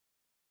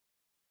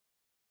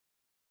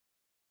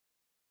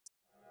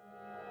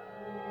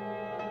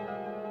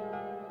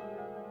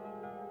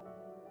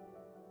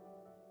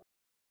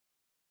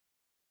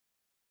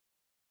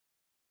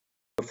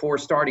before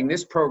starting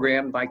this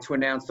program, I'd like to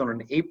announce that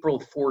on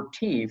April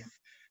 14th,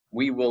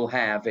 we will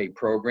have a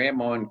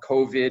program on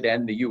COVID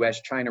and the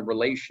U.S.-China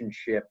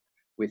relationship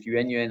with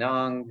Yuan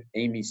Yuanang,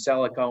 Amy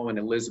Selico, and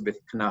Elizabeth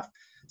Knuff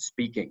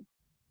speaking.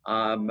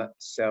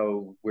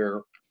 So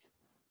we're,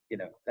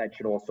 that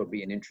should also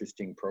be an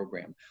interesting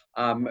program.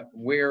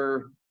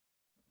 We're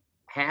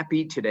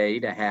happy today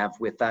to have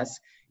with us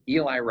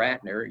Ely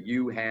Ratner.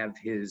 You have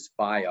his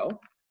bio.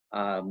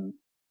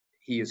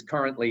 He is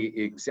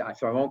currently, so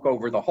I won't go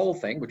over the whole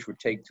thing, which would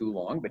take too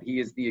long, but he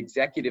is the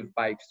Executive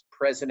Vice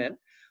President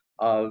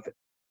of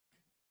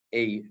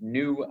a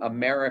New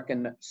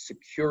American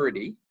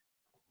Security,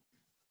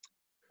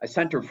 a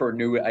Center for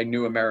a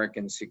New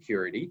American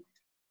Security,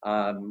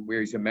 where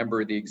he's a member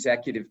of the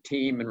executive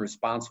team and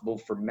responsible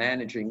for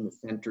managing the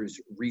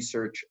center's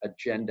research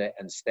agenda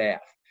and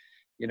staff.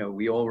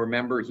 We all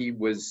remember he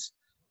was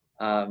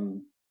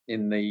in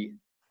the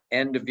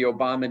end of the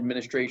Obama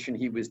administration,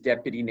 he was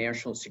Deputy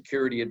National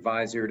Security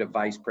Advisor to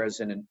Vice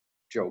President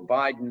Joe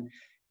Biden,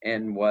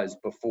 and was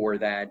before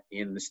that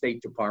in the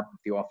State Department,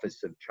 the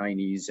Office of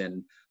Chinese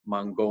and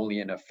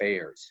Mongolian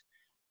Affairs.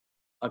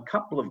 A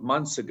couple of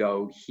months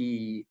ago,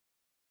 he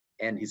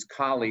and his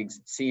colleagues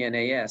at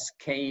CNAS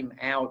came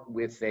out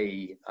with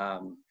a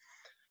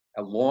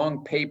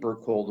long paper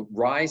called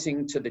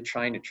Rising to the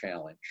China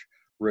Challenge,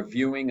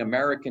 Reviewing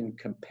American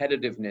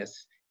Competitiveness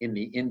in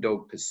the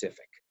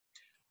Indo-Pacific.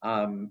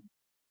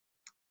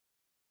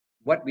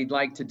 What we'd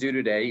like to do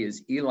today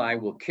is Ely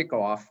will kick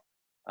off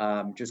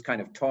just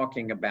kind of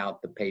talking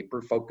about the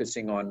paper,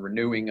 focusing on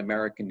renewing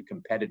American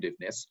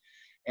competitiveness.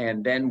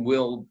 And then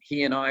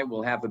he and I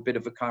will have a bit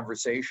of a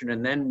conversation,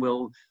 and then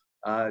we'll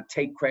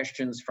take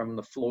questions from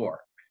the floor.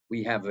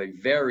 We have a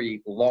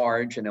very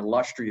large and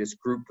illustrious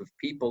group of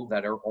people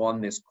that are on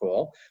this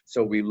call.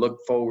 So we look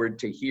forward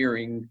to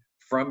hearing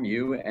from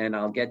you, and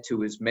I'll get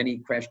to as many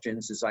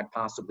questions as I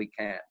possibly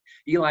can.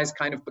 Eli's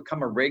kind of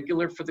become a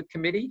regular for the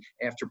committee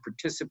after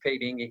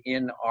participating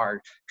in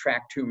our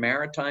Track 2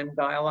 Maritime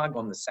Dialogue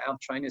on the South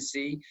China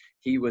Sea.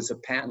 He was a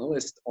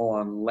panelist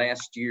on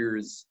last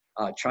year's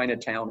China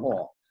Town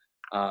Hall.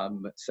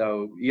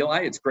 So Ely,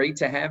 it's great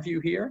to have you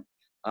here.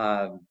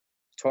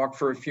 Talk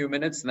for a few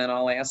minutes, and then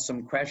I'll ask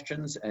some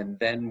questions, and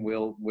then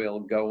we'll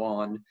go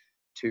on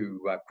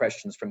to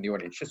questions from the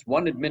audience. Just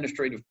one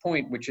administrative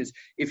point, which is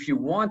if you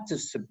want to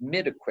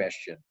submit a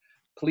question,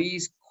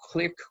 please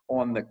click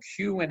on the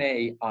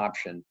Q&A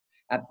option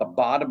at the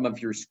bottom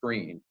of your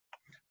screen.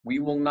 We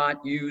will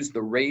not use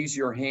the raise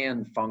your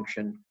hand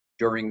function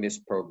during this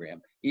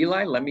program.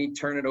 Ely, let me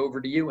turn it over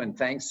to you, and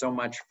thanks so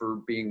much for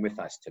being with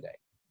us today.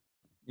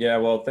 Yeah,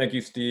 well, thank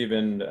you, Steve,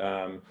 and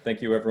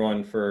thank you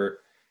everyone for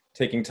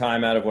taking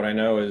time out of what I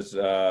know is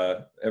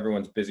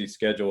everyone's busy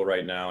schedule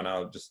right now. And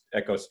I'll just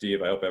echo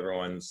Steve, I hope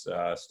everyone's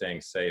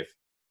staying safe.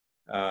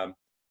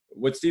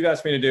 What Steve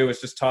asked me to do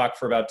was just talk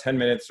for about 10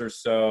 minutes or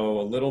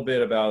so, a little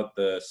bit about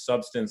the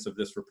substance of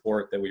this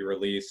report that we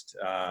released,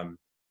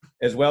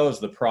 as well as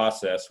the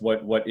process.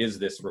 What is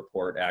this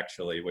report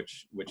actually,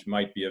 which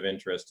might be of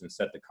interest and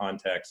set the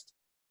context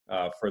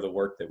for the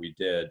work that we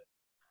did.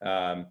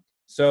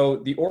 So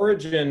the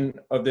origin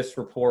of this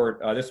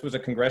report, this was a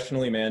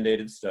congressionally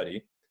mandated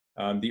study.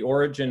 The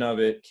origin of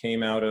it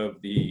came out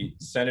of the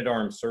Senate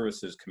Armed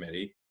Services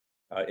Committee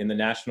in the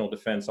National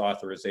Defense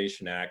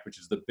Authorization Act, which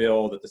is the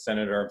bill that the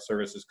Senate Armed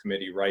Services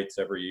Committee writes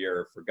every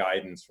year for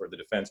guidance for the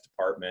Defense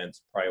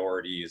Department's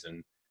priorities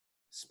and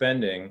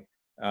spending.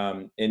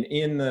 And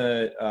in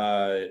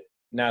the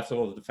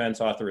National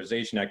Defense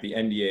Authorization Act, the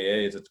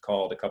NDAA as it's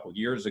called, a couple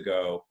years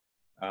ago,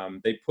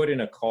 they put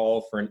in a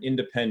call for an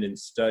independent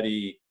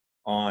study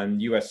on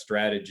US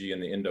strategy in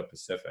the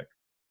Indo-Pacific.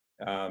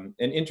 And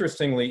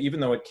interestingly,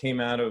 even though it came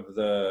out of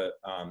the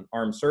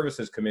Armed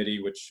Services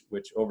Committee,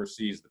 which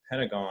oversees the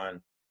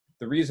Pentagon,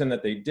 the reason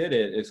that they did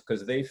it is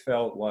because they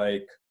felt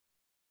like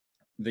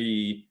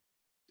the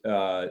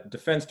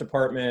Defense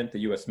Department, the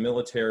US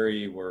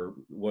military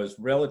was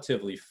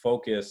relatively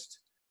focused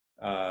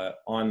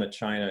on the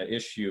China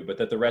issue, but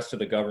that the rest of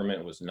the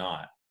government was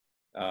not.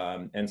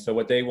 And so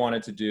what they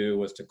wanted to do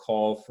was to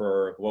call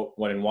for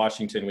what in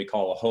Washington we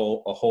call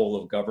a whole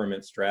of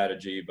government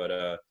strategy, but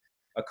a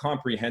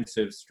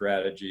comprehensive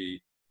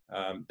strategy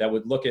that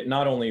would look at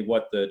not only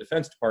what the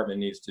Defense Department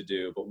needs to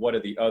do, but what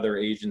do the other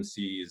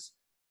agencies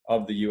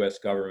of the US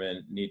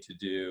government need to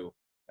do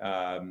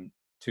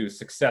to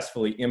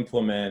successfully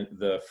implement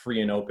the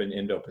free and open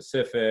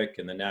Indo-Pacific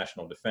and the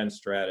national defense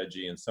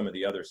strategy and some of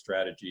the other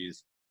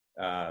strategies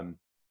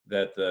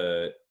that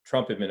the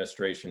Trump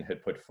administration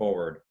had put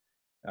forward.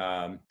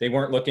 They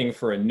weren't looking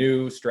for a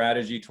new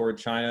strategy toward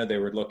China. They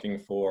were looking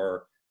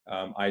for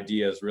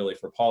ideas really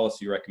for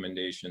policy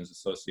recommendations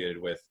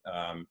associated with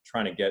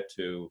trying to get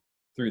through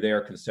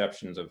their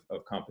conceptions of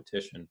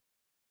competition.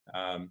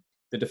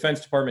 The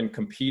Defense Department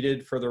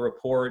competed for the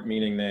report,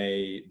 meaning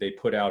they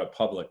put out a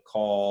public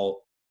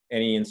call.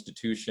 Any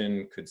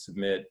institution could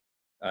submit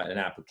an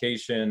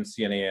application.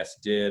 CNAS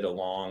did,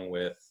 along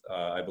with,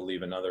 I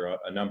believe,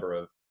 a number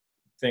of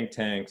think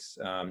tanks,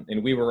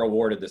 and we were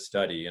awarded the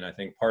study. And I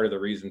think part of the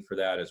reason for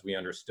that, as we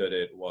understood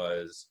it,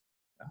 was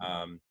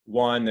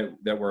one,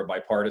 that we're a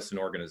bipartisan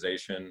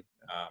organization.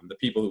 The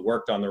people who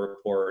worked on the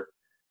report,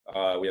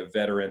 we have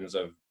veterans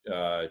of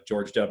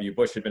George W.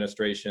 Bush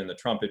administration, the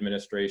Trump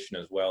administration,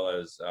 as well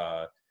as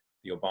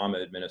the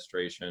Obama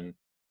administration.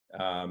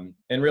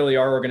 And really,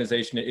 our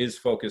organization is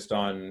focused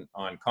on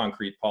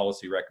concrete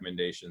policy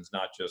recommendations,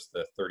 not just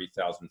the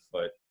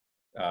 30,000-foot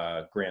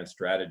grand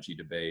strategy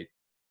debate.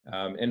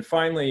 And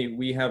finally,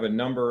 we have a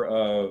number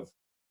of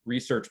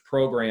research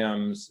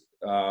programs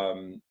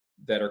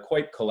that are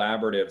quite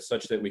collaborative,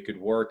 such that we could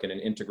work in an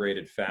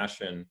integrated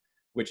fashion,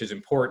 which is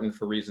important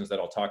for reasons that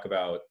I'll talk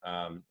about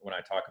when I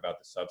talk about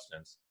the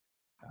substance.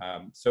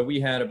 So we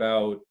had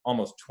about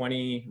almost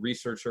 20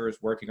 researchers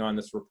working on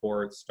this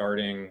report,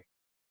 starting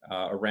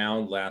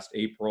around last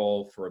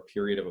April for a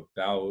period of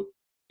about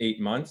 8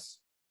 months.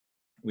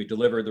 We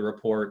delivered the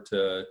report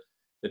to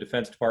the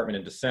Defense Department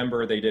in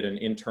December. They did an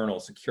internal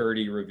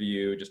security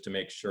review just to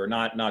make sure,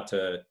 not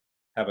to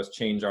have us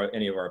change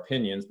any of our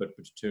opinions, but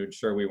to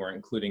ensure we weren't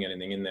including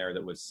anything in there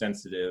that was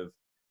sensitive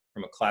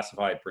from a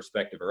classified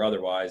perspective or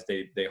otherwise.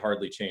 They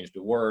hardly changed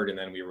a word, and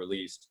then we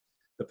released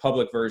the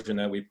public version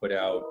that we put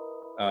out,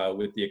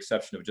 with the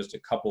exception of just a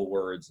couple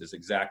words, is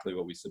exactly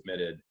what we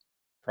submitted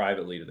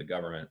privately to the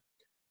government.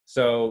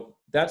 So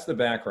that's the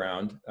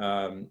background.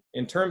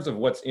 In terms of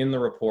what's in the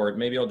report,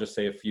 maybe I'll just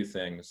say a few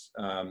things.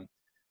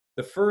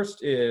 The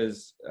first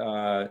is,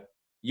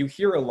 you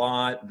hear a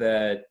lot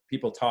that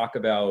people talk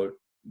about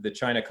the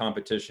China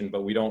competition,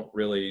 but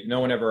no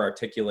one ever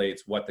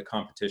articulates what the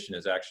competition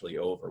is actually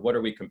over. What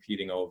are we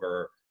competing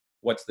over?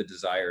 What's the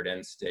desired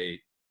end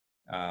state?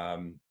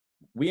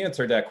 We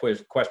answered that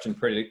question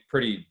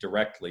pretty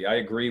directly. I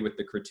agree with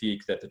the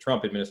critique that the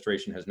Trump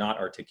administration has not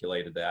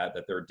articulated that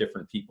there are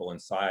different people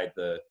inside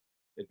the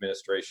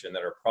administration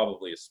that are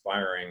probably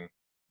aspiring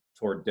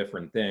toward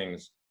different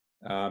things.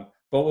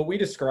 But what we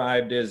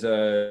described is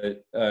a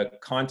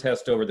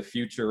contest over the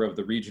future of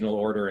the regional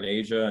order in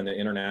Asia and the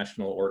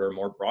international order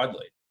more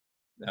broadly.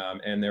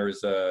 And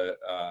there's a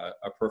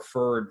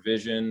preferred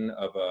vision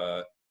of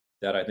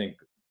that I think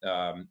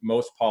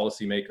most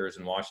policymakers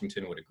in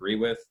Washington would agree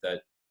with,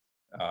 that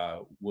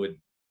would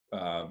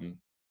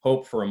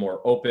hope for a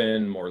more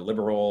open, more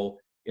liberal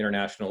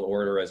international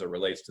order as it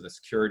relates to the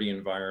security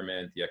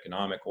environment, the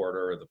economic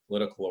order, the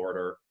political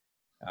order.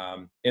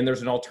 And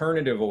there's an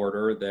alternative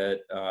order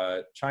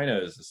that China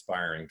is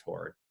aspiring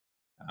toward.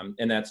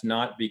 And that's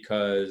not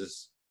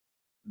because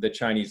the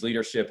Chinese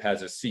leadership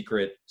has a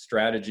secret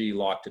strategy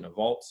locked in a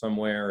vault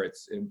somewhere,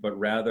 but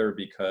rather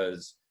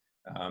because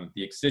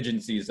the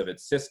exigencies of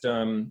its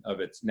system, of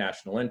its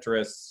national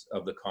interests,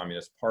 of the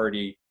Communist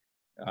Party,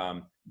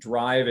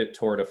 drive it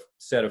toward a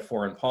set of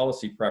foreign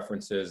policy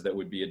preferences that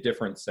would be a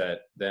different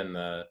set than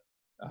the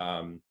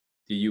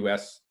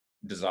US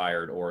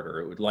desired order.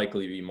 It would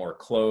likely be more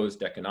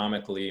closed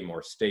economically,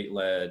 more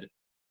state-led,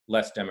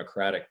 less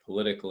democratic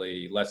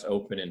politically, less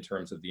open in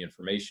terms of the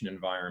information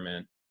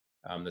environment.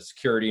 The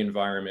security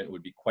environment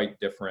would be quite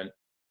different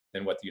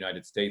than what the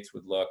United States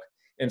would look.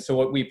 And so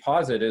what we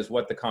posit is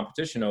what the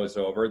competition is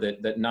over,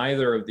 that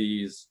neither of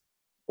these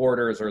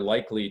orders are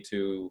likely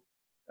to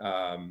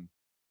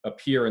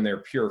appear in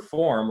their pure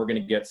form. We're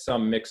going to get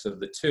some mix of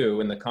the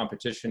two, and the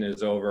competition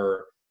is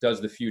over,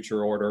 does the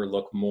future order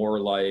look more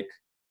like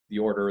the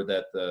order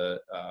that the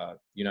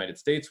United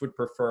States would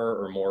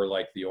prefer, or more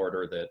like the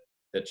order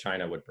that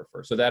China would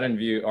prefer? So that,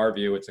 in our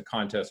view, it's a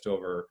contest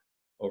over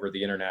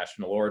the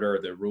international order,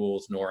 the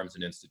rules, norms,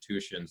 and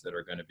institutions that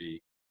are going to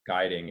be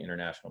guiding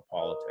international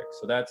politics.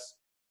 So that's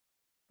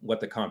what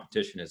the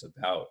competition is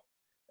about.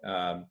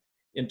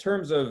 In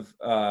terms of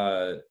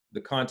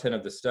the content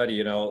of the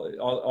study,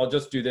 I'll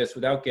just do this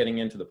without getting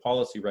into the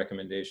policy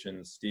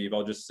recommendations, Steve.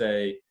 I'll just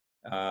say,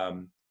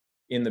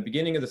 in the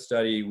beginning of the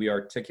study, we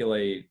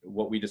articulate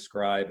what we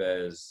describe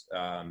as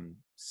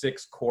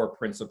 6 core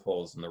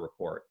principles in the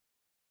report.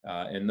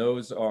 And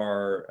those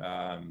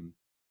are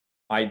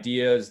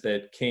ideas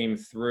that came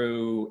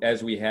through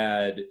as we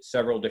had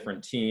several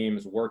different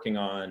teams working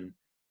on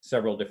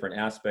several different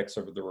aspects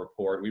of the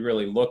report. We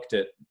really looked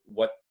at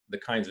what the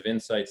kinds of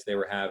insights they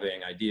were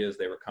having, ideas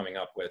they were coming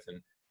up with,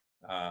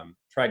 and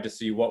tried to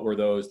see what were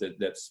those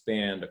that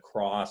spanned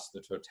across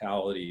the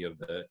totality of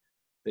the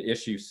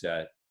issue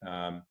set.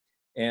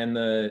 And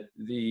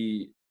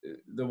the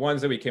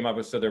ones that we came up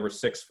with, so there were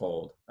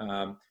 6-fold.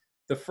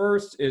 The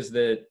first is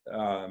that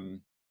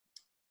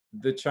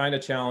the China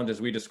challenge,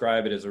 as we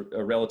describe it, is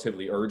a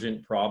relatively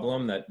urgent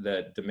problem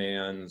that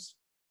demands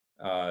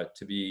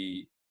to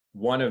be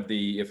one of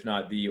the, if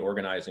not the,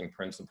 organizing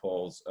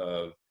principles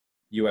of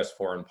U.S.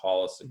 foreign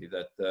policy.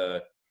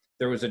 That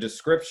there was a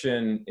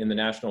description in the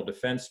National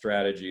Defense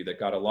Strategy that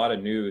got a lot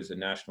of news in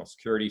national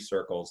security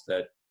circles,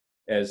 that,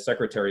 as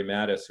Secretary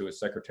Mattis, who was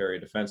Secretary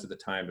of Defense at the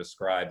time,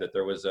 described, that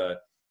there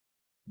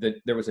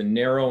was a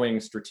narrowing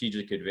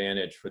strategic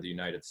advantage for the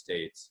United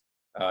States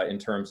in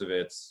terms of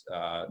its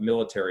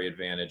military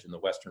advantage in the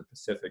Western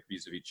Pacific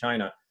vis-a-vis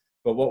China.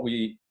 But what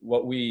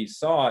we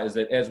saw is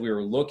that as we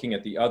were looking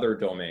at the other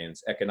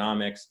domains,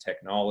 economics,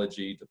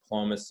 technology,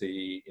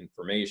 diplomacy,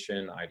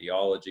 information,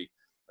 ideology,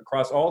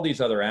 across all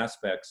these other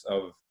aspects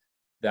of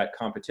that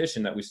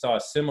competition, that we saw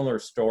a similar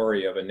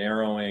story of a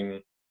narrowing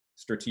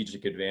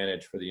strategic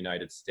advantage for the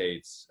United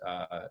States.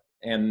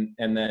 And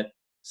that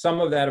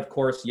some of that, of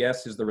course,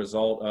 yes, is the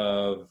result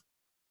of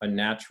a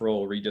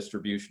natural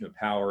redistribution of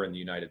power in the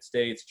United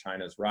States.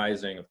 China's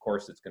rising. Of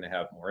course, it's going to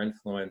have more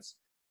influence.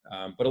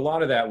 But a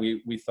lot of that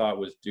we thought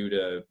was due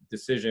to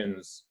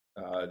decisions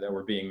that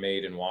were being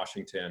made in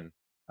Washington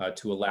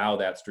to allow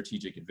that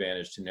strategic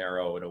advantage to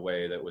narrow in a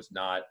way that was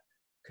not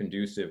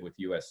conducive with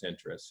U.S.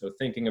 interests. So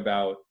thinking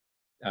about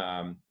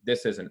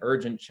this as an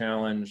urgent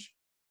challenge,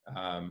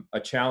 a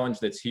challenge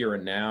that's here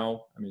and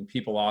now. I mean,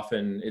 people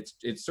often,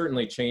 it's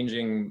certainly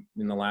changing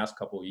in the last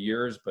couple of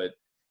years, but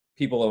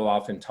people have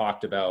often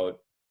talked about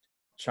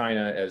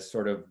China as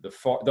sort of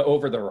the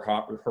over the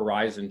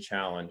horizon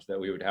challenge that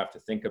we would have to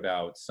think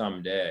about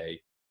someday,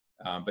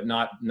 but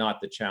not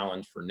the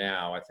challenge for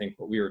now. I think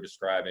what we were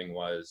describing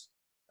was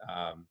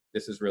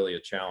this is really a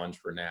challenge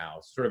for now,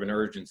 sort of an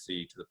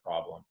urgency to the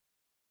problem.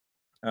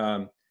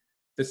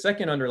 The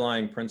second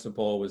underlying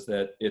principle was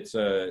that it's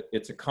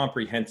a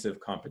comprehensive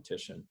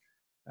competition,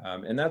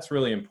 and that's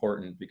really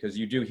important because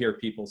you do hear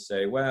people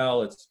say,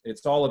 well,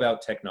 it's all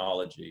about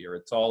technology or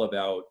it's all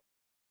about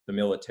the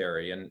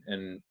military,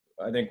 and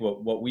I think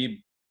what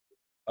we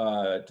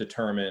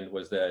determined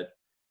was that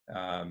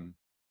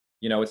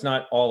it's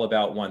not all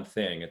about one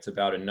thing. It's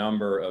about a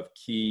number of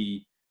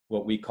key,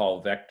 what we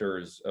call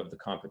vectors of the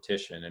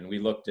competition. And we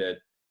looked at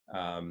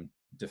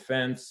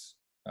defense.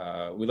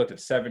 We looked at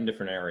 7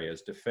 different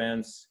areas: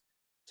 defense,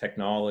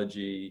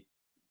 technology,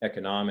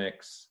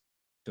 economics,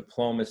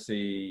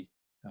 diplomacy,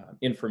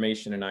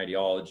 information and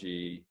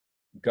ideology,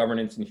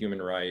 governance and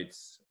human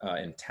rights,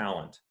 and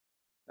talent.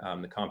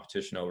 The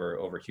competition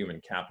over human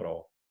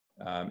capital.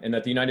 And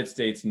that the United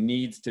States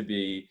needs to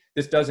be,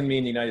 this doesn't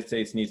mean the United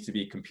States needs to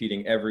be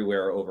competing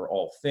everywhere over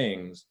all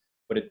things,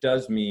 but it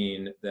does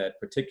mean that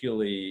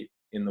particularly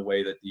in the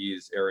way that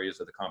these areas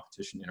of the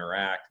competition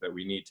interact, that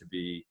we need to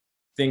be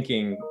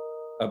thinking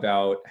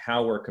about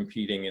how we're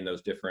competing in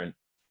those different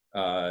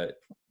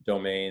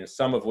domains,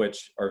 some of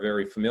which are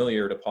very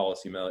familiar to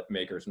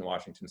policymakers in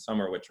Washington,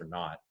 some of which are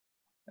not.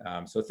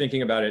 So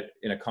thinking about it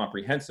in a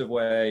comprehensive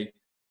way,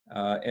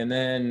 and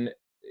then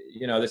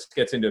this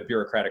gets into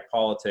bureaucratic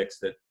politics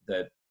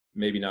that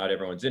maybe not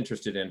everyone's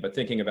interested in, but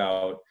thinking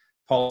about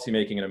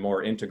policymaking in a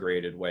more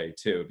integrated way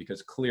too,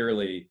 because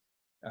clearly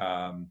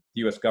the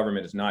US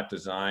government is not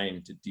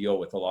designed to deal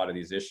with a lot of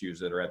these issues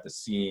that are at the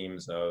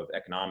seams of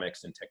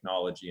economics and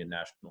technology and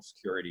national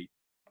security.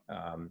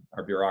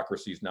 Our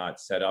bureaucracy is not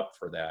set up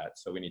for that.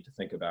 So we need to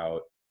think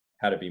about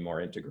how to be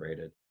more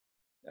integrated.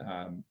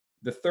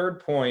 The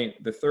third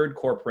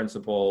core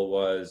principle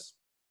was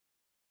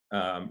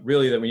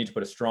really that we need to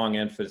put a strong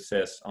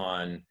emphasis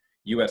on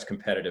US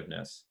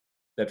competitiveness,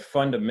 that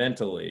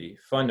fundamentally,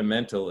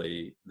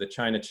 the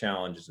China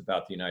challenge is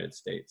about the United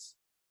States.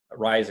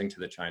 Rising to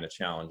the China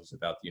challenge is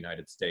about the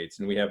United States.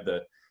 And we have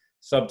the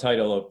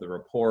subtitle of the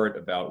report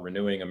about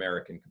renewing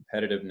American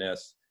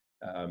competitiveness.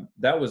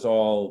 That was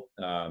all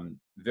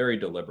very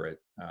deliberate.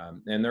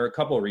 And there are a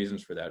couple of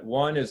reasons for that.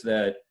 One is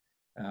that,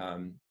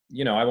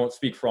 I won't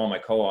speak for all my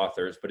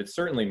co-authors, but it's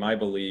certainly my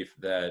belief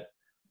that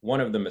one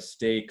of the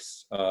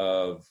mistakes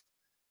of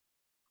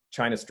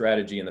China's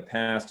strategy in the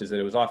past is that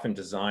it was often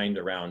designed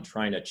around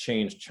trying to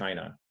change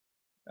China,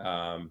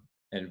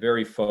 and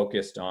very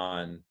focused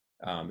on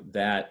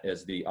that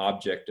as the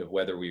object of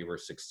whether we were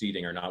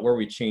succeeding or not. Were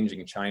we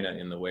changing China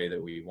in the way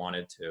that we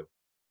wanted to?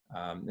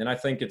 And I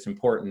think it's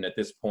important at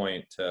this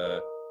point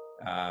to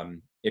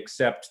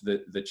accept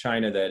the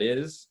China that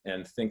is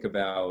and think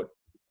about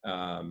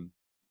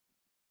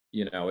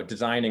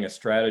designing a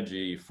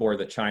strategy for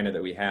the China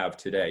that we have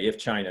today. If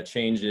China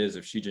changes,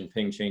 if Xi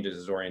Jinping changes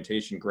his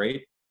orientation,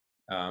 great.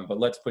 But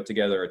let's put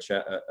together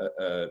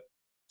a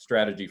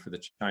strategy for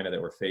the China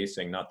that we're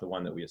facing, not the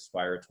one that we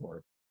aspire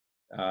toward.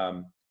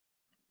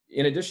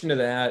 In addition to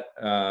that,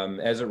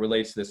 as it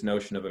relates to this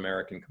notion of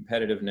American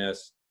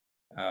competitiveness,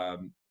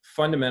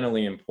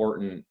 fundamentally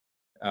important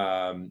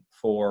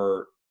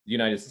for the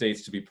United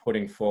States to be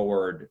putting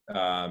forward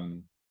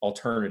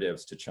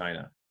alternatives to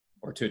China,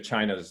 or to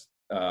China's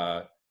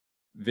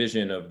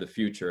vision of the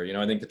future.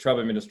 I think the Trump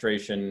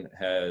administration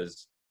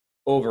has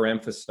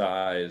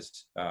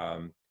overemphasized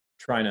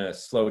trying to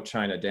slow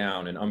China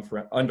down and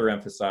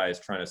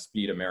underemphasized trying to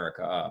speed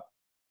America up.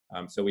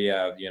 So we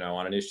have,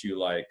 on an issue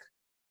like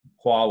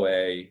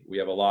Huawei, we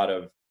have a lot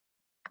of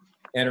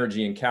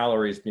energy and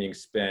calories being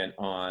spent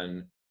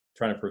on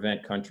trying to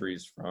prevent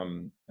countries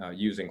from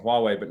using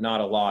Huawei, but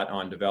not a lot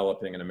on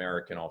developing an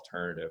American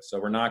alternative. So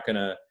we're not going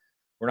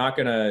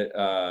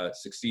to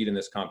succeed in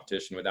this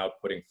competition without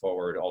putting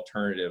forward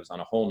alternatives on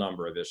a whole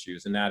number of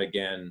issues. And that,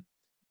 again,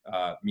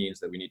 means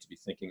that we need to be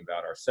thinking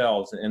about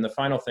ourselves. And the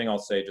final thing I'll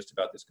say just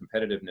about this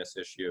competitiveness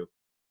issue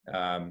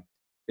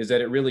is that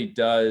it really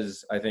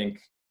does, I think,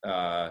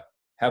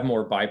 have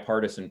more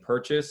bipartisan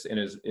purchase and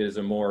is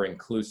a more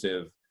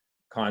inclusive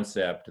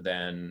concept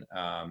than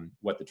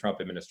what the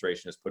Trump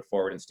administration has put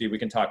forward. And Steve, we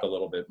can talk a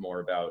little bit more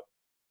about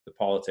the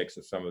politics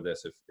of some of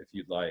this if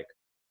you'd like.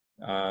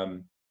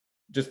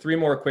 Just three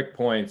more quick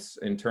points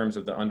in terms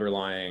of the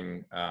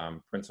underlying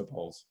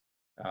principles.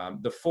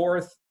 The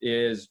fourth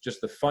is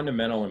just the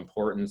fundamental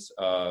importance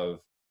of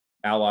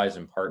allies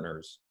and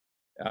partners.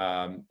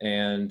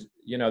 And,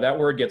 you know, that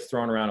word gets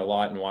thrown around a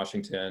lot in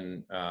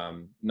Washington,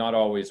 not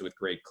always with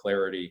great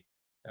clarity.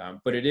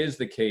 But it is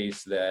the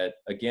case that,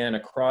 again,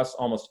 across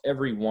almost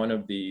every one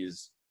of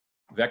these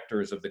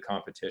vectors of the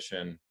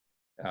competition,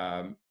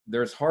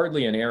 there's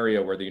hardly an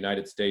area where the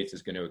United States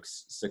is going to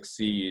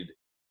succeed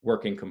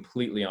working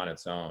completely on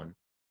its own.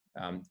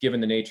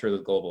 Given the nature of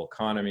the global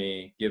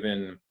economy,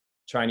 given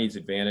Chinese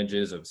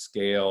advantages of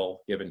scale,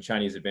 given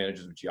Chinese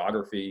advantages of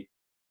geography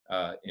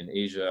in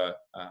Asia,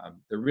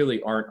 there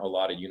really aren't a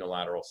lot of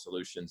unilateral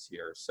solutions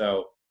here.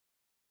 So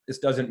this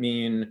doesn't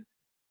mean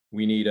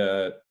we need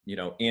a, you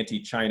know,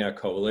 anti-China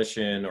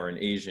coalition or an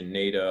Asian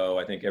NATO.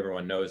 I think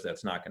everyone knows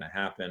that's not going to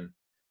happen.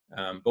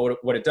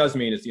 But what it does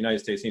mean is the United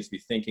States needs to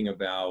be thinking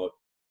about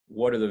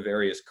what are the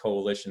various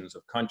coalitions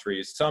of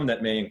countries, some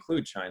that may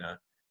include China,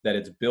 that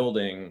it's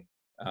building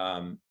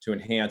to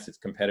enhance its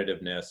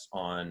competitiveness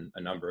on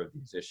a number of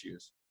these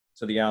issues.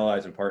 So the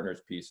allies and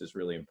partners piece is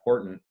really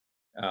important.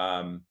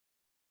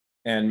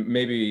 And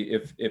maybe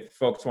if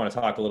folks want to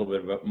talk a little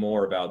bit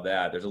more about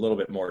that, there's a little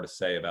bit more to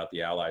say about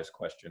the allies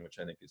question, which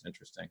I think is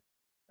interesting.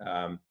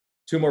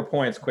 Two more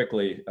points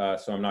quickly,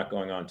 so I'm not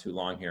going on too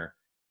long here.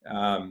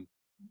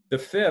 The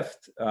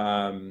fifth,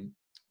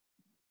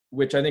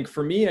 which I think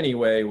for me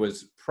anyway,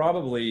 was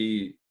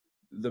probably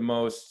the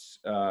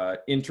most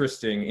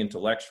interesting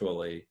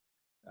intellectually,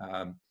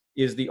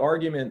 is the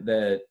argument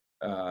that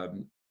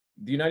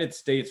the United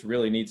States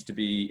really needs to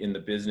be in the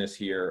business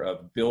here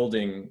of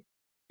building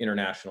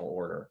international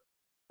order,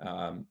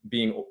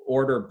 being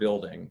order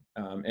building,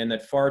 and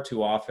that far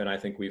too often I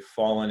think we've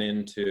fallen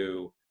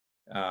into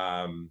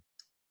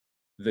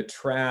the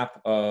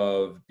trap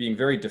of being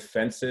very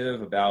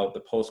defensive about the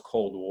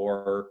post-Cold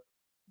War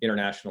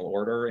international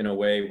order in a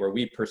way where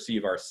we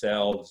perceive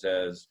ourselves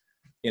as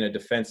in a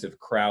defensive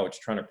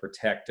crouch trying to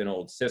protect an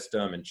old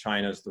system, and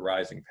China's the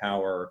rising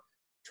power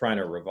trying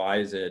to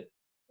revise it.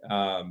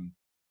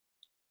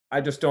 I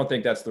just don't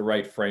think that's the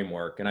right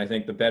framework. And I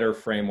think the better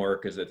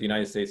framework is that the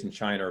United States and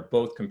China are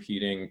both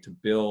competing to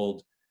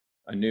build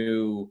a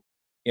new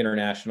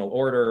international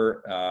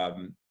order.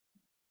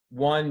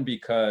 One,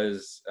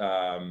 because,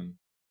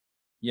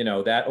 you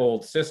know, that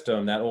old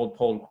system, that old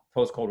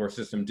post-Cold War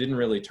system didn't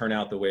really turn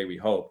out the way we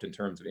hoped in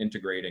terms of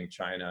integrating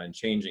China and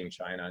changing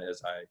China,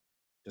 as I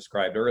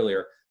described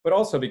earlier, but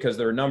also because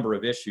there are a number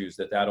of issues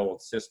that that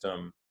old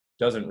system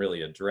doesn't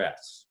really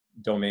address.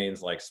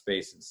 Domains like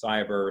space and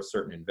cyber,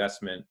 certain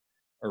investment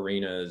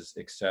arenas,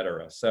 et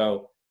cetera.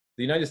 So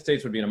the United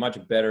States would be in a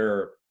much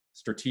better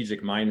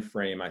strategic mind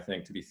frame, I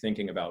think, to be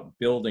thinking about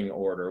building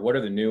order. What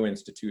are the new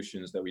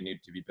institutions that we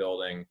need to be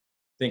building?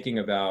 Thinking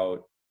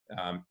about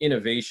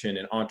innovation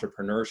and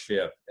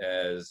entrepreneurship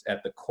as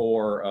at the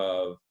core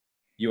of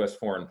US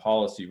foreign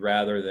policy,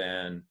 rather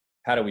than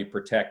how do we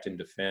protect and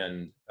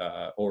defend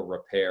or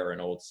repair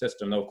an old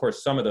system. Though, of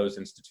course, some of those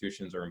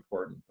institutions are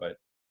important, but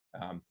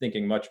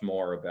thinking much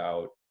more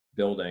about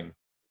building.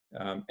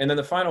 And then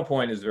the final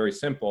point is very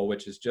simple,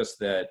 which is just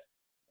that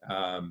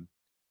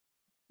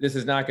this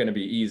is not going to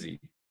be easy.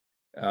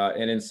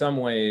 And in some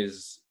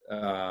ways,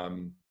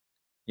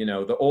 you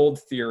know, the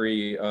old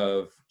theory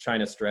of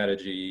China's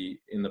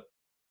strategy in the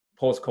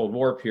post-Cold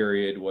War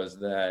period was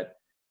that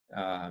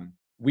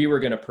we were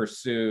going to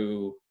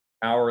pursue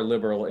our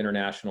liberal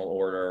international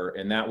order,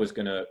 and that was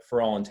going to,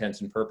 for all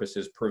intents and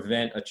purposes,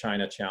 prevent a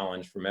China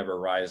challenge from ever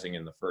rising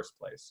in the first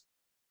place.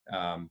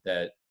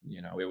 That,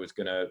 you know, it was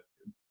going to,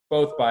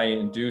 both by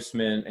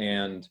inducement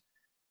and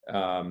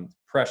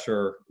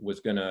pressure, was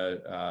going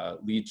to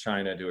lead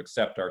China to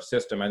accept our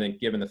system. I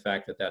think given the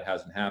fact that that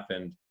hasn't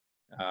happened,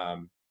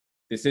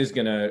 this is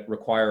going to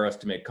require us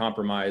to make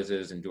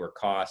compromises, endure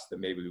costs that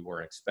maybe we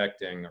weren't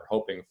expecting or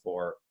hoping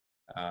for.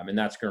 And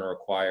that's going to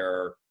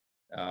require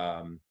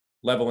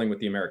leveling with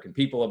the American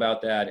people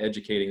about that,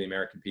 educating the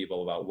American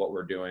people about what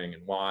we're doing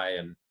and why,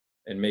 and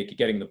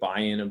getting the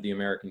buy-in of the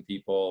American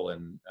people,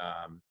 and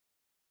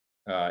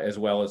as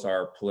well as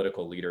our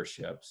political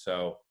leadership.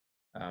 So,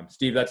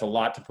 Steve, that's a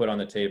lot to put on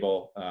the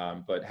table,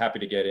 but happy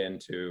to get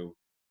into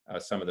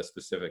some of the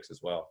specifics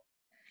as well.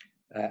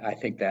 I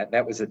think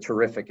that was a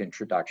terrific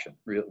introduction,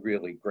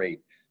 really great.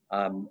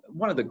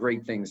 One of the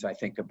great things I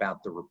think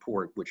about the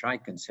report, which I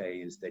can say,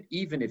 is that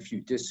even if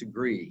you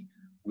disagree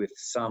with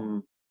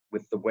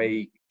the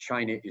way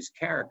China is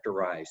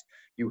characterized,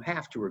 you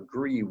have to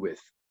agree with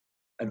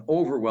an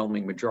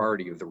overwhelming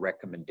majority of the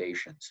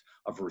recommendations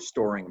of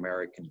restoring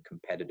American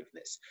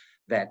competitiveness.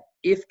 That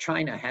if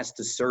China has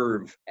to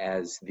serve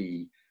as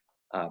the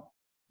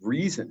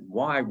reason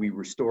why we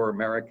restore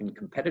American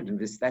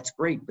competitiveness, that's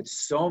great. But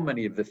so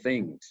many of the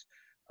things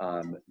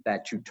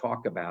that you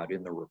talk about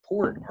in the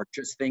report are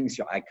just things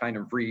I kind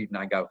of read and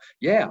I go,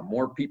 yeah,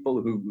 more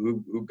people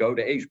who go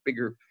to Asia,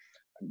 bigger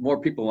more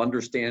people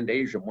understand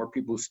Asia, more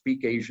people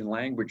speak Asian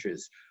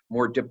languages,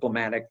 more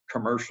diplomatic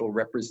commercial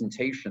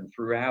representation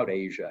throughout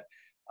Asia,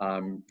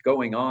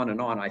 going on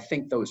and on. I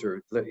think those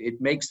are,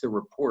 it makes the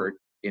report,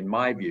 in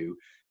my view,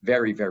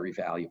 very, very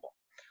valuable.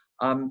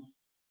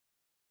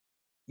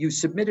 You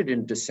submitted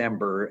in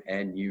December,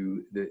 and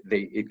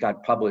it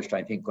got published,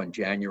 I think, on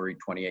January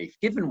 28th.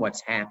 Given what's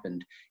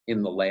happened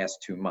in the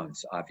last 2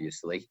 months,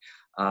 obviously,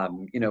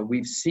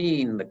 we've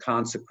seen the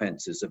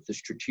consequences of the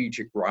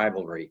strategic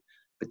rivalry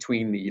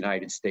between the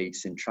United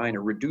States and China,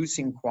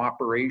 reducing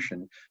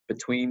cooperation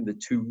between the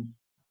two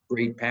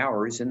great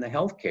powers in the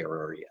healthcare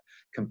area,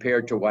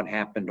 compared to what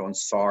happened on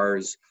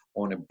SARS,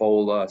 on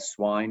Ebola,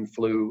 swine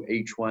flu,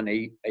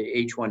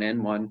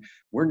 H1N1.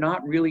 We're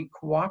not really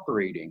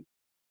cooperating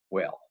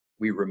well.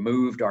 We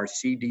removed our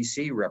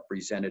CDC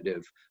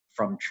representative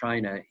from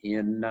China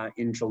in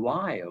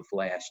July of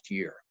last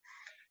year.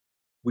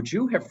 Would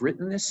you have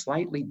written this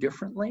slightly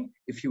differently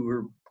if you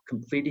were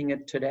completing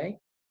it today?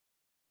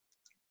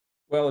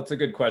 Well, it's a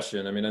good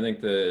question. I mean, I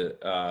think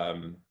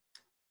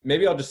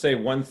maybe I'll just say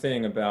one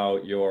thing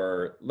about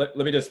let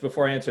me just,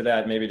 before I answer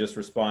that, maybe just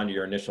respond to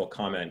your initial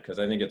comment, because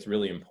I think it's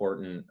really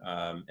important.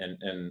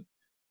 And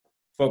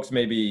folks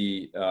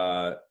maybe,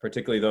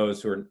 particularly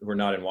those who are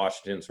not in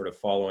Washington, sort of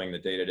following the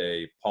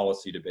day-to-day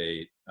policy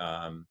debate,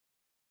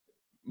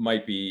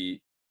 might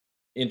be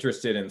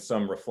interested in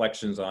some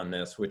reflections on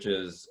this, which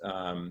is,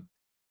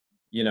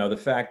 the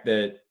fact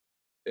that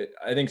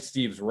I think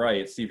Steve,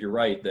 you're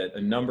right, that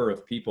a number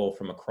of people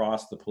from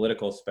across the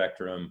political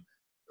spectrum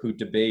who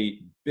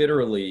debate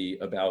bitterly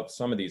about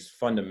some of these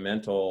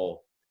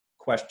fundamental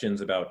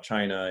questions about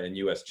China and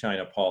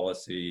US-China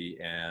policy,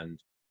 and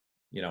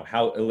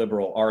how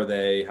illiberal are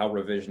they? How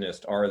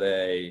revisionist are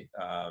they?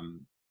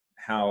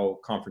 How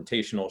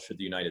confrontational should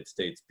the United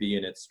States be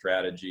in its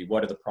strategy?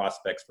 What are the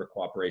prospects for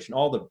cooperation?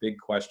 All the big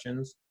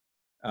questions.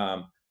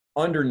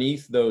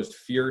 Underneath those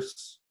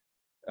fierce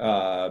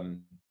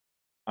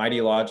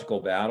ideological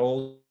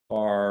battles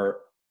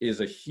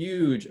is a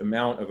huge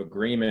amount of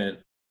agreement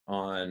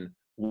on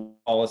what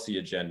policy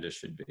agenda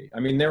should be. I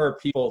mean, there are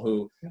people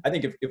who, I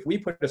think if we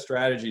put a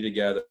strategy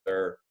together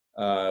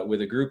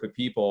with a group of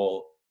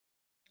people.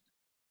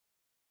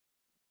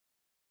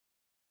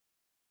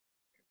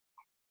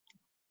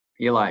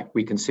 Eli,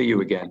 we can see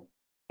you again.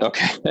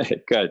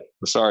 Okay, good.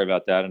 Sorry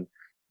about that, and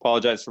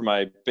apologize for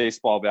my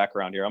baseball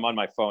background here. I'm on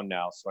my phone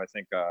now, so I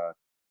think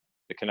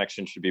the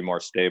connection should be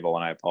more stable,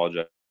 and I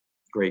apologize.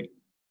 Great.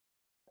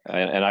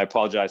 And I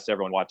apologize to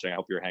everyone watching. I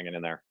hope you're hanging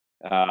in there.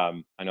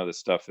 I know this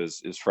stuff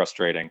is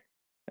frustrating.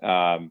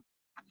 So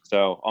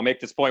I'll make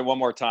this point one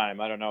more time.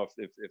 I don't know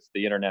if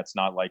the internet's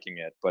not liking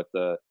it, but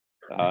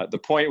the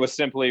point was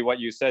simply what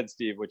you said,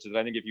 Steve, which is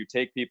I think if you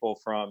take people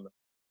from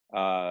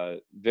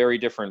very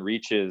different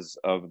reaches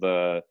of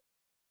the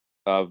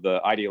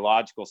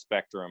ideological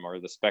spectrum, or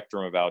the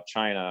spectrum about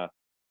China,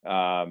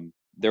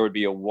 there would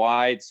be a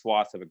wide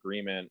swath of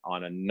agreement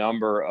on a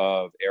number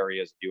of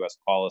areas of U.S.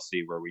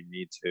 policy where we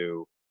need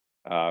to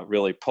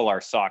really pull our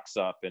socks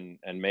up and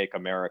make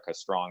America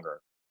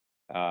stronger.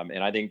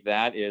 And I think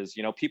that is,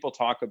 people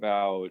talk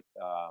about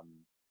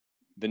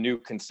the new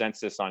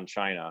consensus on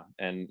China,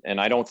 and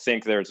I don't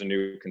think there's a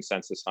new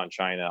consensus on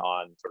China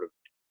on sort of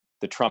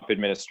the Trump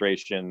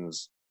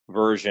administration's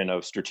version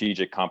of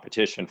strategic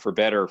competition, for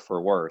better or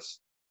for worse.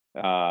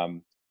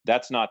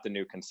 That's not the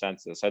new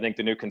consensus. I think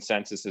the new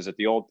consensus is that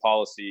the old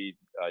policy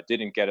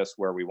didn't get us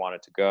where we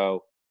wanted to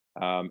go.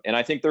 And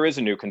I think there is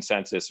a new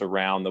consensus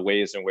around the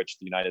ways in which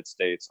the United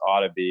States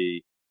ought to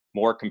be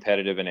more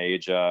competitive in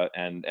Asia,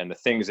 and the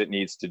things it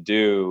needs to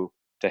do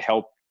to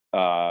help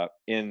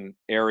in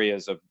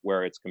areas of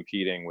where it's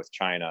competing with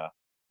China.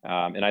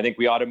 And I think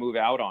we ought to move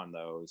out on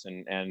those.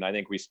 And I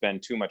think we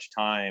spend too much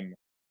time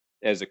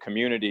as a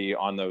community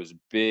on those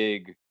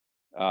big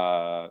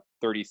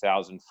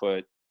 30,000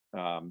 foot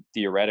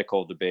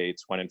theoretical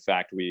debates, when in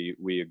fact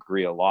we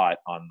agree a lot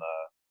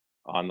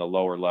on the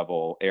lower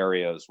level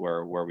areas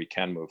where we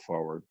can move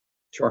forward.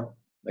 Sure,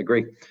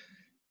 agree.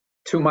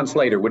 2 months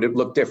later, would it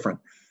look different?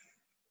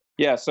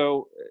 Yeah,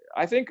 so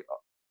I think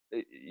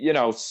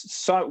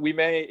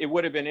it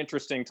would have been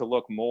interesting to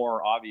look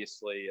more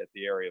obviously at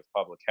the area of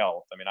public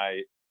health. I mean,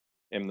 I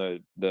am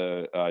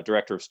the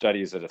director of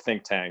studies at a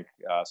think tank,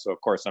 so of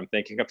course I'm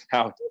thinking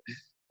about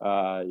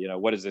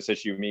what does this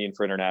issue mean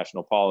for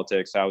international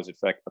politics? How is it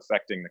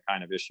affecting the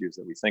kind of issues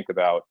that we think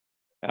about?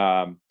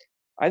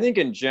 I think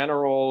in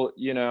general,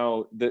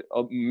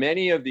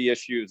 many of the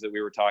issues that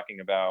we were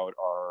talking about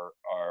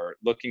are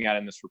looking at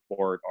in this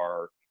report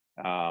are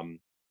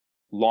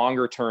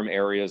longer term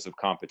areas of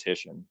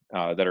competition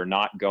that are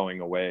not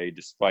going away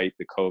despite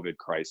the COVID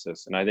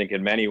crisis. And I think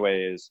in many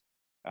ways,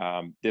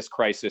 this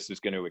crisis is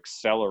going to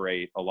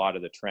accelerate a lot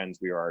of the trends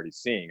we are already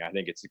seeing. I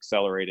think it's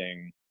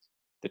accelerating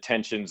the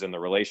tensions in the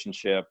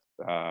relationship.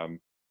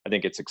 I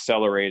think it's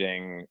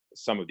accelerating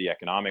some of the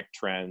economic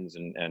trends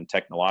and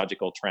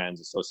technological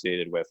trends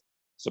associated with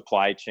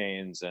supply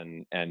chains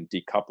and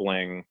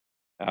decoupling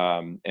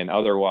and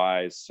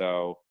otherwise.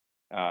 So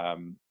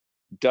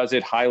does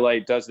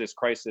this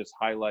crisis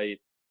highlight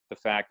the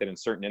fact that in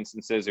certain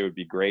instances it would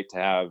be great to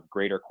have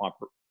greater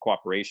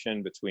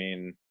cooperation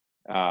between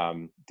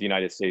the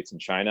United States and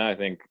China. I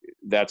think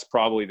that's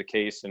probably the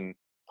case in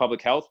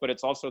public health, but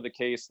it's also the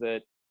case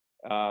that,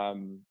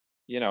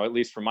 at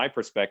least from my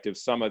perspective,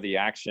 some of the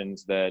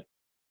actions that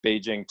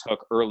Beijing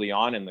took early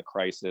on in the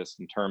crisis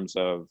in terms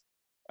of,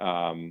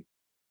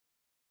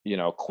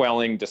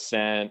 quelling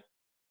dissent,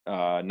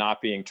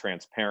 not being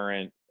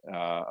transparent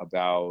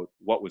about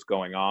what was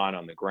going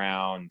on the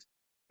ground,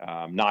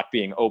 not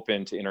being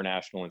open to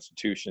international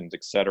institutions,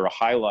 et cetera,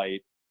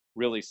 highlight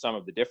really some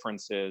of the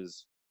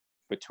differences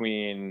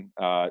between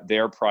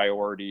their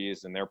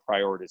priorities and their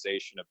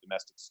prioritization of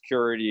domestic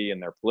security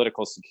and their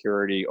political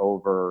security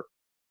over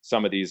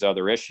some of these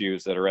other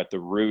issues that are at the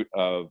root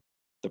of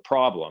the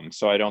problem.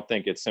 So I don't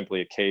think it's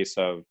simply a case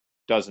of,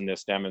 doesn't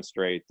this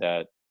demonstrate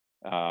that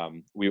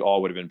we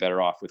all would have been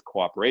better off with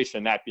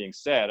cooperation? That being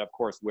said, of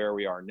course, where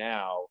we are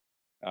now,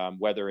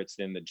 whether it's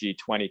in the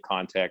G20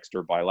 context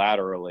or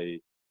bilaterally,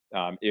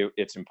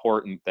 it's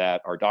important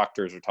that our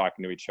doctors are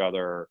talking to each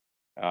other,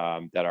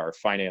 that our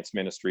finance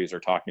ministries are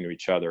talking to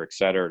each other, et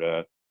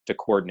cetera, to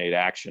coordinate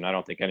action. I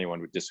don't think anyone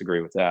would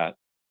disagree with that.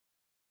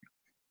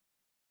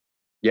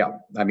 Yeah,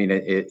 I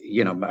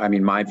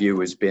mean, my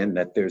view has been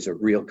that there's a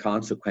real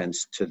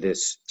consequence to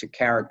this, to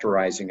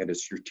characterizing it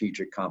as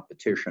strategic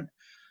competition,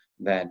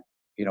 that,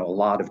 a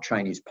lot of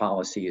Chinese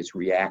policy is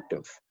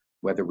reactive,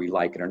 whether we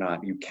like it or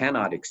not. You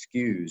cannot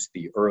excuse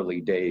the early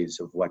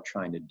days of what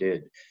China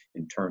did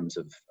in terms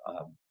of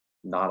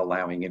not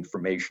allowing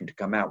information to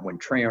come out when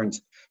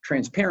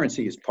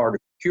transparency is part of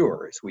the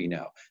cure, as we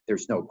know.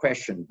 There's no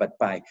question, but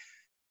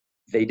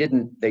they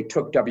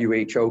took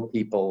WHO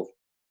people.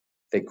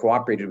 They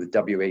cooperated with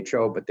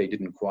WHO, but they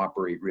didn't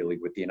cooperate really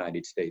with the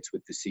United States,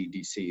 with the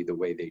CDC, the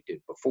way they did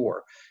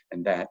before.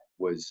 And that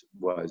was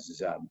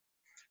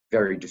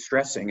very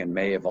distressing and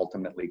may have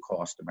ultimately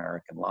cost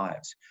American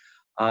lives.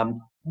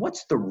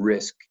 What's the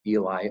risk,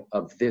 Eli,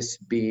 of this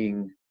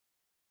being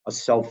a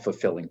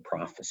self-fulfilling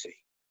prophecy?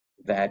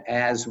 That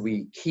as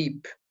we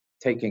keep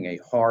taking a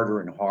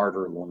harder and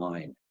harder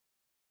line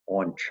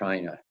on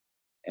China,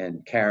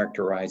 and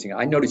characterizing,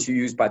 I notice you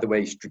use, by the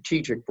way,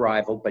 strategic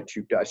rival, but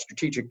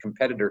strategic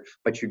competitor,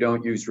 but you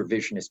don't use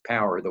revisionist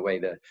power the way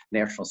the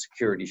national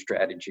security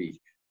strategy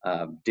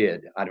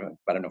did. I don't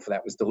know if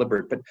that was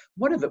deliberate, but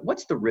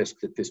what's the risk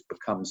that this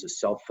becomes a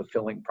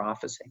self-fulfilling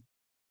prophecy?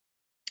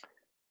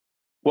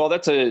 Well,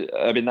 that's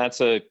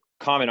a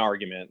common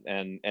argument,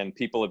 and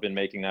people have been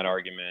making that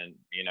argument.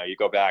 You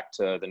go back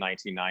to the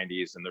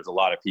 1990s, and there's a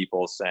lot of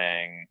people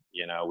saying,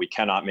 we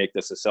cannot make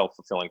this a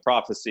self-fulfilling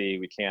prophecy.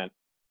 We can't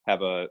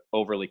have a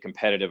overly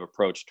competitive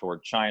approach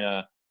toward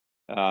China.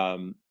 I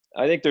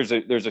think there's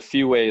a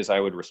few ways I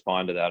would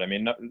respond to that. I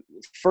mean,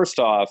 first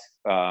off,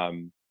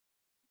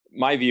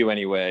 my view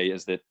anyway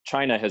is that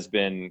China has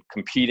been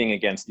competing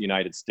against the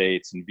United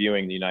States and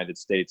viewing the United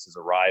States as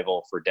a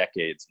rival for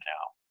decades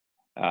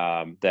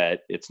now.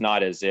 That it's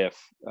not as if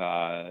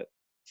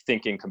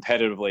thinking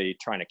competitively,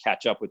 trying to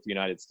catch up with the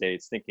United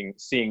States,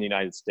 seeing the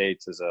United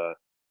States as a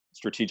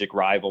strategic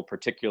rival,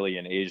 particularly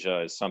in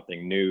Asia, is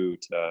something new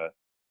to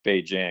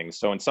Beijing.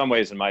 So in some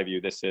ways, in my view,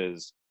 this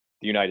is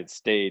the United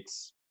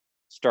States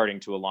starting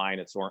to align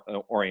its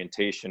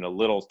orientation a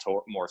little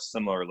more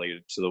similarly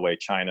to the way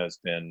China has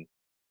been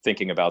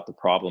thinking about the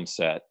problem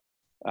set.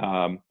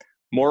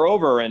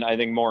 Moreover, and I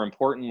think more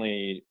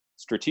importantly,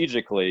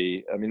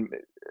 strategically, I mean,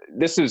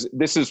 this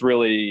is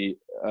really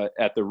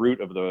at the root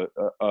of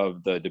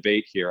the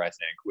debate here, I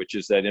think, which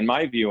is that, in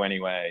my view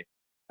anyway,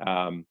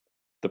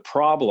 the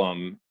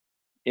problem,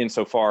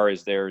 insofar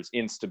as there's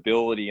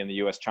instability in the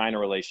U.S.-China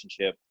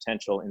relationship,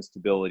 potential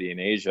instability in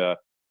Asia,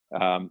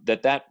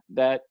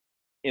 that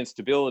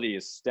instability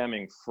is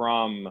stemming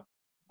from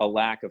a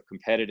lack of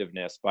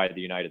competitiveness by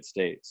the United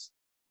States.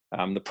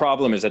 The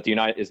problem is that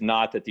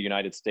not that the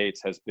United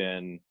States has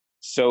been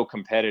so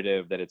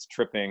competitive that it's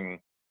tripping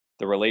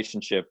the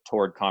relationship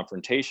toward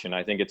confrontation.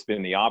 I think it's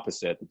been the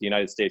opposite, that the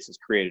United States has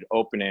created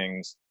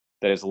openings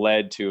that has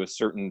led to a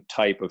certain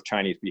type of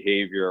Chinese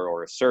behavior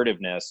or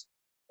assertiveness,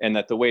 and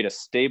that the way to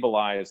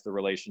stabilize the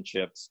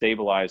relationship,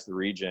 stabilize the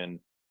region,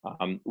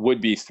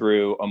 would be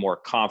through a more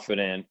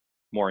confident,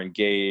 more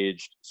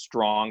engaged,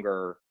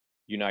 stronger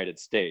United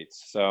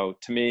States. So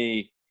to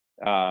me,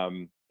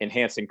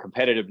 enhancing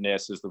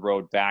competitiveness is the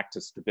road back to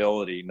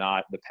stability,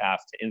 not the path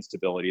to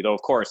instability. Though,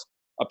 of course,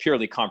 a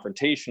purely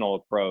confrontational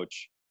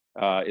approach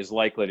is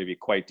likely to be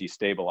quite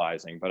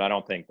destabilizing. But I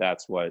don't think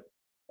that's what,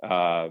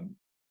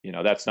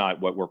 that's not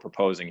what we're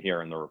proposing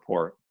here in the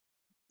report.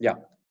 Yeah,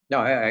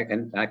 no,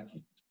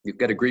 you've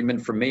got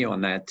agreement from me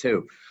on that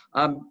too.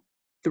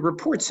 The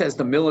report says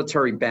the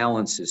military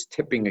balance is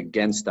tipping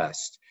against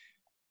us.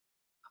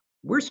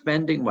 We're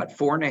spending,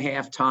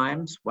 4.5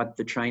 times what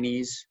the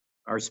Chinese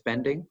are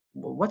spending?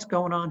 Well, what's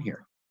going on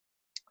here?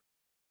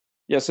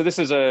 Yeah, so this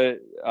is a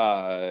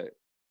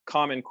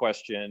common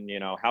question.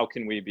 How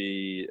can we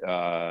be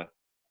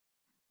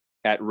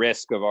at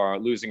risk of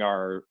losing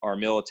our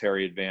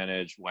military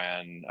advantage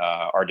when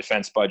our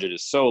defense budget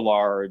is so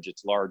large,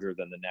 it's larger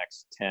than the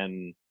next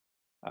 10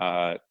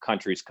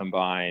 countries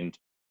combined.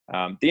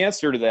 The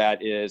answer to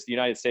that is the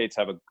United States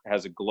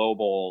has a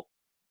global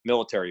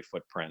military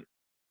footprint.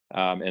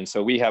 And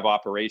so we have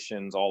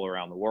operations all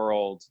around the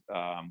world.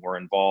 We're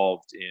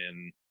involved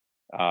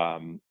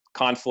in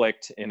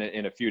conflict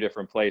in a few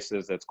different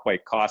places that's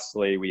quite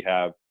costly. We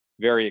have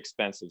very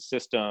expensive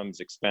systems,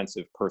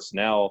 expensive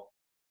personnel.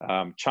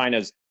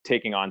 China's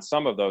taking on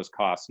some of those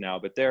costs now,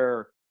 but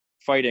they're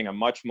fighting a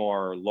much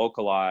more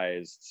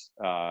localized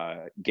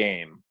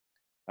game.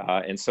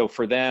 And so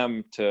for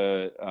them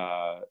to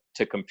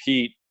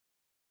compete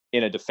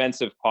in a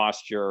defensive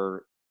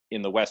posture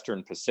in the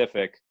Western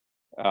Pacific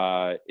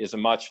is a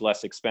much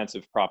less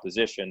expensive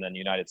proposition than the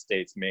United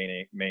States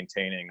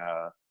maintaining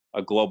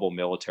a global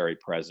military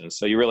presence.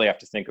 So you really have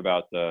to think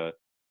about the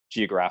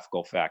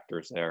geographical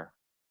factors there.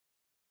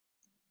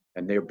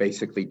 And they're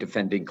basically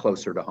defending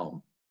closer to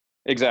home.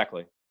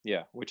 Exactly.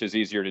 Yeah, which is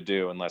easier to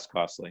do and less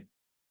costly.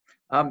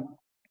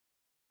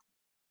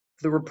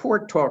 The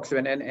report talks,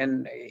 and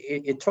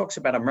it talks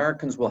about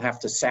Americans will have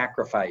to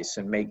sacrifice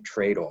and make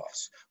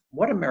trade-offs.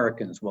 What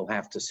Americans will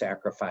have to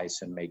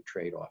sacrifice and make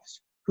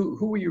trade-offs?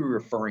 Who are you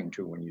referring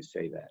to when you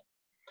say that?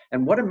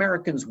 And what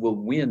Americans will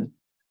win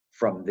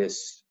from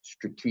this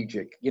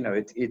strategic,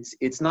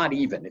 it's not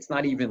even, it's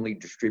not evenly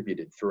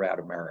distributed throughout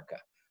America.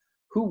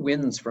 Who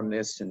wins from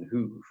this and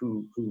who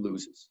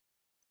loses?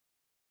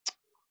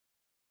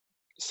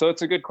 So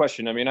it's a good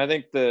question. I mean, I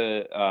think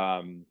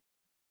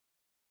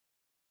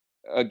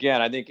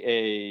again, I think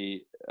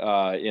in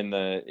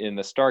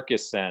the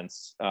starkest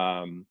sense,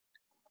 a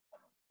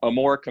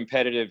more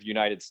competitive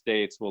United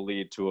States will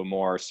lead to a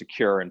more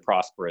secure and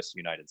prosperous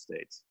United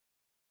States.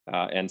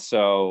 And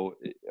so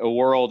a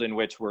world in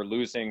which we're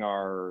losing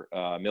our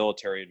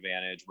military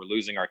advantage, we're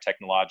losing our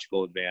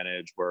technological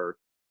advantage, we're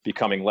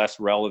becoming less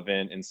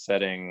relevant in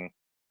setting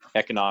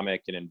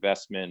economic and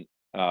investment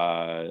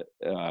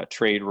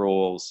trade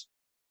rules,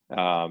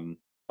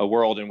 a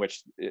world in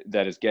which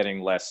that is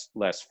getting less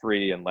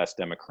free and less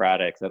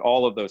democratic, that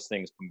all of those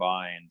things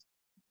combined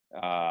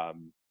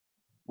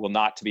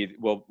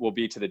will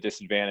be to the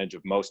disadvantage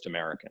of most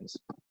Americans.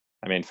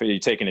 I mean, for you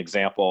take an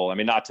example, I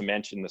mean, not to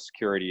mention the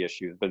security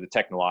issues, but the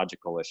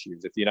technological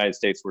issues. If the United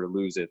States were to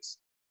lose its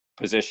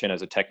position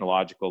as a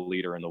technological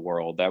leader in the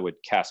world, that would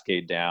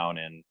cascade down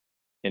in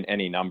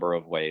any number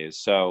of ways.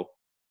 So,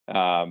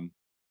 I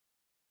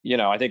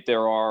think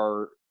there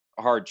are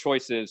hard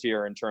choices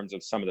here in terms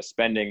of some of the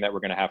spending that we're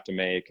going to have to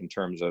make in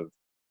terms of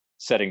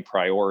setting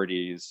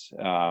priorities.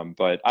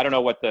 But I don't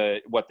know what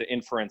the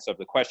inference of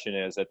the question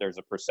is, that there's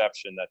a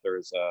perception that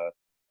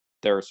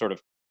there are sort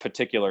of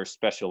particular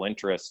special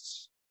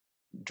interests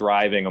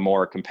driving a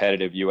more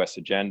competitive U.S.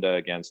 agenda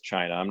against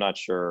China. I'm not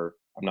sure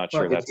that's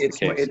the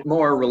case. It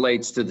more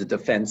relates to the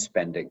defense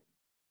spending.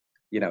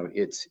 No,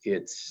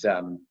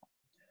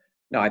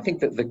 I think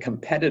that the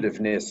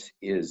competitiveness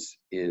is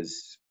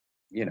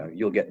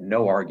you'll get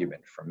no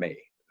argument from me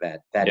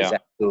that is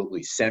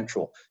absolutely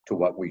central to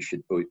what we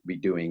should be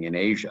doing in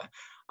Asia.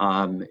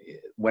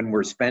 When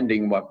we're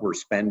spending what we're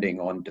spending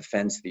on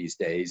defense these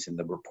days, and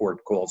the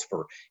report calls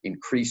for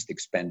increased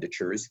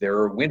expenditures, there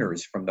are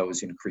winners from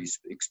those increased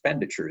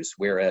expenditures.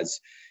 Whereas,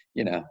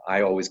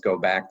 I always go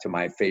back to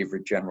my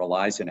favorite General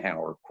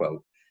Eisenhower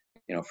quote,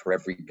 for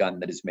every gun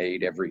that is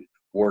made, every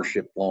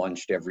warship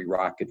launched, every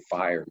rocket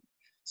fired,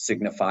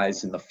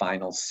 signifies in the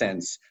final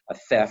sense a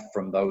theft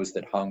from those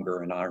that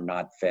hunger and are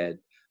not fed,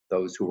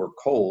 those who are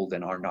cold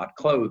and are not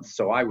clothed.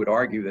 So I would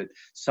argue that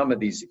some of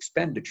these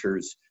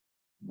expenditures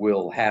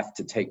will have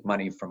to take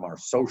money from our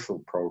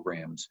social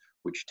programs,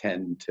 which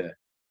tend to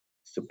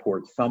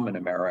support some in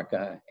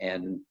America,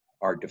 and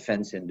our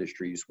defense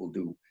industries will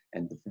do,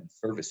 and defense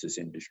services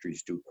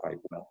industries do quite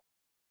well.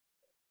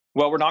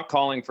 Well, we're not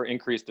calling for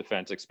increased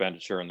defense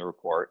expenditure in the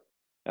report.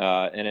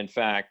 And in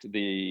fact,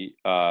 the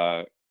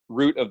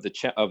root of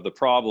the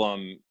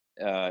problem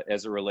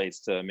as it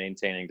relates to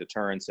maintaining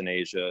deterrence in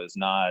Asia is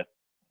not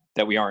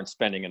that we aren't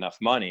spending enough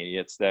money.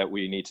 It's that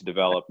we need to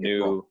develop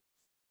new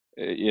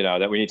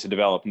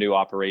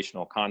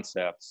operational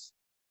concepts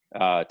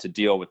to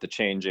deal with the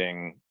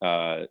changing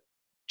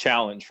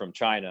challenge from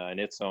China and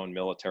its own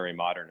military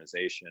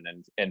modernization.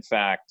 And in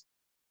fact,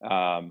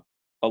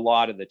 a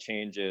lot of the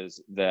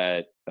changes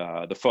that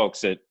the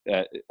folks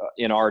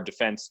in our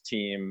defense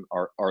team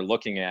are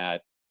looking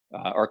at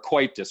are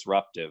quite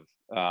disruptive.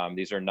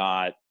 These are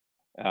not,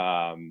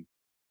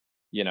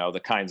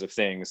 the kinds of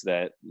things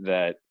that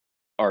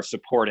are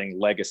supporting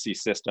legacy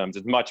systems.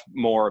 It's much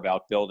more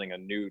about building a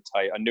new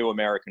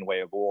American way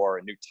of war,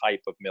 a new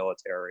type of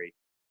military,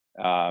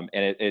 and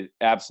it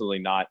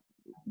absolutely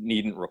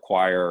needn't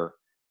require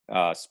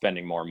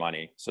spending more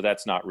money. So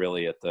that's not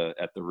really at the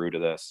root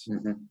of this.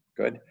 Mm-hmm.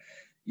 Good.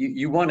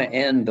 You want to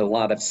end a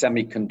lot of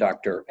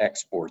semiconductor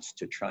exports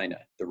to China,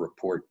 the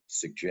report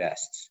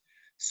suggests.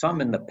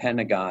 Some in the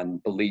Pentagon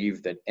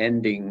believe that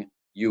ending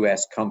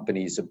U.S.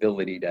 companies'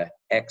 ability to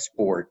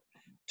export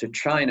to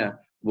China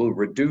will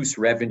reduce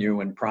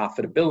revenue and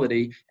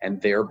profitability, and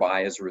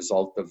thereby, as a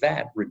result of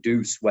that,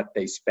 reduce what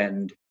they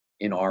spend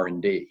in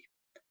R&D.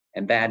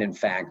 And that, in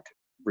fact,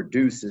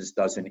 reduces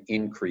doesn't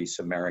increase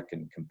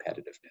American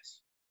competitiveness?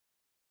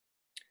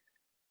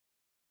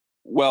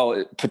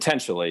 Well,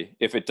 potentially,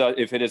 if it does,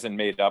 if it isn't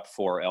made up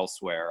for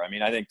elsewhere. I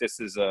mean, I think this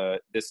is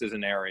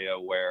an area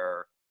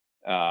where,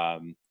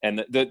 and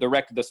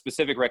the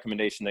specific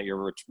recommendation that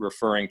you're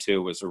referring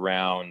to was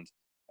around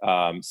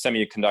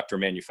semiconductor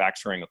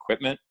manufacturing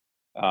equipment,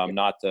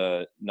 not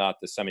the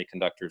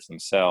semiconductors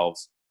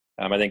themselves.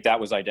 I think that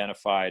was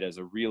identified as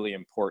a really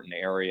important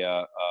area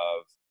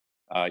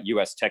of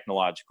U.S.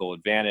 technological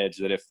advantage.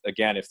 That if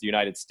the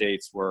United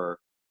States were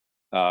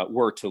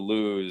to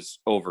lose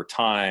over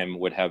time,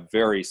 would have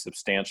very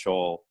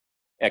substantial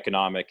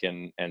economic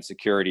and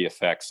security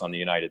effects on the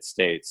United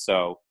States.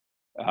 So,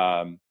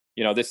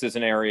 this is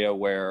an area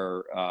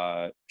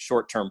where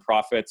short-term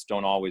profits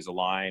don't always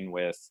align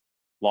with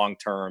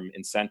long-term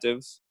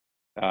incentives.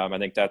 I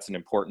think that's an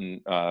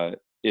important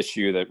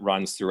issue that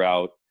runs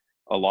throughout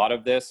a lot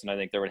of this. And I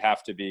think there would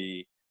have to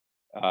be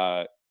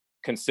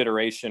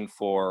consideration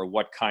for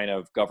what kind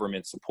of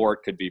government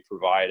support could be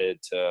provided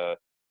to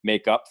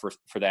make up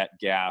for that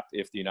gap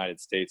if the United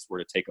States were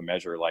to take a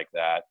measure like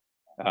that.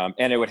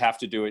 And it would have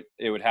to do it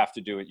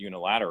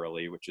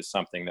unilaterally, which is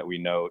something that we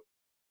note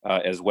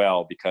as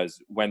well, because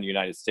when the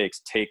United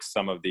States takes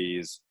some of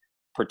these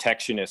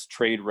protectionist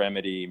trade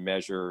remedy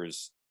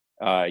measures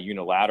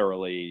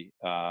unilaterally,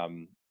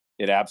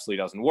 it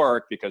absolutely doesn't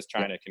work because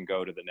China can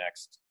go to the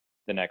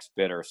next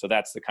bidder. So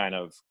that's the kind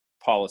of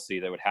policy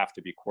that would have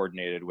to be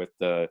coordinated with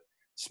the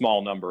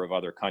small number of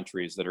other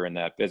countries that are in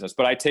that business.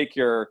 But I take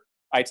your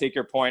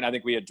point. I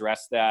think we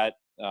address that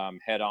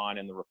head on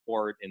in the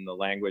report, in the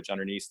language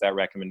underneath that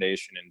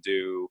recommendation, and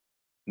do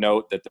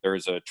note that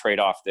there's a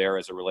trade-off there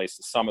as it relates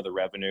to some of the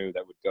revenue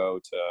that would go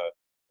to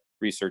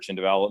research and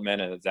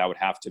development, and that would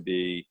have to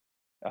be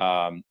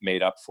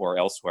made up for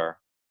elsewhere.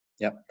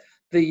 Yep.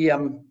 The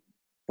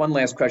one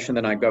last question,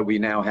 then I go. We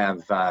now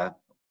have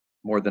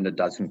more than a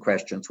dozen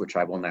questions, which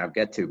I will now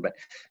get to. But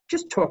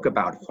just talk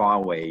about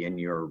Huawei in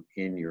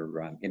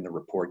the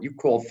report. You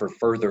called for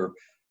further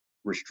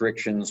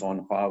restrictions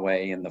on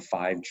Huawei in the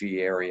 5G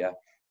area.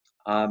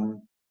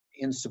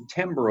 In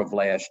September of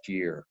last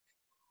year,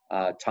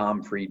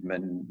 Tom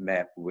Friedman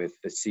met with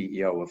the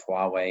CEO of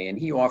Huawei, and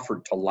he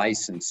offered to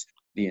license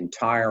the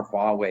entire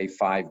Huawei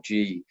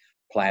 5G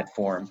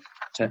platform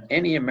to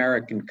any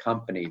American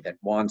company that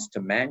wants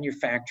to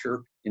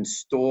manufacture,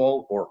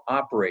 install, or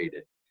operate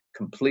it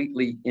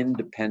completely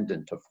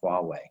independent of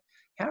Huawei.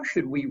 How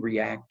should we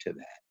react to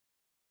that?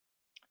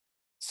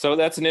 So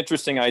that's an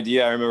interesting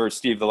idea. I remember,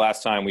 Steve, the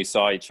last time we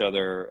saw each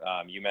other,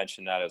 you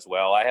mentioned that as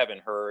well. I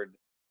haven't heard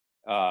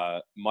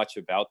much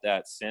about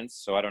that since,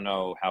 so I don't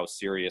know how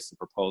serious a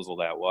proposal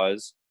that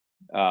was.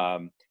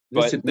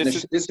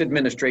 This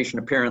administration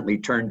apparently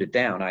turned it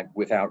down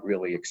without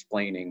really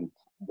explaining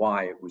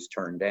why it was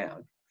turned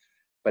down.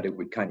 But it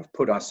would kind of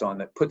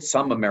put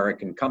some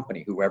American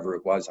company, whoever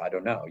it was, I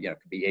don't know. It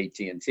could be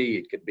AT&T,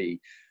 it could be,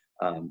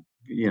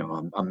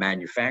 a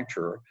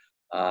manufacturer,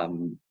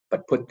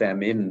 but put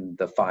them in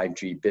the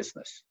 5G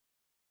business.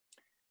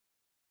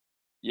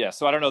 Yeah,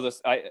 so I don't know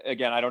this.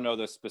 I don't know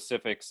the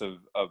specifics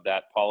of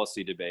that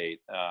policy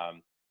debate.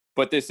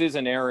 But this is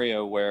an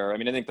area where, I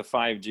think the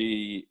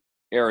 5G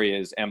area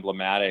is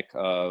emblematic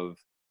of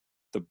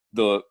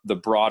the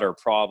broader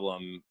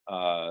problem,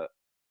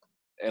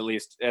 at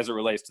least as it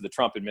relates to the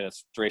Trump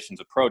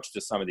administration's approach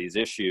to some of these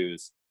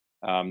issues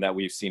that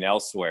we've seen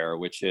elsewhere,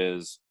 which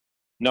is,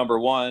 number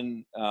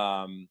one,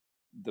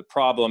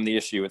 the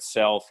issue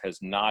itself has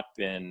not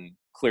been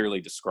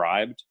clearly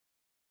described.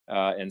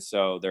 And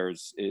so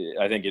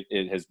I think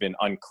it has been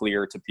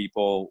unclear to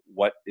people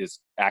what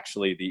is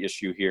actually the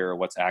issue here,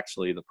 what's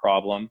actually the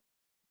problem.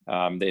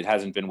 It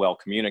hasn't been well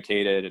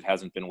communicated. It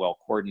hasn't been well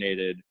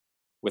coordinated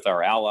with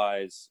our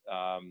allies.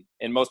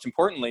 And most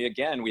importantly,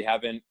 again, we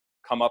haven't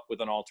come up with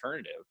an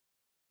alternative.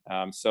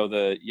 So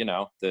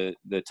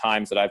the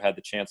times that I've had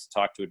the chance to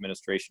talk to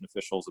administration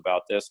officials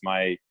about this,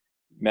 my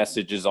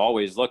message is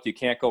always, look, you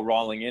can't go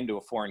rolling into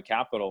a foreign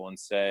capital and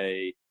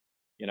say,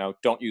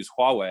 don't use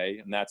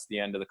Huawei, and that's the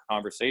end of the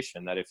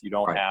conversation. That if you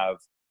don't have,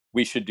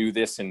 we should do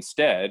this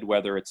instead,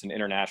 whether it's an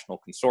international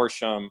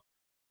consortium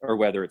or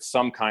whether it's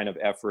some kind of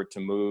effort to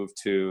move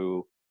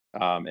to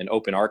an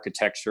open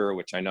architecture,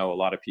 which I know a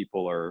lot of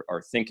people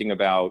are thinking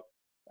about,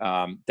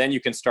 then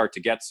you can start to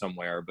get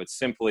somewhere. But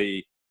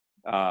simply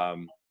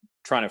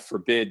trying to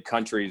forbid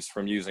countries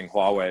from using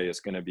Huawei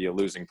is going to be a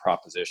losing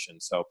proposition.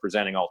 So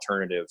presenting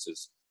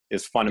alternatives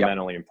is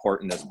fundamentally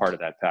important as part of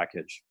that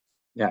package.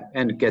 Yeah,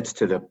 and it gets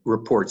to the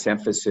report's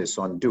emphasis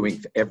on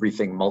doing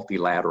everything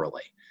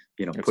multilaterally.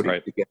 Putting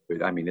it together.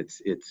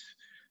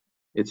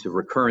 It's a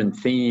recurrent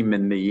theme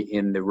in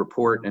the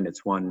report, and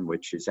it's one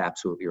which is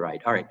absolutely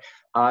right. All right,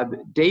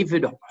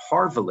 David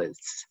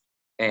Harvelitz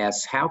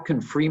asks, how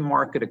can free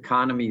market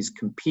economies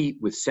compete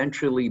with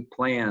centrally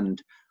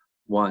planned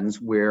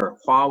ones where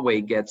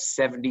Huawei gets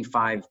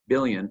 $75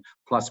 billion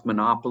plus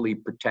monopoly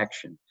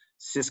protection?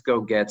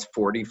 Cisco gets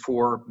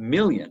 $44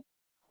 million.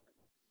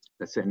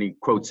 And he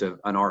quotes an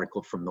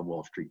article from the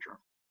Wall Street Journal.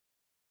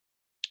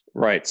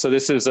 Right. So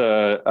this is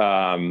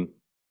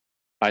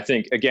I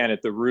think, again,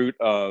 at the root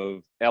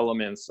of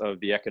elements of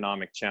the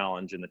economic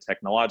challenge and the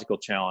technological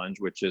challenge,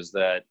 which is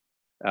that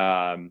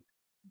the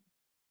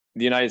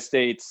United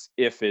States,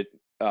 if it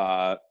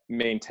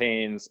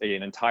maintains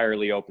an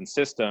entirely open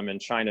system and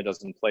China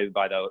doesn't play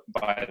by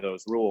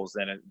those rules,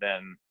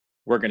 then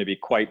we're going to be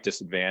quite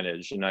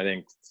disadvantaged. And I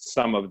think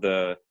some of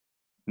the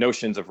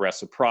notions of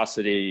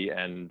reciprocity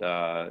and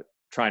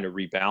trying to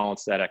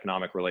rebalance that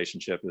economic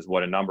relationship is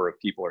what a number of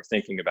people are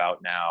thinking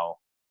about now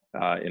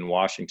in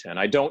Washington.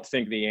 I don't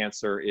think the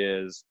answer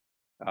is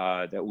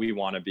that we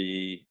want to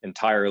be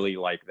entirely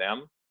like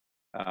them.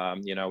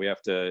 We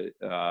have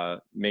to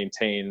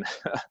maintain,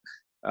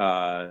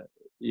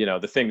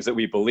 the things that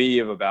we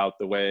believe about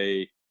the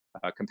way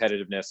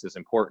competitiveness is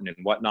important and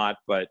whatnot.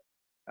 But,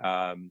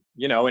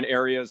 in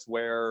areas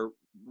where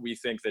we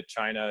think that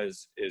China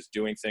is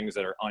doing things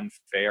that are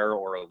unfair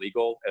or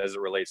illegal as it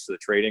relates to the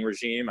trading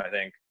regime, I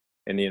think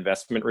in the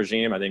investment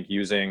regime, I think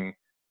using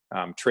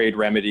trade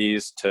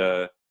remedies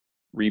to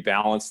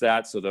rebalance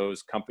that so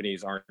those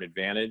companies aren't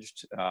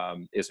advantaged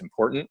is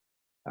important.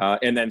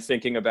 And then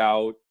thinking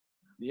about,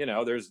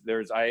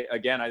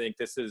 I think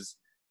this is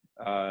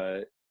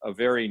a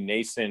very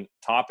nascent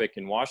topic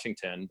in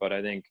Washington, but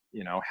I think,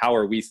 how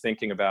are we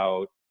thinking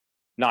about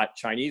not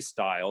Chinese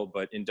style,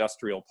 but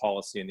industrial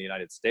policy in the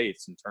United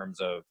States in terms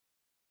of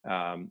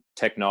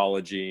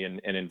technology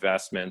and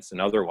investments and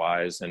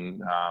otherwise.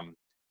 And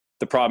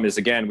the problem is,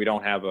 again, we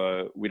don't have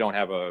a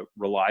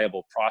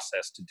reliable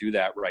process to do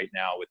that right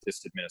now with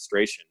this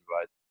administration.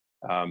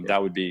 But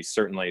that would be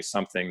certainly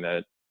something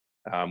that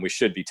we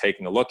should be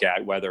taking a look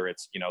at, whether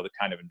it's, the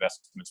kind of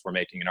investments we're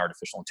making in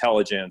artificial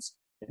intelligence,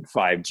 in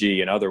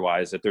 5G and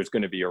otherwise, that there's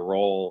going to be a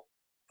role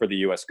for the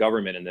U.S.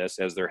 government in this,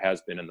 as there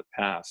has been in the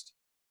past.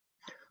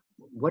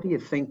 What do you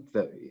think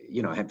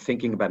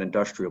thinking about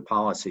industrial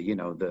policy,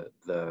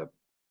 the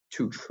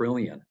 2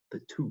 trillion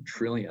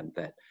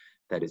that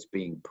is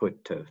being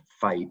put to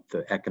fight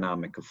the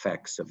economic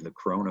effects of the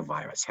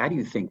coronavirus. How do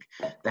you think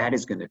that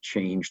is going to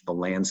change the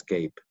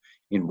landscape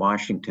in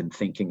Washington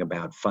thinking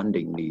about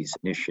funding these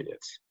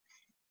initiatives?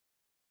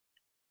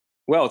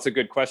 Well, it's a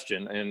good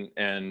question.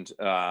 And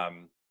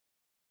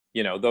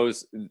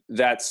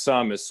that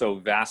sum is so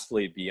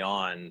vastly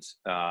beyond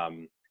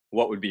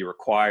what would be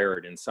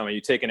required. And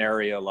you take an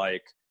area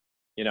like,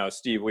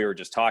 Steve, we were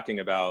just talking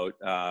about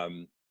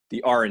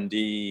the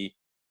R&D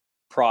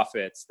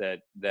profits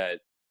that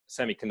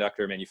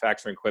semiconductor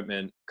manufacturing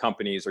equipment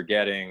companies are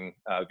getting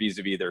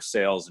vis-a-vis their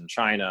sales in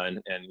China,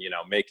 and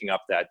making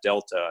up that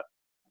delta,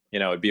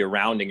 it'd be a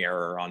rounding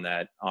error on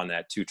that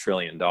 $2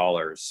 trillion.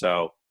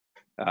 So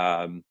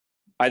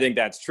I think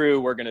that's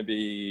true. We're going to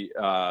be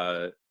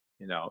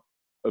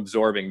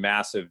absorbing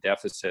massive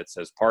deficits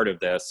as part of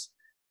this.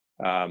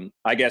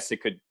 I guess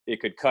it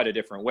could cut a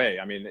different way.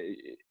 I mean,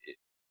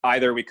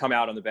 either we come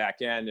out on the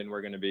back end and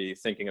we're going to be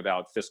thinking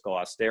about fiscal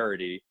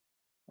austerity,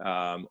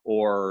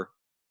 or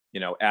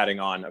adding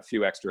on a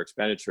few extra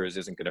expenditures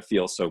isn't going to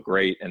feel so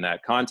great in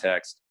that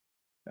context.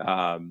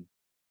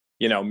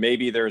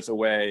 Maybe there's a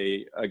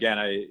way. Again,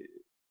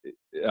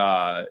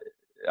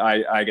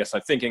 I guess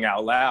I'm thinking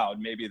out loud.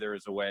 Maybe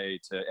there's a way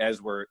to,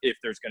 if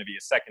there's going to be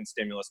a second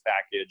stimulus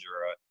package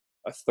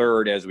or a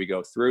third as we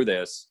go through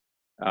this,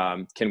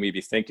 can we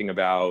be thinking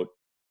about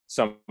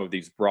some of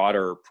these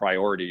broader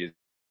priorities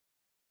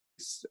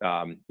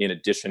in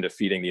addition to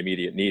feeding the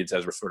immediate needs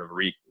as we're sort of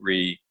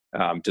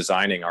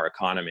designing our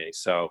economy?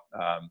 So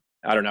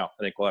I don't know.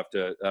 I think we'll have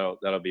to.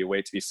 That'll be a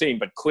way to be seen.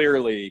 But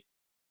clearly,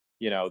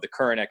 the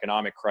current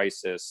economic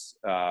crisis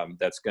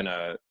that's going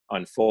to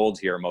unfold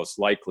here most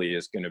likely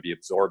is going to be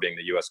absorbing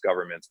the U.S.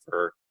 government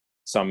for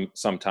some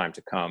time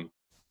to come.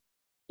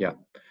 Yeah,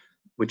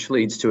 which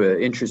leads to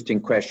an interesting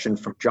question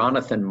from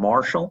Jonathan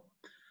Marshall.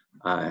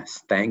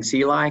 Thanks,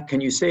 Eli.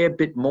 Can you say a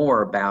bit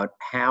more about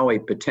how a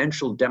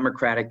potential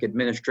Democratic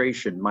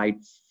administration might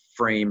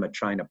frame a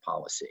China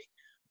policy?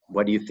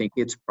 What do you think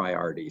its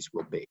priorities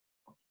will be?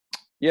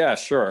 Yeah,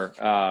 sure.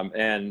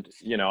 And,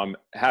 I'm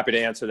happy to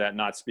answer that,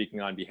 not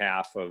speaking on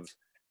behalf of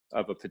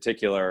a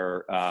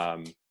particular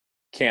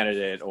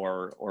candidate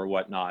or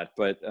whatnot.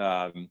 But,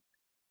 I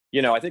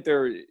think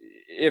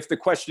if the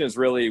question is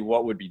really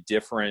what would be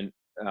different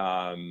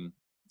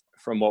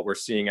from what we're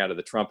seeing out of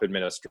the Trump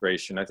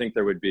administration, I think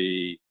there would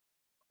be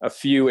a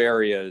few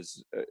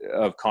areas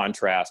of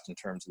contrast in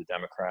terms of the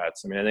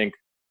Democrats. I mean, I think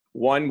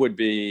one would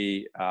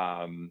be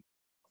on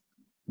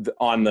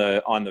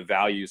the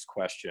values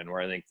question,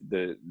 where I think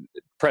the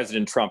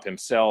President Trump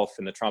himself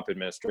and the Trump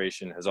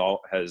administration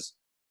has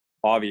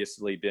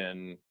obviously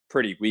been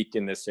pretty weak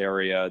in this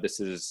area.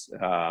 This is,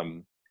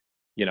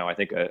 I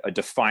think a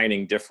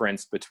defining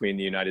difference between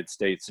the United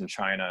States and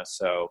China.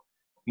 So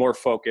more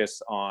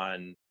focus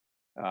on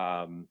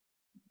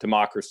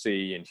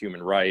democracy and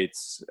human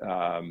rights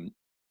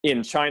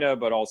in China,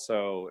 but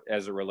also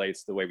as it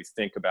relates to the way we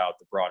think about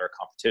the broader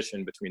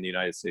competition between the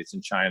United States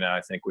and China,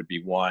 I think would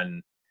be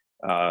one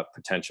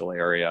potential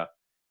area.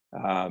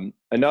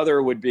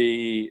 Another would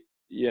be,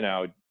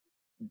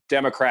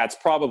 Democrats,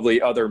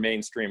 probably other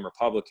mainstream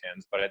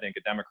Republicans, but I think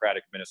a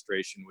Democratic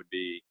administration would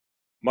be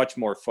much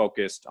more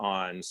focused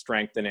on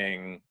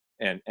strengthening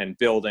and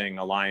building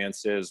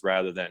alliances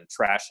rather than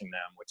trashing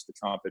them, which the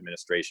Trump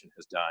administration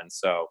has done.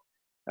 So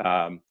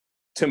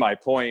to my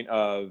point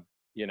of,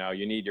 you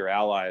need your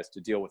allies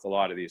to deal with a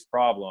lot of these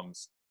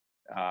problems,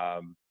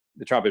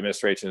 the Trump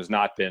administration has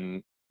not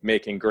been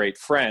making great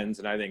friends.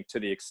 And I think to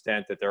the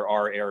extent that there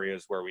are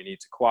areas where we need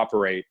to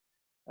cooperate,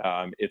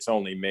 it's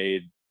only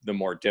made the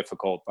more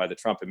difficult by the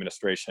Trump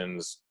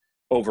administration's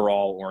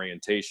overall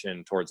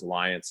orientation towards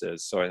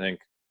alliances. So I think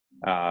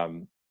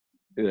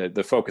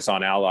the focus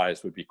on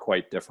allies would be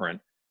quite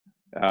different.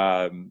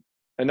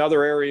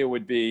 Another area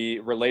would be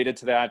related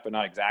to that, but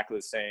not exactly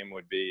the same,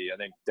 would be, I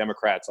think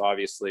Democrats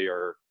obviously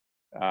are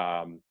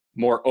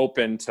more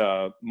open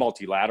to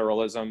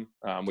multilateralism,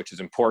 which is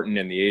important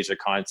in the Asia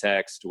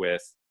context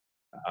with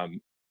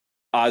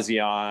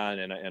ASEAN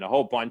and a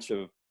whole bunch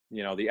of,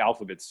 the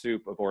alphabet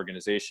soup of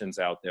organizations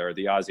out there,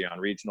 the ASEAN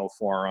Regional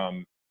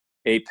Forum,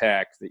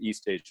 APEC, the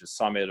East Asia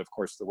Summit, of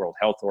course, the World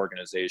Health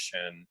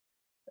Organization,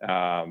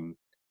 the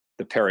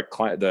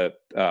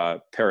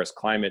Paris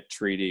Climate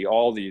Treaty,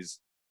 all these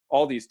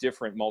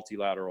different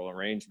multilateral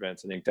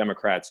arrangements. I think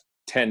Democrats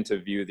tend to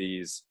view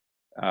these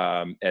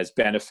as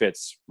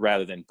benefits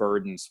rather than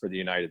burdens for the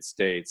United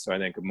States. So I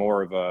think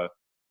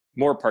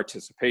more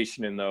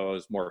participation in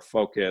those, more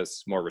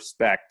focus, more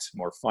respect,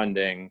 more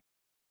funding,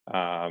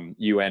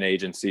 UN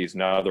agencies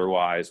and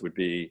otherwise would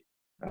be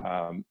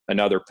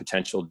another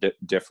potential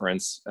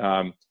difference.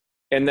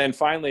 And then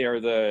finally are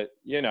the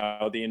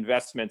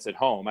investments at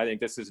home. I think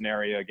this is an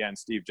area, again,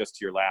 Steve, just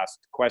to your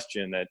last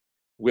question, that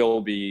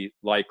will be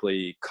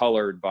likely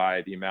colored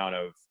by the amount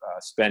of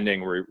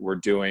spending we're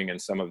doing in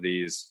some of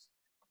these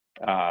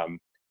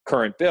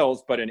current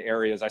bills, but in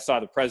areas, I saw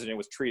the president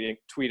was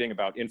tweeting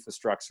about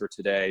infrastructure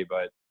today,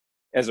 but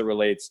as it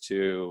relates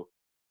to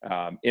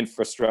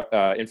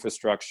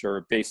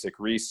infrastructure, basic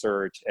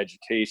research,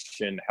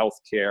 education,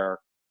 healthcare,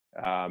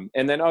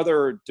 and then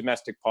other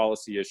domestic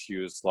policy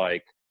issues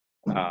like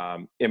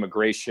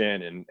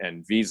immigration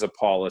and visa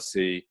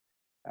policy.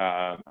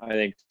 I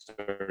think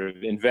sort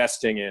of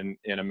investing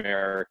in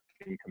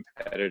American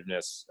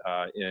competitiveness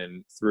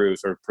through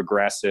sort of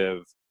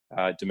progressive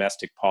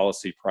domestic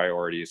policy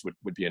priorities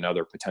would be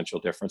another potential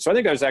difference. So I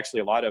think there's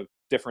actually a lot of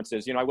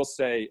differences. I will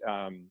say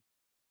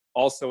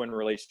also in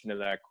relation to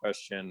that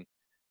question,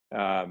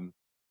 the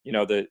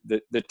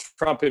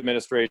Trump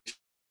administration,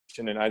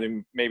 and I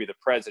think maybe the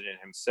president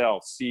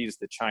himself, sees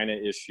the China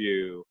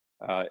issue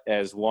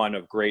as one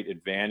of great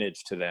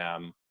advantage to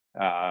them.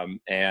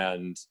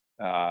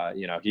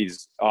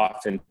 He's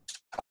often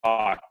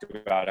talked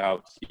about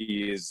how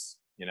he's,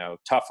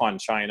 tough on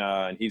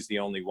China and he's the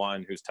only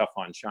one who's tough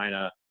on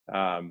China.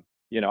 I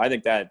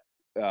think that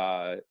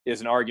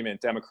is an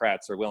argument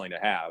Democrats are willing to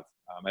have.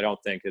 I don't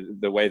think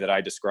the way that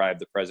I describe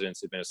the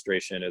president's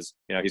administration is,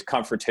 he's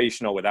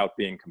confrontational without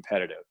being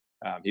competitive.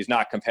 He's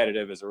not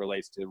competitive as it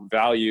relates to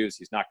values.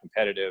 He's not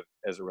competitive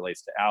as it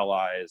relates to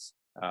allies,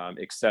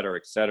 et cetera,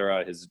 et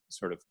cetera. His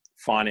sort of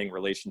fawning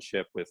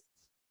relationship with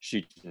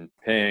Xi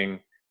Jinping.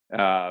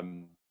 I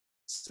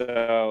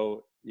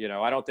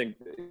don't think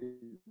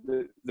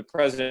the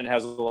president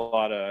has a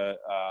lot of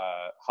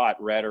hot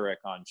rhetoric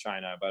on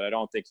China, but I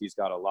don't think he's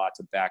got a lot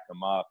to back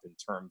him up in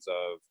terms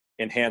of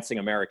enhancing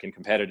American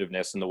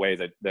competitiveness in the way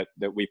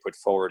that we put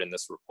forward in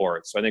this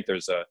report. So I think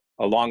there's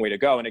a long way to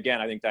go. And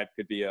again, I think that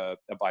could be a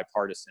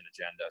bipartisan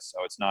agenda.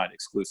 So it's not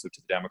exclusive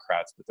to the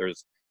Democrats, but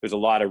there's a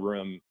lot of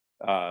room.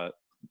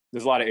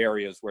 There's a lot of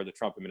areas where the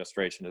Trump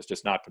administration has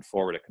just not put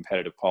forward a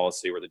competitive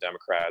policy where the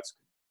Democrats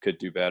could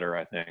do better,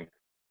 I think.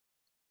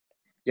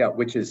 Yeah,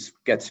 which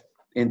gets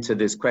into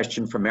this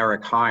question from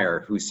Eric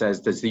Heyer, who says,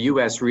 does the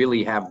U.S.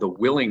 really have the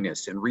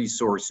willingness and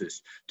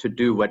resources to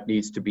do what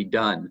needs to be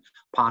done,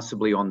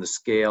 possibly on the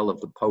scale of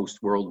the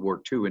post-World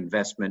War II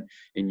investment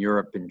in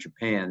Europe and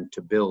Japan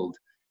to build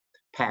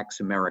Pax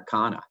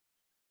Americana?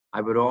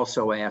 I would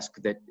also ask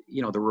that,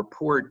 the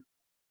report,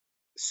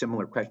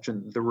 similar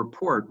question, the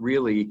report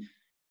really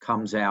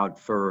comes out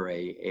for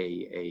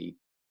an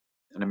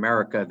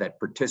America that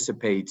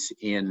participates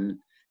in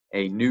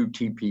a new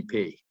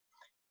TPP.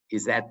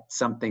 Is that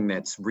something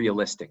that's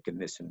realistic in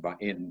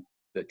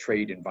the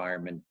trade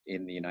environment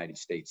in the United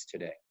States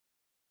today?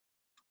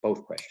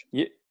 Both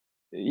questions.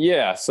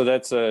 Yeah. So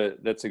that's a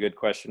good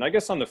question. I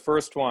guess on the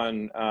first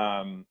one,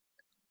 I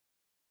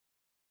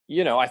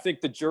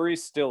think the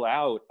jury's still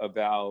out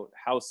about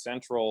how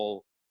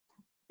central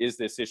is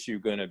this issue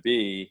going to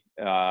be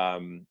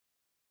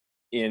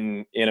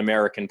in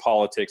American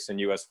politics and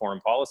U.S. foreign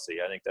policy.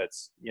 I think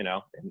that's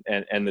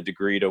and the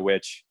degree to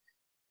which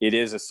it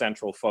is a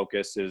central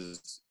focus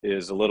is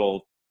a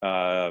little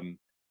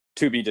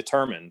to be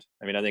determined.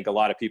 I mean, I think a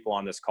lot of people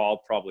on this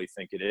call probably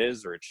think it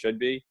is, or it should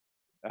be.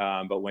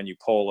 But when you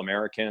poll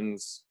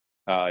Americans,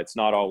 it's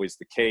not always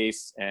the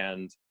case.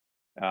 And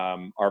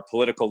our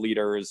political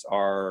leaders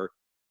are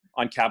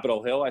on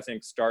Capitol Hill, I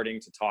think, starting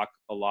to talk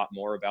a lot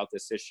more about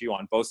this issue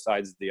on both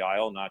sides of the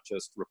aisle, not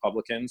just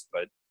Republicans,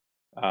 but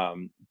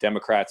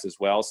Democrats as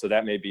well. So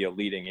that may be a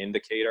leading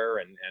indicator.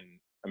 And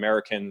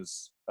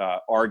Americans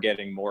are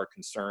getting more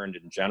concerned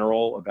in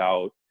general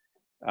about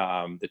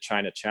the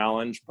China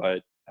challenge,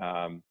 but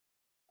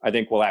I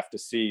think we'll have to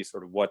see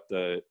sort of what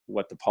the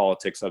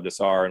politics of this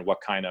are and what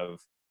kind of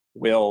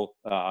will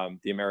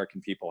the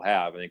American people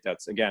have. I think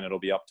that's, again, it'll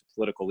be up to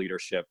political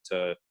leadership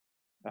to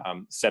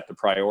set the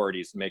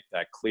priorities and make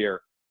that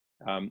clear.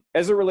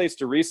 As it relates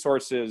to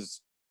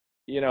resources,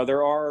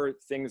 there are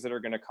things that are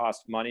going to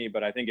cost money,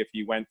 but I think if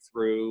you went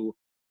through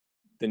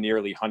the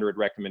nearly 100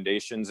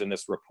 recommendations in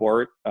this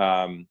report,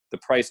 the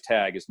price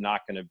tag is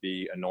not going to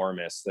be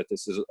enormous. That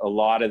a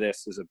lot of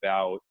this is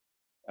about,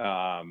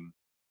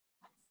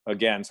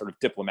 again, sort of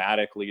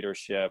diplomatic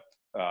leadership,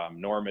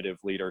 normative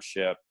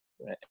leadership,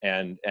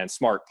 and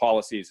smart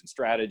policies and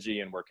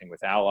strategy, and working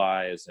with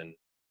allies, and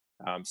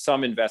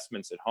some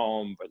investments at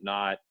home, but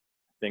not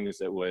things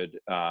that would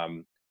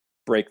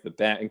break the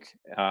bank.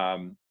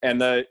 And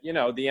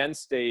the end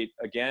state,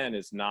 again,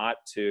 is not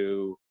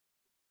to,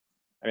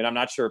 I'm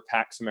not sure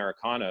Pax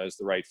Americana is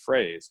the right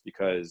phrase,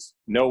 because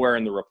nowhere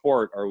in the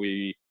report are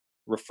we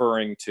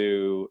referring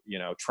to,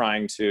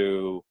 trying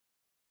to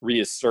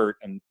reassert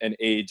an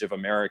age of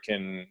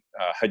American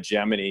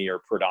hegemony or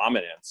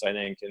predominance, I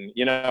think. And,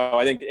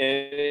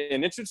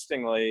 and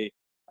interestingly,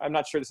 I'm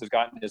not sure this has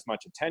gotten as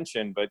much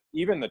attention, but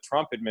even the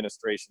Trump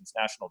administration's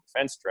national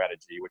defense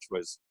strategy, which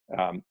was,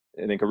 I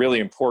think, a really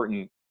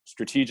important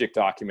strategic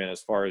document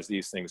as far as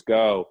these things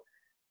go.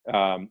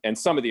 And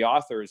some of the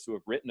authors who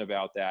have written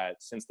about that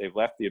since they've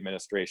left the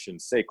administration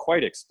say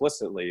quite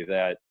explicitly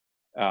that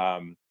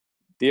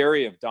the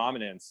era of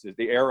dominance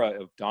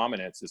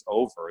is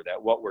over,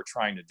 that what we're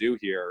trying to do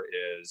here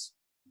is,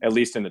 at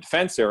least in the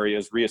defense area,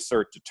 is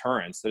reassert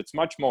deterrence, that it's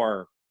much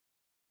more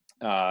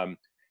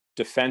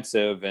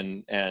defensive,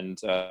 and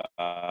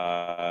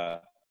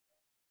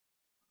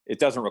it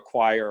doesn't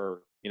require,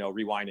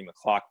 rewinding the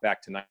clock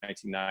back to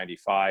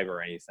 1995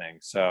 or anything.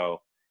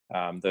 So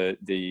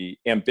the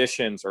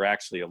ambitions are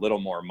actually a little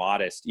more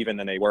modest even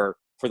than they were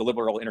for the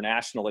liberal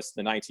internationalists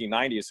in the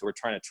 1990s, who were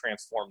trying to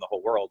transform the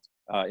whole world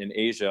in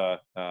Asia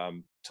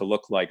to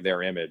look like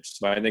their image.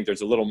 So I think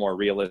there's a little more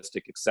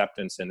realistic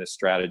acceptance in this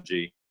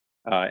strategy,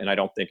 and I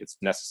don't think it's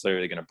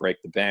necessarily going to break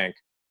the bank.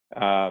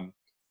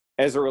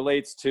 As it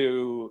relates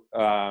to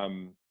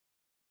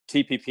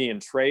TPP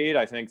and trade,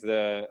 I think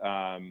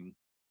the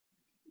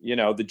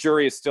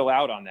jury is still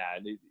out on that.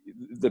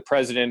 The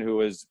president, who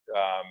was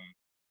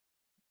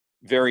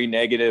very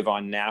negative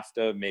on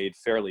NAFTA, made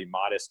fairly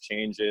modest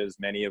changes,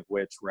 many of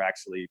which were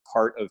actually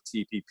part of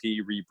TPP,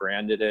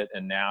 rebranded it,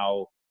 and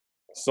now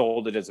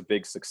sold it as a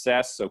big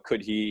success. So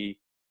could he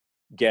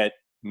get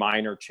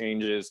minor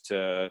changes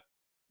to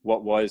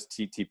what was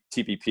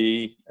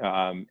TPP,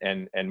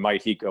 and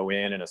might he go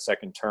in a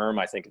second term?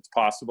 I think it's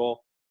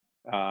possible.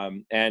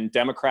 And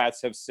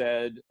Democrats have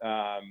said,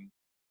 they're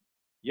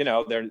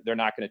not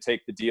going to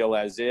take the deal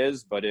as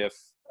is, but if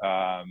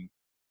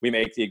we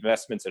make the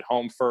investments at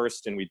home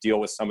first and we deal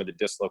with some of the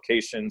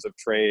dislocations of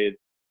trade,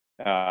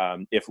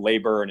 if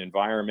labor and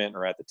environment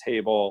are at the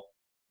table,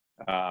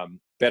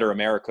 better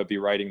America be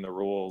writing the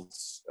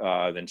rules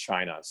than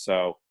China.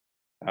 So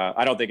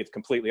I don't think it's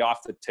completely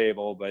off the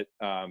table, but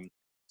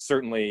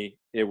certainly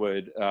it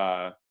would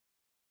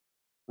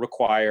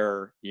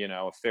require,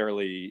 a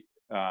fairly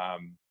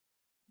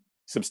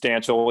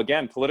substantial,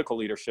 again, political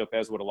leadership,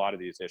 as would a lot of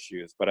these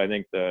issues. But I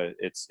think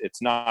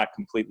it's not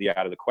completely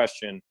out of the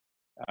question.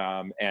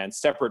 And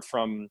separate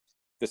from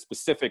the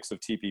specifics of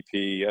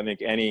TPP, I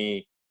think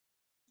any,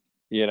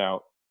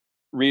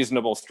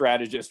 reasonable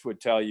strategist would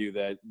tell you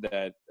that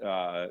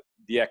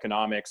the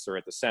economics are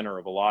at the center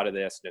of a lot of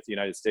this. And if the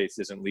United States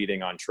isn't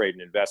leading on trade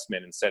and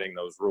investment and setting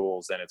those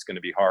rules, then it's going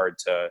to be hard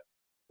to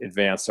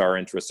advance our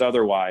interests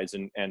otherwise.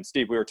 And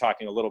Steve, we were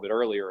talking a little bit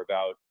earlier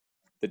about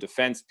the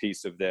defense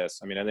piece of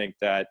this. I think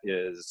that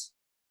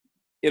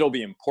it'll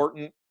be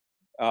important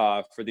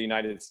for the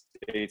United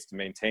States to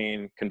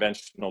maintain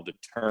conventional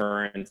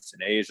deterrence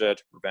in Asia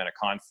to prevent a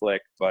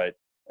conflict, but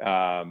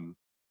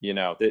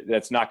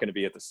that's not going to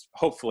be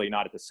hopefully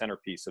not at the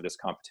centerpiece of this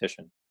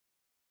competition.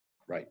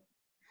 Right.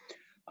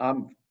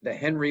 The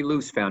Henry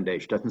Luce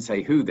Foundation doesn't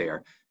say who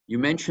there. You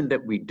mentioned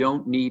that we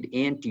don't need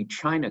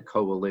anti-China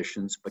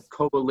coalitions, but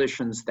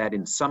coalitions that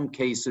in some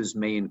cases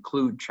may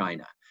include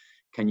China.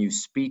 Can you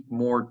speak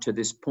more to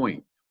this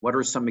point? What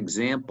are some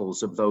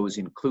examples of those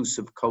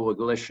inclusive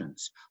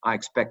coalitions? I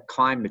expect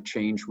climate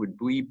change would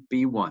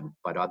be one,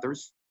 but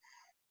others?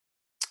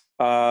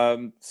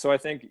 So I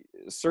think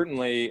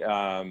certainly,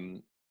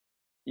 to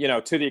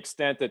the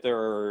extent that there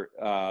are,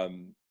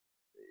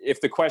 if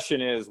the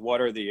question is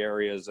what are the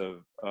areas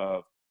of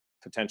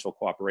potential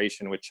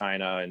cooperation with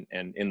China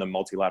and in the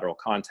multilateral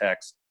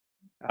context,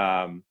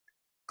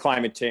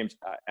 climate change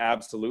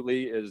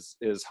absolutely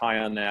is high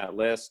on that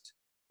list.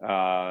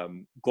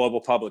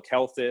 Global public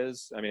health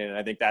is.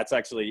 I think that's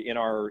actually in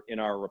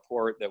our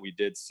report that we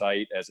did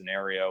cite as an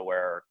area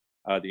where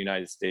the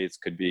United States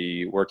could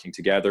be working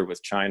together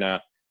with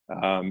China,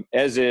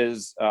 as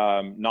is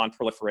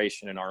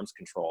non-proliferation and arms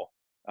control,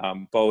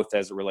 both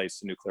as it relates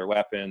to nuclear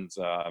weapons,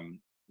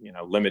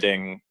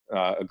 limiting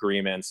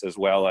agreements, as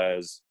well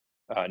as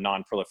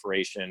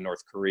non-proliferation,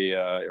 North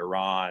Korea,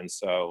 Iran.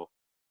 So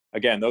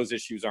again, those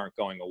issues aren't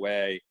going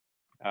away.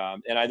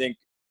 And I think,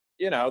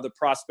 the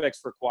prospects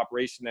for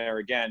cooperation there,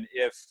 again,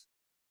 if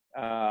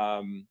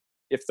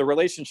the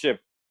relationship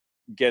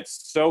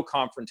gets so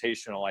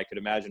confrontational, I could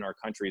imagine our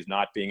countries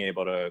not being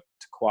able to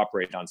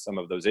cooperate on some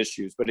of those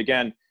issues. But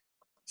again,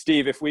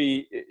 Steve, if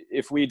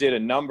we did a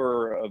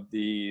number of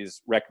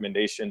these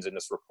recommendations in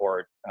this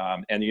report,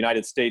 and the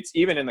United States,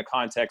 even in the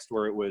context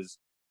where it was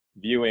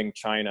viewing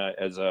China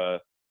as a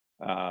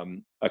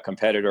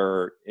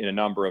competitor in a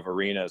number of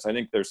arenas, I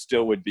think there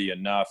still would be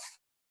enough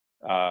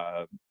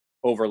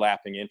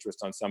overlapping interest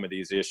on some of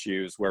these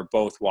issues where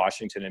both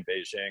Washington and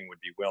Beijing would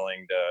be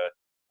willing to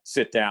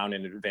sit down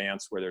in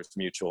advance where there's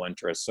mutual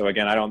interest. So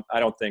again, I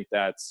don't think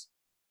that's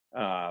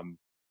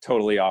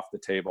totally off the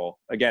table.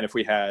 Again, if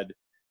we had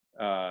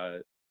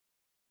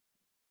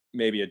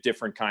maybe a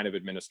different kind of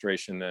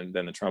administration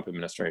than the Trump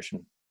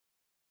administration.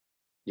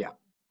 Yeah.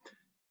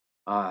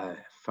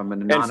 From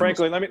an anonymous... And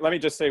frankly, let me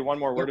just say one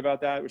more word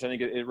about that, which I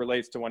think it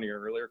relates to one of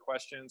your earlier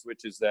questions,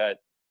 which is that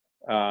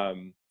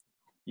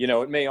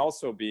it may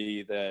also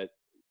be that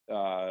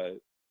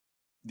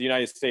the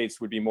United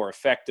States would be more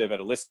effective at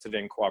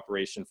eliciting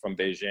cooperation from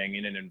Beijing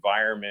in an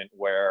environment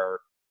where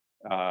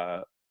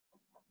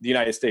the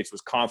United States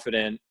was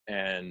confident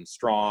and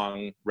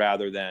strong,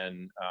 rather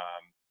than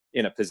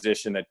in a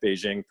position that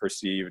Beijing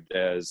perceived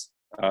as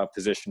a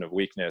position of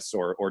weakness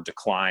or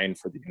decline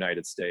for the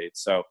United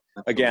States. So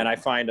again, I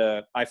find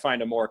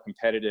a more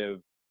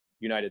competitive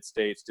United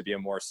States to be a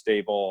more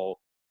stable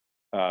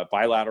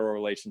bilateral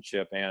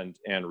relationship and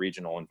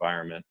regional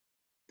environment.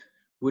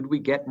 Would we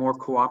get more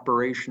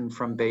cooperation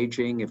from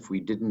Beijing if we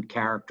didn't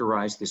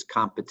characterize this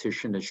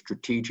competition as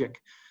strategic?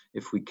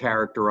 If we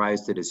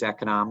characterized it as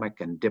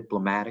economic and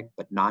diplomatic,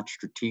 but not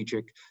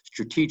strategic?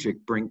 Strategic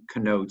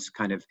connotes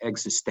kind of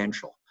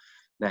existential,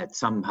 that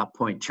some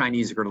point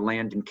Chinese are going to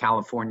land in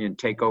California and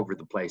take over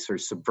the place, or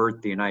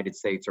subvert the United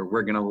States, or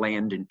we're going to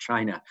land in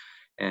China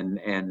and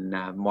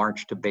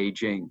march to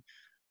Beijing.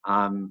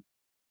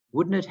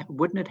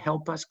 Wouldn't it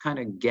help us kind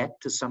of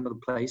get to some of the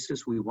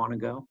places we want to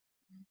go?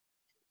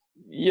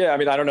 Yeah, I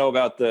mean, I don't know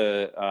about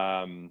the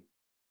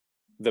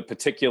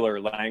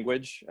particular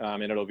language,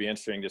 and it'll be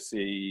interesting to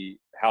see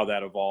how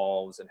that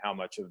evolves and how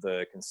much of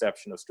the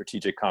conception of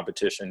strategic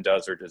competition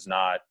does or does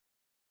not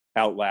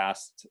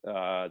outlast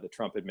the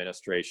Trump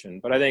administration.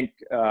 But I think,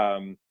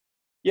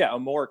 a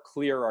more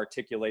clear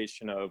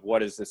articulation of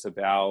what is this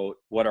about,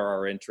 what are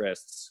our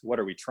interests, what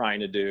are we trying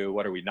to do,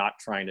 what are we not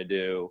trying to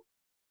do,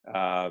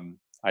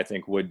 I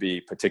think would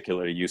be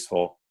particularly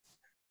useful.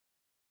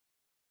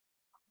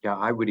 Yeah,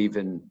 I would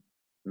even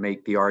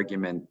make the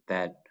argument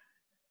that,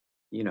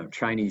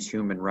 Chinese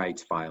human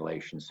rights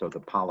violations, so the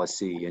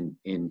policy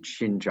in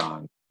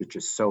Xinjiang, which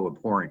is so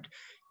abhorrent,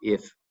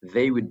 if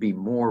they would be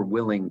more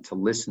willing to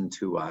listen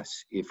to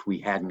us if we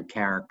hadn't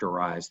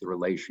characterized the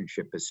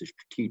relationship as a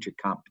strategic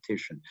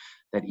competition,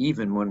 that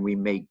even when we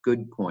make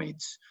good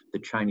points, the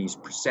Chinese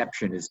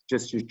perception is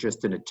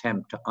just an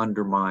attempt to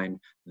undermine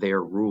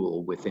their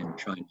rule within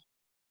China.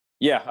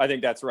 Yeah, I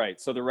think that's right.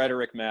 So the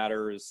rhetoric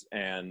matters.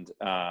 And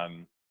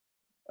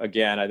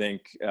again, I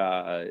think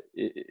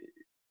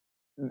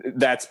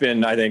that's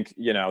been, I think,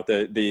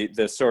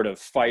 the sort of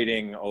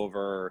fighting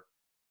over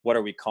what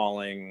are we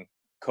calling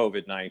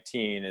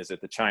COVID-19? Is it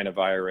the China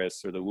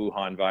virus or the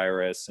Wuhan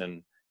virus?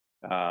 And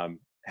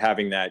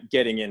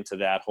getting into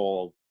that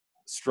whole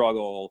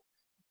struggle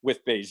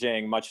with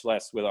Beijing, much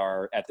less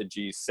at the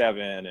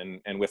G7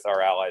 and with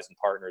our allies and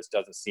partners,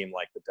 doesn't seem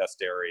like the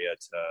best area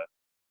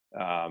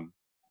to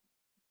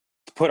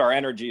put our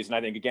energies. And I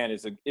think, again,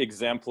 is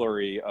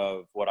exemplary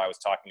of what I was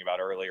talking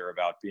about earlier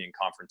about being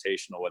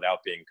confrontational without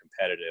being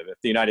competitive. If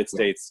the United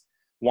States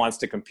wants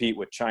to compete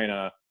with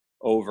China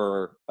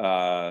over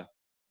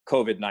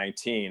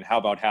COVID-19, how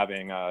about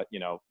having a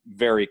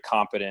very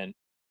competent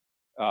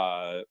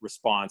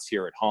response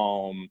here at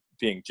home,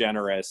 being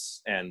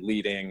generous and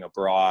leading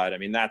abroad? I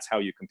mean, that's how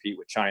you compete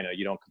with China.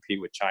 You don't compete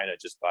with China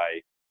just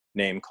by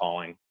name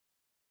calling.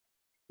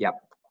 Yep.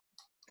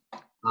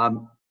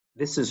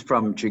 This is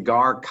from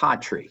Jigar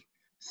Khatri.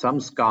 Some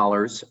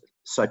scholars,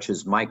 such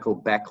as Michael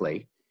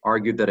Beckley,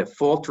 argue that a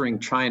faltering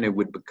China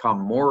would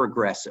become more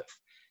aggressive.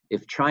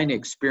 If China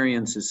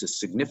experiences a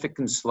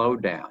significant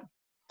slowdown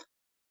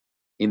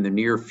in the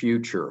near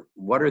future,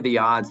 what are the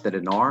odds that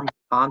an armed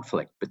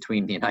conflict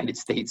between the United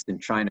States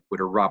and China would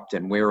erupt,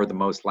 and where are the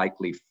most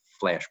likely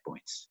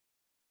flashpoints?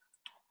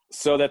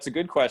 So that's a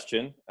good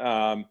question.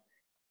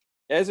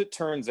 As it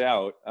turns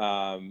out,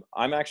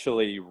 I'm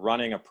actually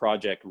running a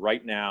project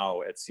right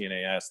now at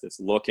CNAS that's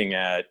looking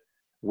at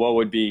what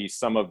would be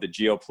some of the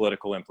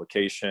geopolitical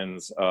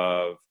implications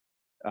of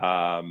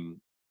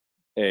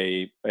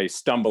a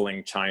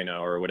stumbling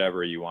China, or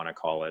whatever you want to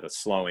call it, a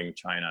slowing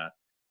China.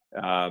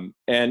 And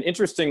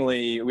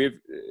interestingly, we've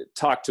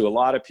talked to a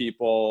lot of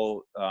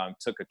people,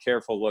 took a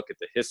careful look at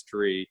the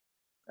history.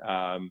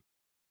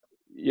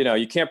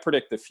 You can't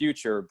predict the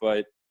future,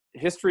 but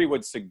history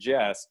would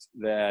suggest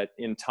that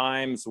in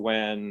times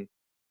when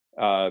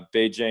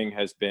Beijing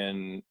has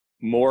been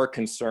more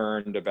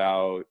concerned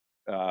about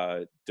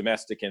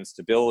domestic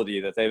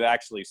instability, that they've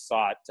actually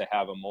sought to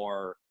have a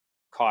more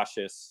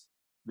cautious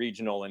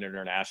regional and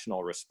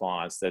international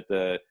response, that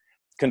the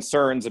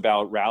concerns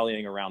about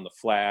rallying around the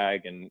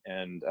flag and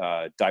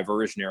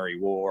diversionary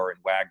war and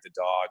wag the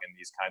dog and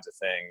these kinds of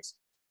things,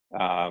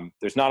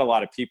 there's not a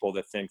lot of people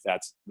that think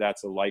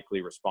that's a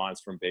likely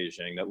response from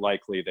Beijing, that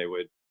likely they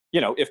would,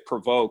 if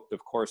provoked, of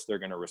course they're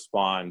going to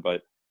respond,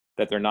 but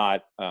that they're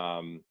not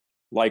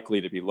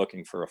likely to be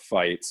looking for a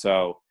fight.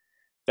 So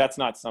that's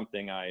not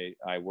something I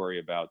worry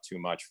about too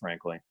much,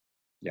 frankly.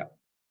 Yeah.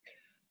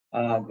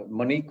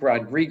 Monique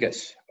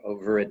Rodriguez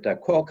over at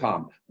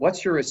Qualcomm.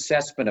 What's your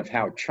assessment of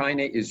how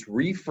China is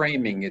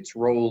reframing its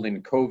role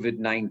in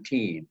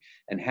COVID-19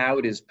 and how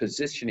it is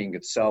positioning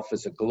itself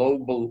as a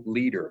global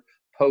leader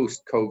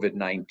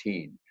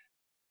post-COVID-19?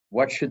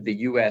 What should the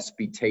U.S.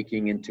 be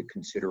taking into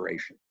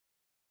consideration?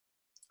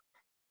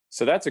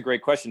 So that's a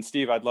great question,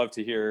 Steve. I'd love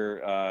to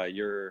hear I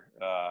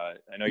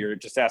know you're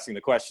just asking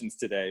the questions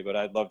today, but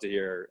I'd love to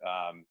hear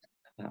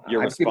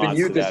your response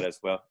to that as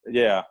well.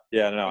 Yeah.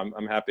 No,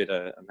 I'm happy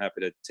to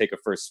take a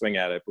first swing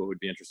at it, but would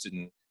be interested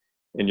in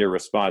your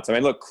response. I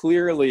mean, look,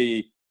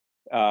 clearly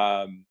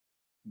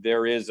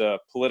there is a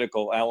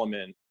political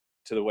element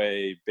to the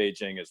way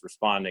Beijing is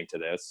responding to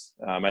this.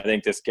 I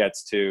think this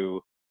gets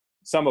to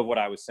some of what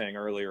I was saying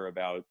earlier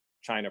about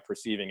China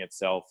perceiving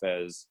itself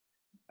as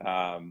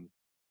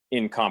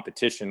in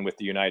competition with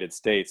the United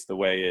States, the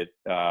way it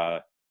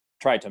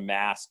tried to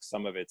mask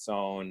some of its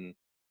own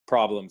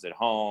problems at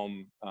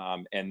home,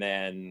 and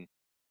then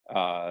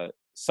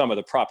some of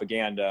the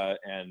propaganda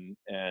and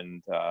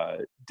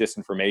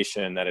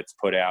disinformation that it's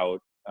put out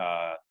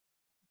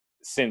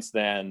since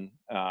then.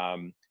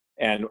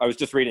 And I was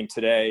just reading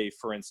today,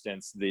 for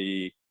instance,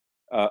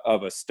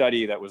 of a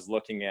study that was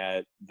looking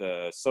at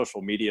the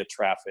social media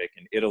traffic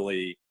in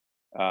Italy,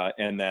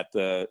 and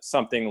that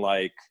something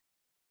like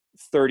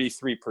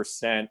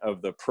 33%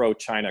 of the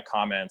pro-China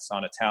comments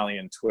on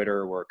Italian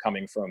Twitter were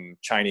coming from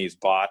Chinese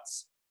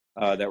bots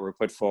that were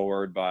put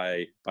forward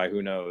by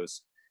who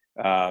knows.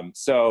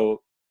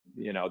 So,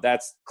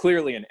 that's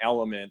clearly an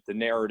element. The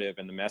narrative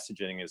and the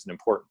messaging is an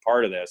important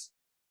part of this.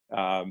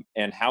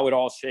 And how it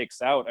all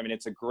shakes out, I mean,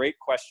 it's a great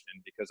question,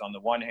 because on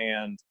the one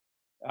hand,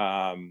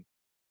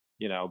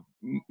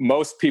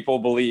 most people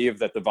believe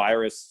that the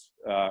virus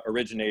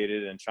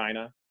originated in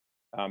China,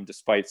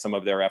 despite some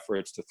of their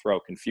efforts to throw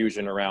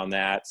confusion around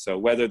that. So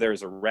whether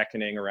there's a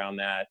reckoning around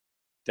that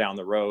down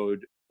the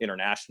road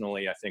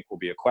internationally, I think will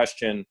be a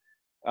question.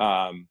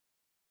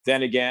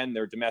 Then again,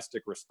 their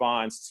domestic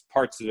response,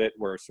 parts of it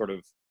were sort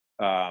of,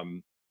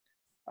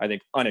 I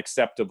think,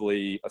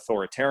 unacceptably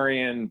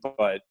authoritarian,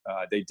 but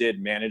they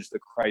did manage the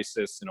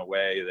crisis in a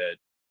way that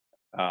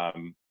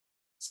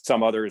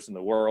some others in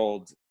the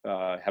world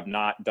have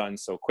not done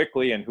so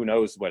quickly, and who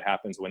knows what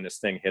happens when this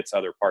thing hits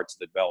other parts of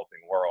the developing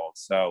world.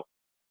 So,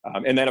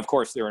 and then of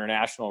course their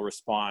international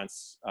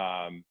response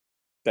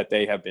that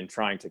they have been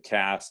trying to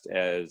cast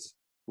as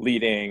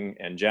leading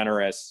and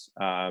generous.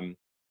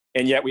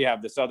 And yet we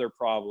have this other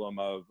problem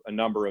of a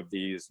number of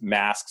these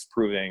masks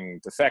proving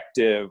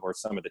defective, or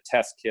some of the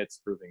test kits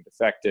proving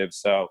defective.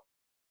 So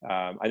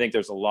I think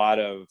there's a lot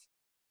of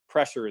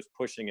pressures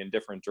pushing in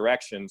different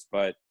directions.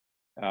 But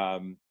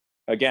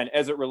again,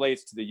 as it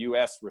relates to the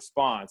U.S.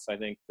 response, I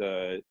think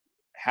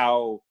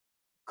how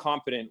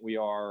competent we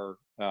are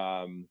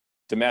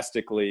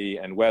domestically,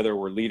 and whether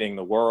we're leading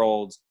the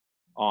world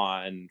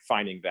on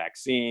finding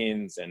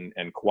vaccines and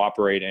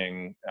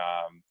cooperating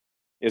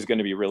is going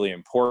to be really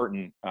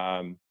important.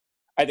 I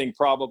think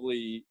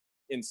probably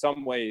in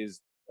some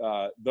ways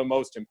the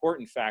most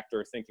important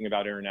factor thinking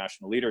about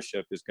international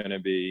leadership is going to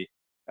be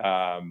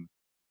how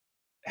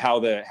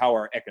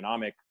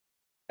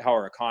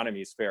our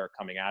economies fare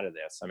coming out of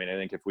this. I mean, I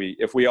think if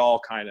we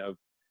all kind of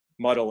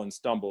muddle and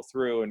stumble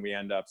through and we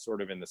end up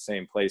sort of in the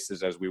same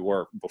places as we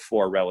were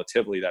before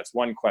relatively, that's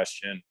one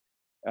question.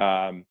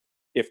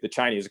 If the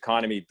Chinese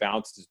economy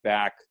bounces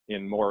back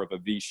in more of a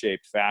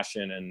V-shaped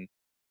fashion,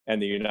 and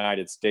the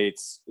United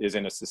States is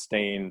in a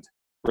sustained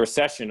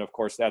recession, of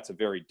course, that's a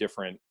very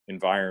different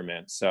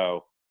environment.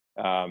 So,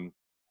 a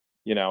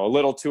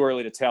little too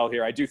early to tell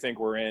here. I do think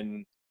we're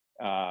in,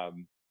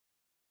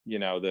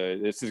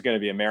 this is going to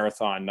be a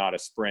marathon, not a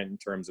sprint, in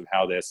terms of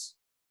how this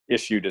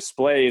issue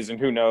displays. And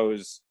who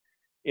knows,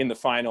 in the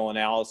final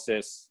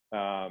analysis,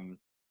 the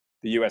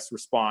U.S.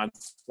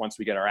 response, once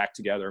we get our act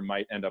together,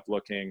 might end up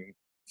looking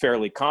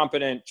fairly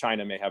competent.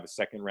 China may have a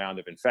second round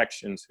of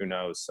infections. Who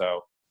knows?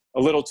 So a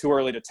little too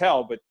early to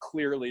tell, but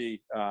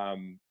clearly,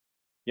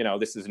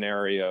 this is an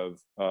area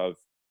of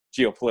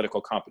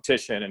geopolitical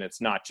competition, and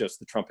it's not just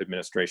the Trump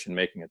administration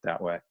making it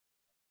that way.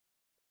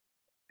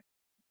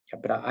 Yeah,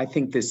 but I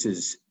think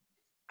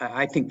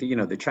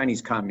the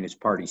Chinese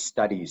Communist Party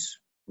studies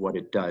what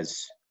it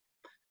does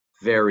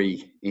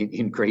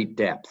in great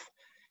depth.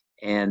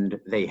 And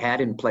they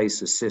had in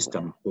place a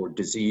system for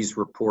disease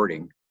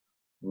reporting,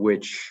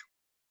 which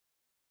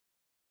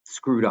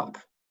screwed up,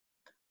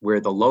 where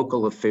the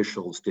local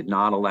officials did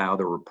not allow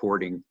the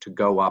reporting to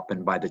go up.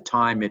 And by the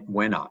time it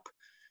went up,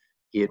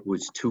 it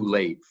was too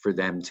late for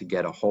them to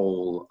get a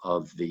hold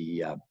of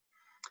the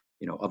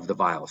of the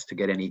vials, to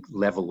get any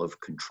level of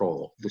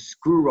control. The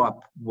screw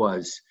up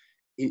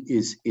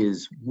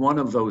is one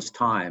of those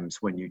times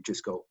when you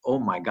just go, oh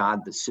my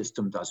God, the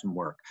system doesn't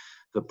work.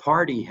 The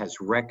party has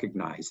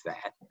recognized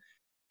that,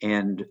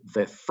 and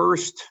the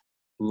first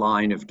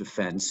line of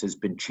defense has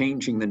been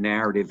changing the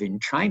narrative in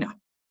China,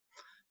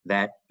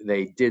 that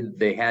they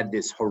had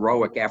this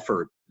heroic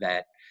effort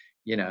that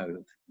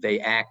they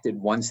acted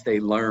once they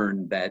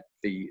learned that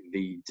the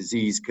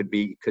disease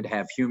could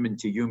have human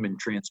to human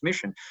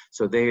transmission.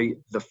 So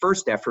the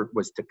first effort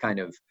was to kind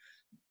of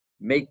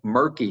make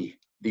murky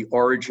the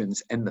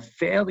origins and the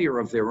failure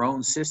of their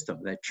own system.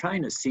 That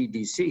China's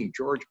CDC,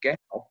 George Gao,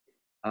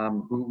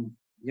 who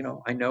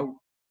I know,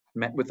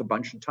 met with a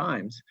bunch of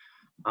times,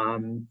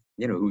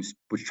 who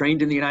was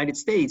trained in the United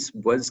States,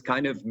 was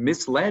kind of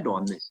misled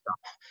on this stuff.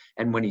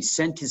 And when he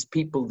sent his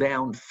people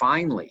down,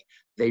 finally,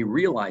 they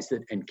realized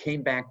it and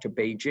came back to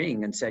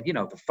Beijing and said,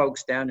 the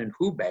folks down in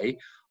Hubei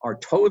are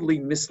totally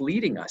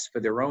misleading us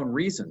for their own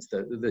reasons.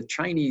 The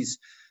Chinese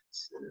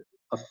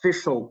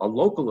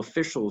local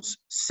officials'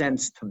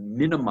 sense to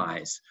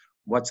minimize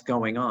what's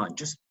going on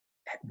just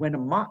went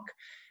amok.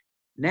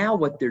 Now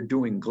what they're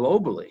doing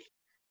globally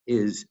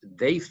is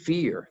they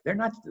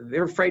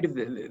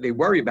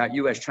worry about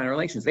U.S.-China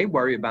relations. They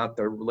worry about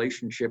their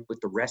relationship with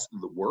the rest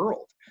of the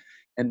world,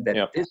 and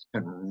that this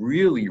can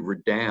really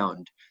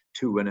redound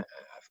to an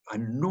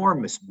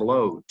enormous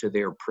blow to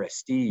their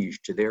prestige,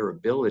 to their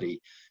ability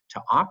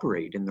to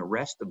operate in the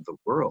rest of the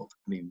world.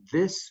 I mean,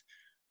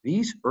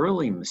 these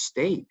early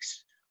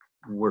mistakes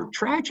were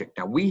tragic.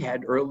 Now, we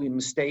had early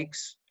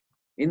mistakes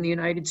in the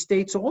United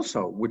States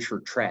also, which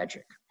are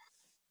tragic.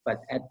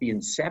 But at the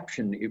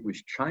inception, it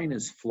was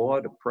China's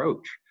flawed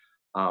approach,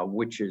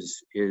 which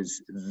is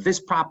this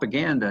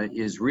propaganda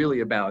is really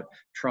about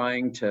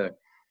trying to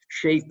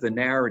shape the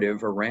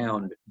narrative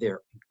around their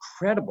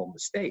incredible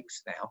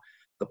mistakes. Now,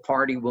 the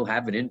party will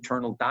have an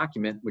internal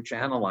document which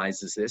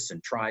analyzes this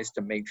and tries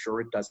to make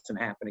sure it doesn't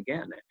happen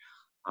again.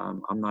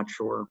 I'm not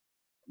sure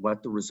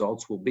what the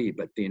results will be,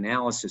 but the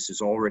analysis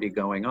is already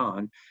going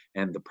on,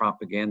 and the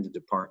propaganda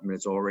department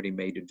has already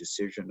made a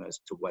decision as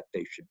to what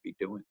they should be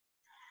doing.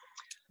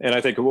 And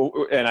I think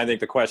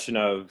the question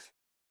of,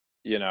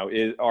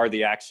 are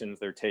the actions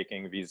they're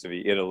taking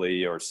vis-a-vis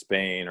Italy or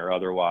Spain or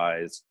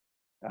otherwise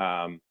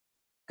going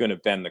to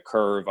bend the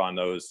curve on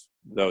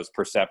those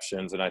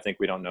perceptions? And I think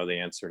we don't know the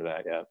answer to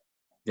that yet.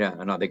 Yeah,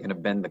 and are they going to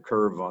bend the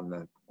curve on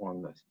the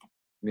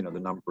the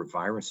number of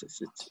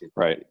viruses?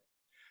 Right.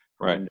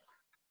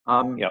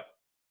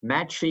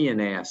 Matt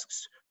Sheehan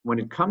asks, when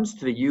it comes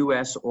to the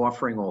U.S.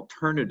 offering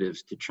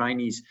alternatives to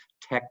Chinese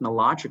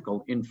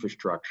technological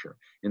infrastructure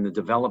in the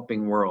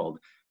developing world,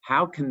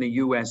 how can the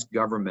U.S.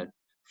 government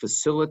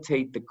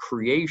facilitate the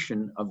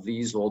creation of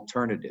these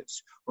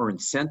alternatives or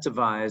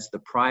incentivize the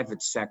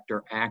private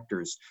sector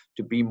actors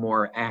to be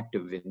more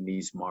active in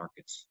these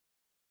markets?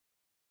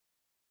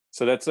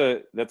 So that's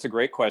a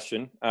great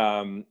question.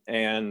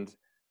 And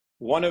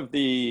one of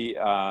the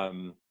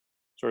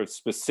sort of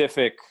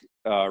specific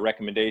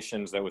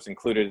recommendations that was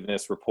included in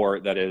this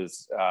report, that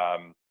is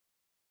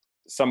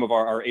some of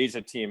our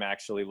Asia team,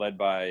 actually led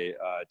by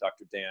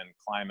Dr. Dan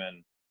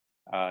Kleiman,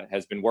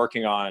 has been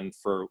working on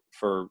for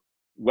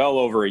well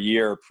over a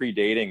year,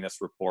 predating this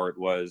report,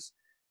 was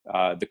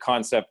the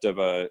concept of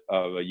a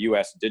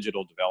U.S.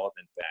 digital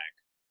development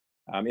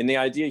bank. And the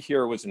idea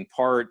here was in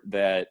part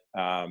that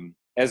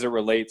as it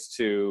relates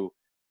to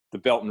the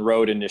Belt and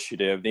Road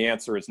Initiative, the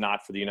answer is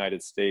not for the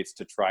United States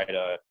to try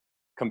to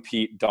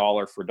compete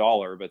dollar for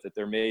dollar, but that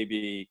there may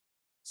be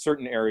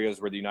certain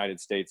areas where the United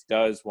States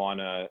does want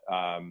to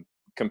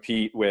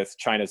compete with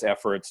China's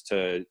efforts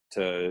to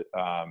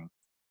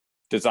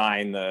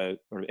design the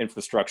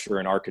infrastructure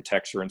and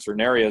architecture in certain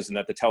areas, and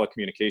that the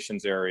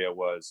telecommunications area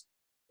was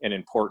an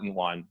important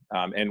one,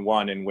 and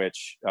one in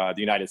which the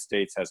United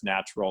States has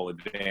natural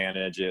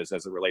advantages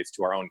as it relates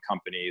to our own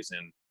companies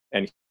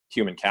and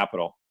human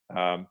capital.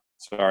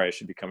 Sorry, I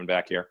should be coming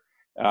back here.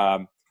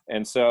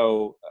 And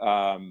so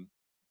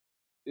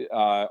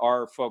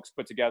our folks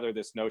put together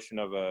this notion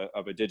of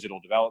a digital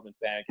development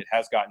bank. It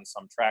has gotten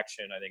some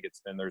traction. I think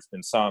there's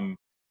been some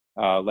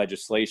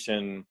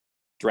legislation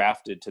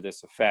drafted to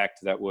this effect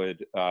that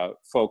would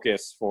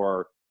focus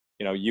for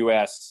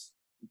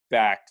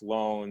U.S.-backed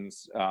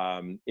loans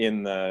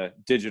in the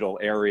digital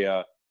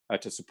area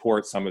to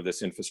support some of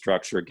this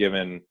infrastructure,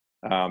 given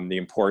the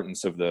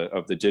importance of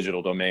the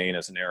digital domain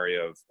as an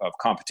area of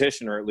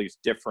competition, or at least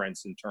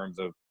difference in terms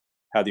of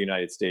how the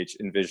United States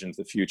envisions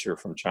the future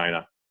from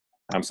China.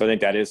 So I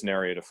think that is an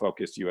area to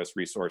focus U.S.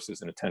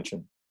 resources and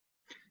attention.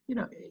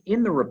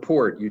 In the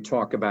report, you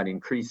talk about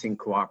increasing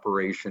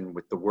cooperation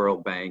with the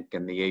World Bank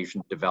and the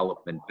Asian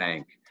Development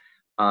Bank.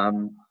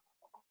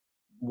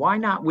 Why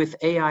not with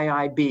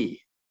AIIB,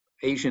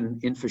 Asian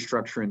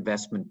Infrastructure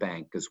Investment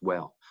Bank, as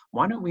well?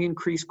 Why don't we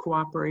increase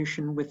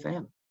cooperation with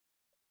them?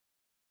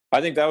 I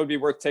think that would be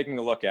worth taking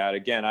a look at.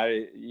 Again,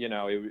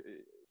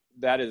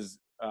 that is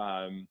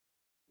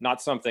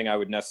not something I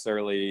would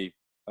necessarily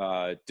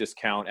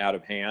discount out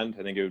of hand.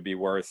 I think it would be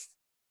worth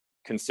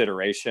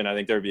consideration. I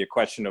think there would be a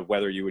question of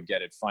whether you would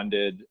get it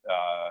funded,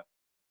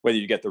 whether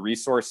you get the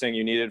resourcing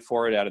you needed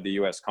for it out of the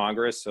U.S.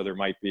 Congress. So there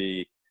might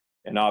be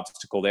an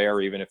obstacle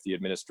there, even if the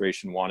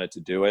administration wanted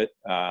to do it.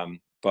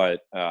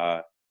 But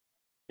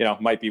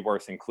might be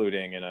worth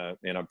including in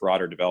a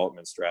broader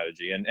development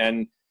strategy.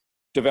 And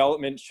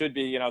development should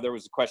be, there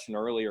was a question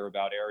earlier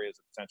about areas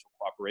of potential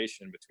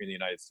cooperation between the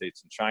United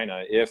States and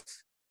China. If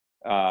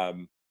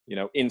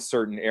in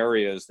certain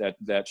areas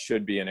that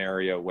should be an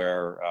area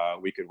where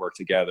we could work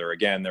together.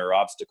 Again, there are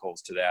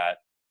obstacles to that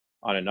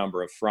on a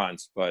number of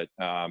fronts, but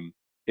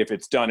if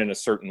it's done in a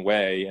certain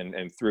way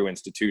and through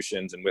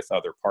institutions and with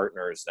other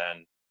partners,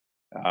 then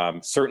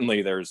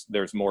certainly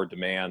there's more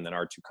demand than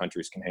our two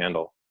countries can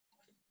handle.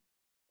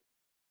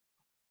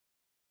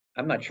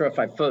 I'm not sure if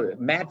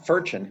Matt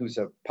Furchin, who's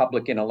a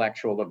public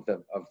intellectual of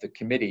the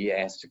committee,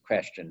 asked a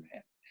question,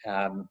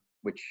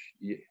 which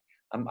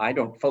I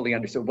don't fully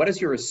understand. What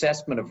is your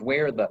assessment of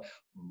where the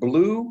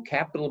blue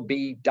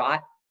B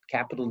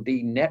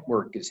D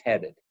network is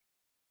headed,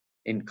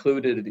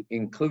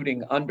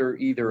 including under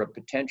either a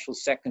potential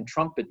second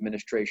Trump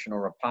administration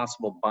or a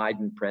possible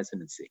Biden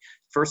presidency?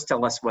 First,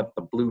 tell us what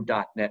the blue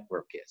dot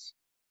network is.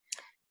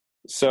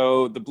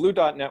 So the Blue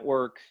Dot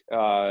Network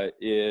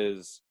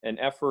is an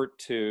effort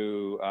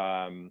to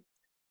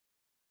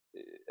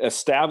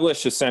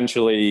establish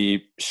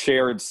essentially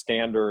shared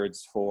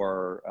standards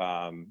for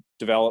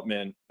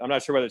development. I'm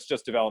not sure whether it's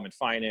just development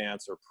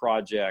finance or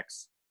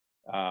projects,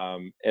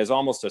 as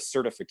almost a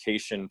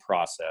certification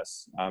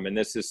process. And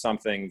this is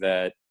something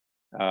that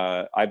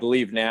I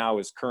believe now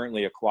is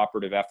currently a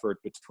cooperative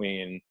effort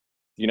between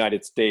the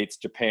United States,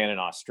 Japan, and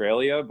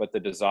Australia, but the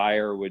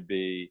desire would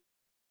be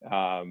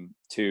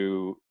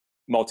to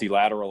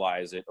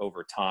multilateralize it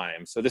over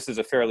time. So this is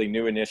a fairly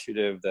new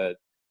initiative that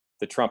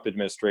the Trump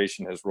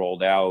administration has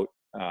rolled out.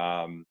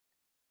 I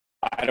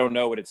don't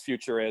know what its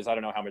future is. I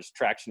don't know how much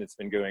traction it's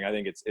been getting. I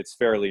think it's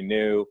fairly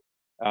new,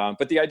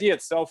 but the idea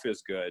itself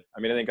is good. I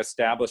mean, I think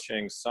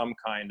establishing some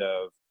kind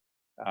of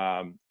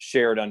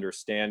shared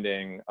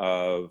understanding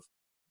of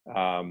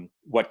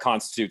what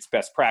constitutes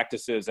best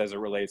practices as it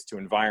relates to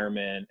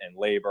environment and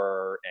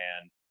labor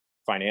and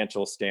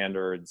financial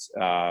standards,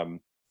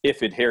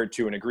 if adhered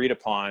to and agreed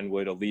upon,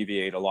 would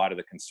alleviate a lot of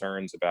the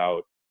concerns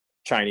about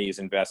Chinese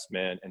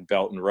investment and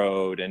Belt and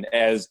Road. And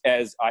as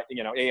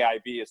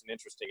AIB is an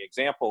interesting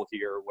example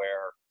here,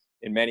 where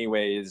in many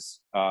ways,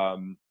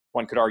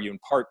 one could argue in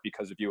part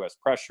because of U.S.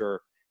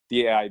 pressure,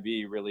 the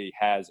AIB really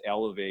has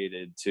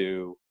elevated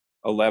to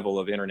a level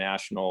of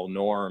international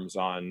norms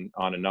on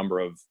a number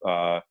of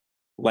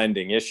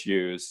lending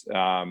issues.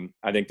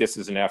 I think this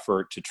is an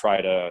effort to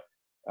try to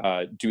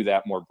do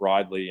that more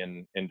broadly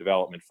in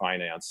development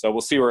finance. So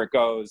we'll see where it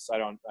goes. I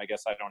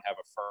guess I don't have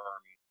a firm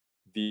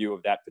view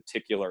of that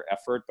particular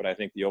effort, but I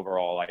think the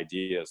overall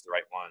idea is the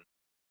right one.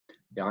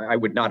 Yeah, I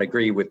would not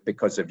agree with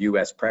because of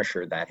U.S.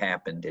 pressure that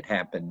happened. It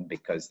happened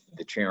because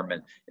the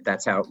chairman,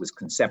 that's how it was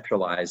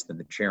conceptualized, and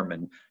the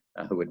chairman,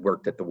 who had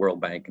worked at the World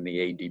Bank and the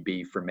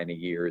ADB for many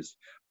years,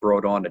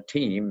 brought on a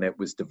team that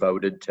was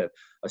devoted to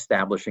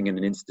establishing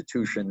an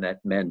institution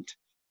that met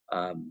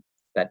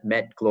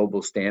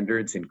global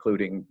standards,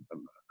 including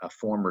a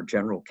former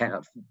general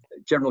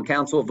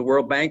counsel of the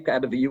World Bank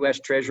out of the U.S.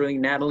 Treasury,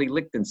 Natalie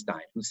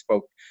Lichtenstein, who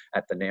spoke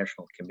at the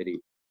National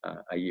Committee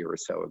a year or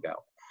so ago.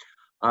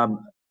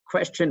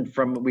 Question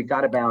from, we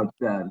got about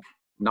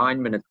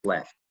 9 minutes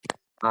left.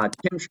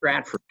 Tim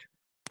Stratford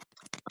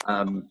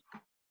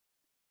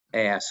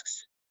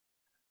asks,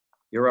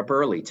 you're up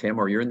early, Tim,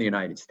 or you're in the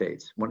United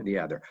States, one or the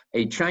other.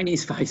 A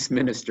Chinese vice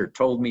minister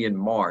told me in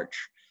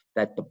March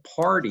that the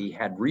party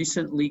had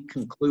recently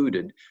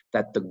concluded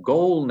that the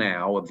goal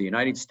now of the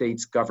United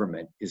States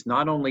government is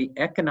not only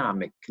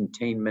economic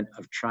containment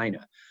of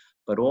China,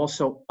 but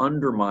also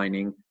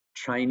undermining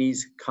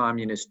Chinese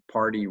Communist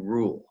Party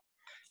rule.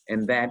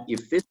 And that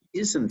if this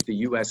isn't the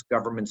US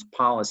government's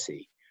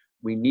policy,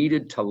 we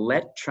needed to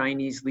let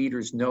Chinese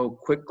leaders know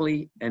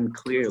quickly and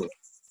clearly.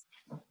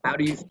 How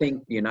do you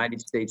think the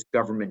United States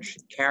government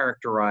should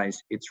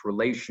characterize its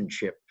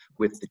relationship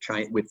with the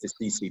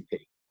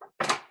CCP?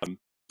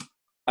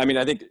 I mean,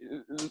 I think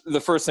the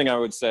first thing I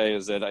would say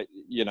is that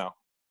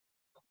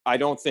I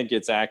don't think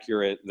it's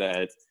accurate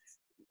that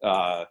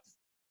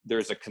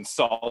there's a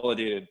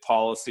consolidated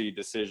policy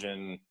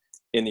decision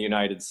in the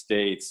United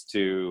States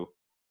to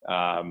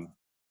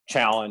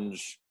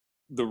challenge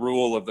the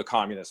rule of the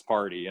Communist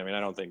Party. I mean, I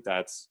don't think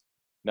that's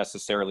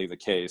necessarily the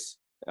case.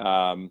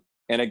 And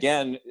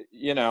again,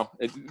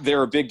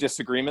 there are big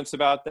disagreements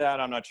about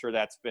that. I'm not sure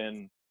that's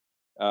been.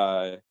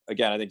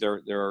 Again, I think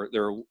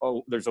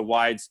there's a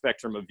wide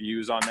spectrum of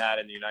views on that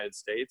in the United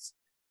States.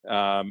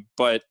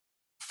 But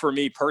for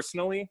me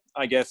personally,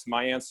 I guess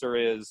my answer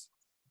is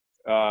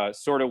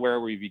sort of where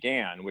we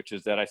began, which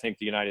is that I think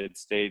the United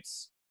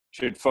States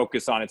should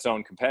focus on its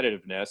own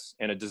competitiveness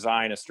and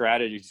design a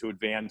strategy to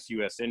advance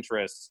U.S.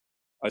 interests,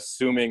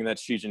 assuming that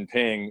Xi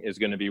Jinping is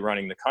going to be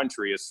running the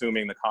country,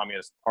 assuming the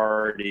Communist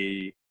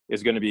Party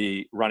is going to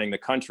be running the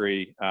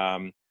country.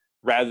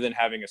 rather than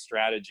having a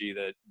strategy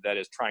that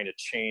is trying to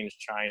change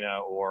China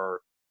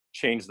or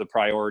change the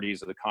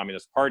priorities of the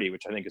Communist Party,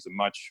 which I think is a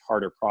much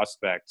harder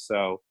prospect.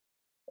 So,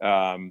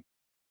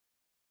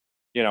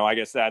 you know, I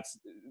guess that's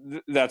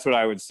what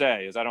I would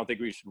say is I don't think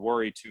we should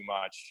worry too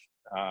much,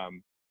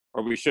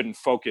 or we shouldn't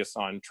focus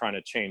on trying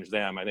to change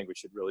them. I think we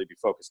should really be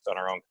focused on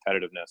our own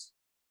competitiveness.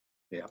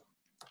 Yeah.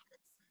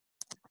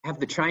 Have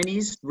the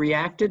Chinese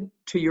reacted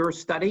to your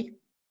study?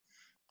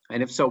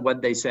 And if so,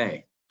 what'd they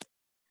say?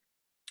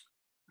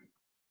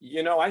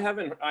 You know, I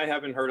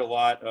haven't heard a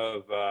lot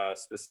of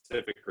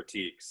specific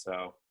critiques,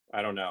 so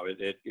I don't know.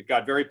 It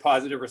got very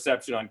positive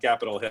reception on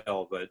Capitol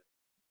Hill, but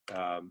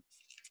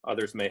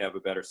others may have a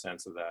better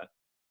sense of that.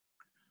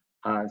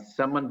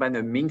 Someone by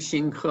the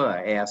Mingxing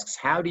He asks,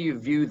 how do you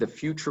view the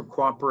future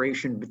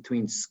cooperation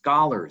between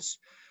scholars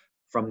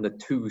from the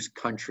two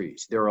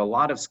countries? There are a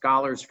lot of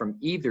scholars from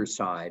either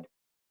side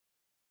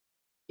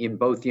in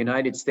both the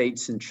United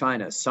States and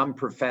China. Some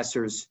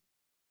professors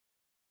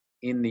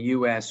in the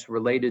US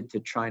related to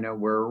China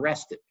were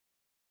arrested.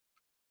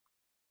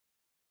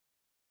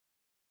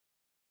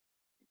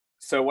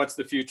 So what's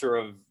the future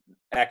of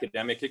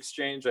academic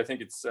exchange? I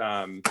think it's,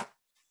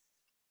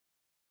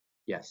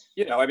 yes.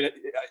 You know, I mean,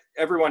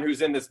 everyone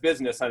who's in this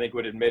business, I think,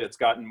 would admit it's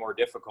gotten more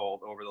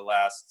difficult over the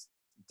last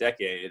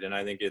decade. And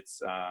I think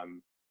it's,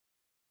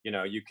 you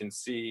know, you can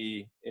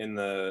see in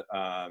the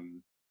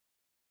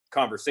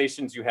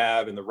conversations you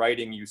have and the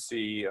writing you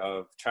see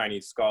of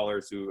Chinese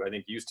scholars who I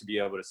think used to be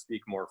able to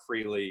speak more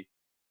freely,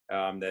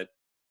 that,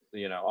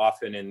 you know,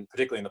 often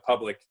particularly in the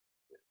public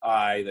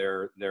eye,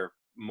 they're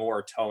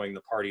more towing the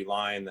party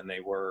line than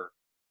they were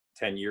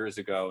 10 years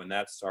ago. And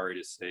that's sorry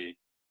to see.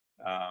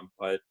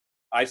 But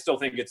I still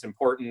think it's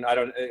important.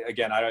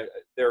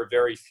 There are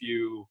very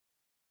few,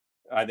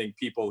 I think,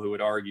 people who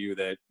would argue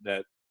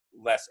that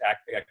less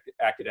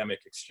academic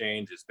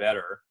exchange is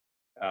better.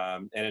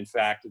 And in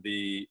fact,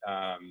 the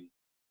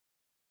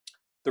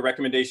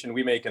recommendation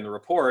we make in the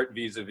report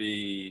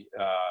vis-a-vis,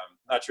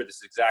 not sure this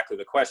is exactly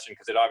the question,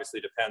 because it obviously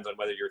depends on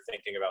whether you're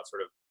thinking about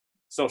sort of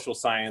social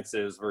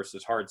sciences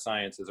versus hard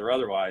sciences or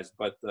otherwise,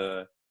 but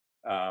the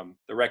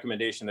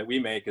recommendation that we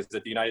make is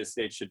that the United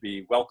States should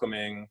be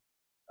welcoming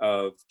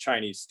of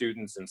Chinese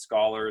students and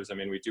scholars. I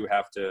mean, we do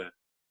have to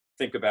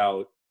take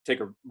a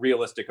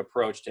realistic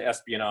approach to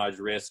espionage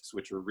risks,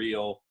 which are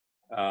real,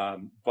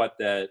 but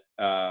that,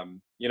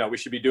 you know, we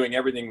should be doing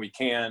everything we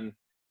can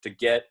to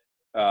get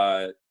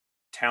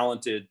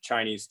talented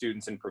Chinese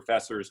students and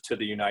professors to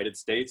the United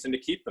States and to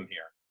keep them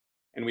here.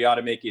 And we ought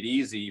to make it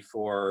easy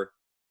for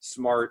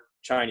smart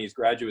Chinese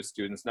graduate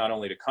students not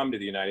only to come to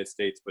the United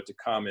States, but to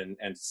come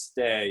and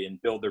stay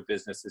and build their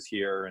businesses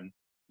here and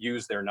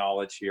use their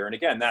knowledge here. And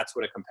again, that's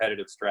what a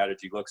competitive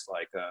strategy looks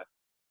like,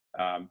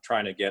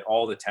 trying to get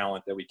all the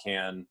talent that we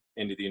can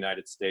into the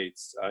United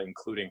States,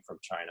 including from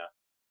China.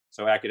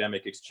 So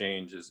academic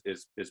exchange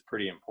is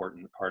pretty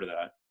important part of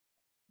that.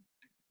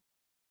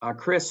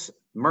 Chris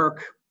Merck,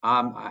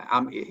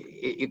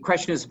 the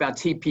question is about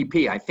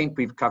TPP. I think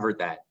we've covered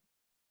that,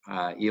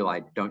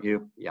 Eli, don't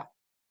you? Yeah.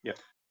 Yeah.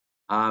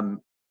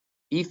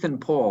 Ethan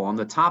Paul, on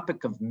the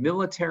topic of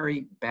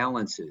military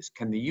balances,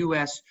 can the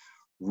U.S.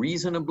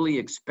 reasonably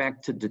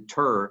expect to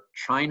deter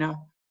China,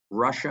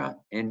 Russia,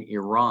 and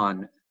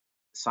Iran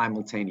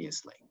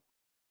simultaneously?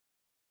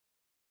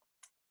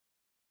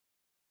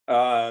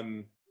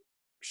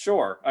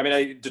 Sure. I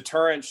mean,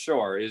 deterrent,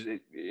 sure.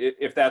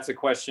 If that's a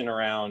question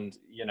around,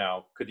 you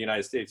know, could the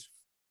United States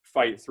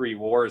fight 3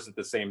 wars at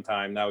the same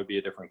time, that would be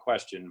a different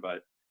question.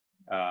 But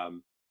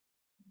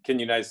can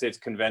the United States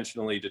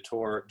conventionally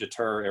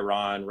deter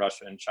Iran,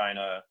 Russia, and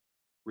China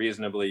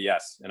reasonably?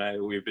 Yes.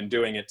 And we've been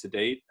doing it to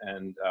date.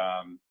 And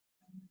I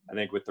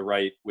think with the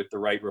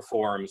right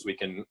reforms, we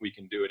can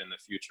do it in the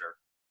future.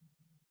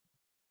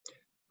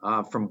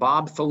 From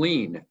Bob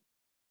Thaleen,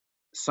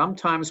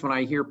 sometimes when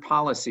I hear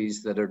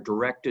policies that are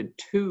directed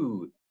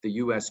to the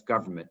U.S.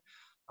 government,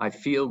 I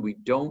feel we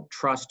don't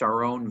trust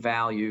our own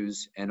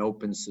values and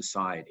open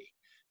society,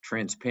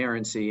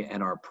 transparency,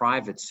 and our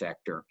private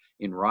sector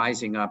in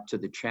rising up to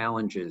the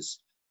challenges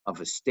of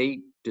a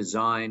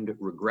state-designed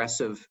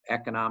regressive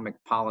economic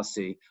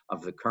policy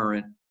of the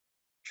current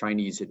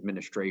Chinese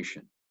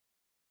administration.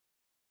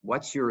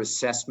 What's your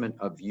assessment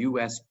of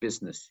U.S.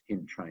 business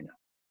in China?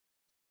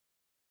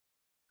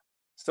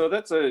 So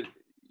that's a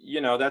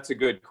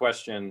good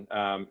question.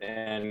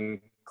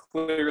 And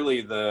clearly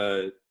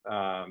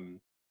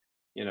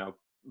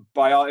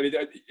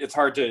it's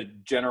hard to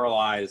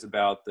generalize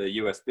about the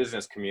U.S.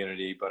 business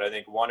community, but I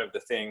think one of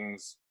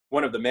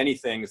the many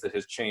things that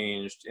has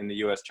changed in the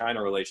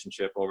U.S.-China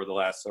relationship over the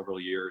last several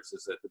years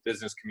is that the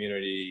business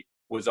community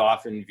was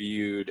often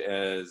viewed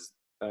as,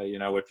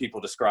 what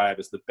people describe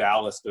as the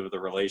ballast of the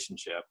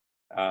relationship,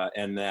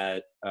 and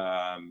that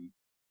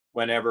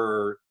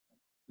whenever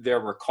there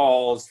were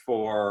calls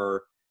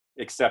for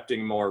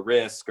accepting more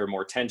risk or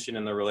more tension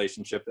in the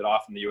relationship, that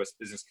often the U.S.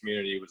 business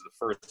community was the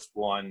first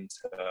one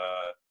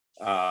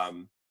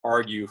to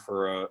argue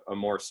for a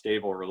more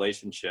stable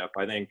relationship.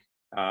 I think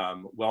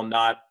While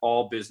not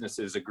all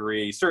businesses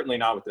agree, certainly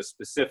not with the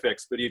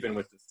specifics, but even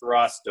with the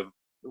thrust of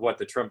what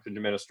the Trump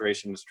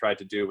administration has tried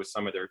to do with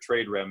some of their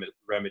trade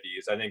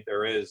remedies, I think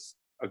there is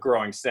a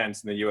growing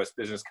sense in the U.S.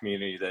 business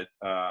community that,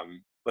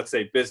 let's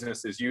say,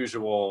 business as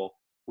usual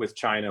with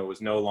China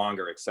was no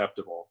longer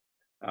acceptable.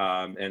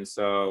 And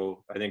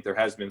so I think there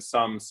has been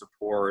some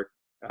support,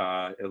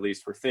 at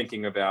least for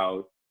thinking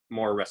about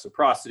more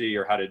reciprocity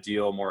or how to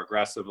deal more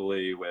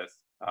aggressively with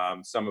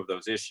some of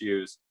those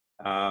issues.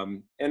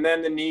 And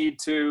then the need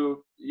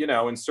to,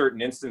 in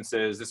certain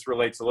instances, this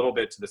relates a little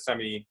bit to the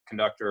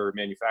semiconductor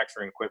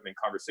manufacturing equipment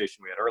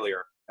conversation we had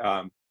earlier,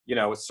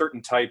 a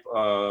certain type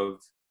of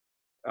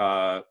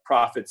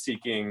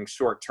profit-seeking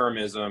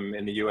short-termism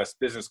in the U.S.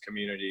 business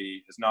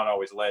community has not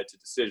always led to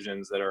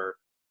decisions that are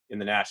in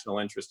the national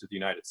interest of the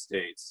United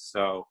States.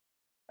 So,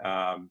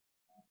 and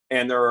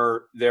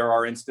there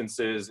are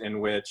instances in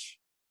which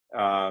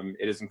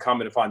it is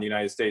incumbent upon the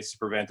United States to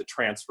prevent the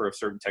transfer of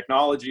certain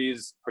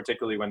technologies,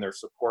 particularly when they're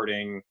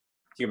supporting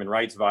human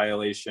rights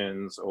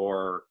violations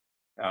or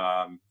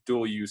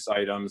dual-use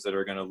items that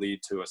are going to lead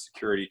to a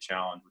security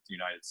challenge with the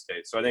United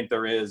States. So I think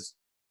there is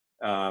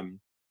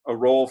a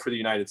role for the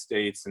United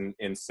States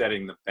in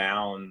setting the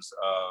bounds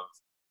of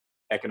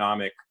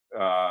economic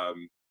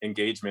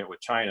engagement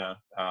with China,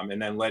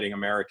 and then letting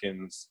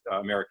American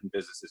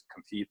businesses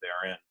compete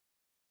therein.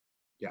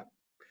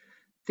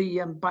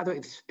 Yeah. By the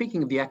way,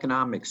 speaking of the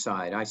economic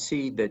side, I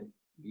see that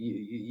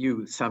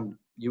you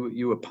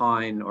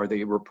opine, or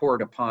the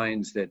report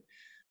opines, that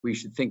we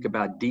should think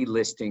about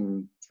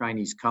delisting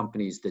Chinese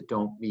companies that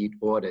don't meet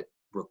audit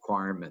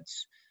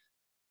requirements.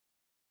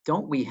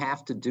 Don't we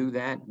have to do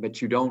that?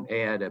 But you don't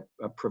add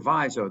a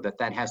proviso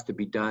that has to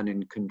be done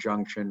in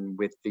conjunction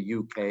with the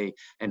UK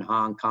and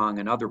Hong Kong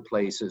and other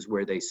places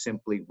where they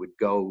simply would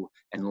go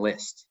and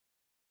list.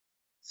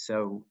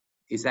 So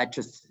is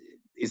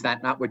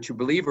that not what you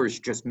believe, or is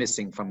it just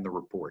missing from the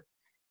report?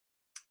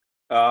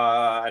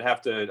 I'd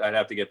have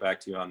to get back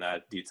to you on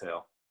that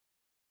detail.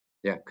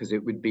 Yeah, because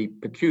it would be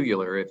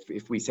peculiar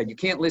if we said you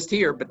can't list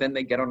here, but then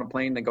they get on a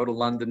plane, they go to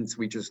London, so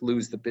we just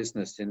lose the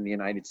business in the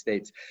United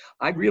States.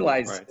 I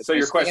realize. Right. So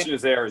your question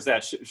is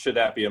should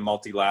that be a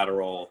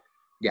multilateral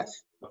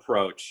yes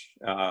approach?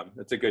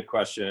 That's a good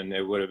question.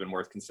 It would have been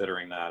worth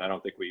considering that. I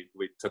don't think we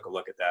took a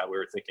look at that. We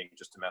were thinking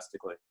just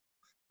domestically.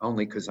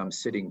 Only because I'm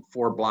sitting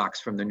 4 blocks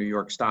from the New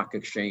York Stock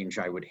Exchange,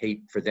 I would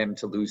hate for them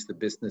to lose the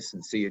business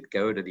and see it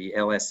go to the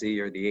LSE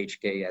or the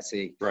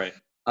HKSE. Right.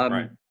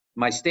 Right.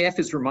 My staff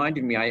is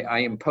reminding me I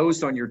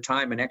imposed on your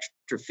time an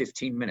extra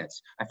 15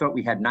 minutes. I thought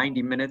we had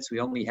 90 minutes. We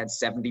only had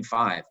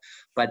 75.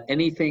 But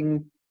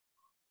anything,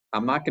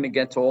 I'm not going to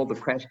get to all the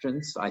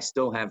questions. I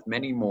still have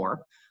many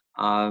more.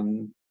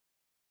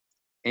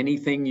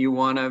 Anything you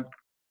want to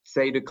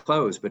say to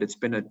close? But it's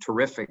been a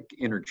terrific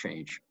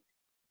interchange.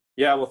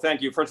 Yeah, well,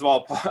 thank you. First of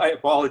all, I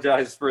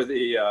apologize for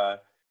the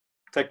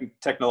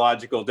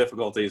technological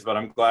difficulties, but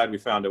I'm glad we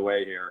found a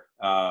way here.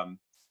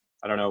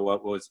 I don't know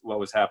what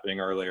was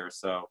happening earlier.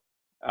 So,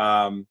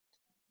 I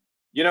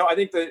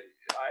think that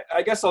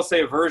I guess I'll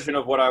say a version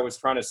of what I was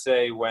trying to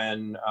say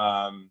when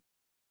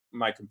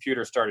my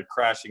computer started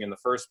crashing in the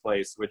first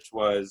place, which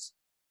was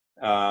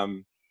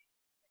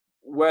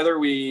whether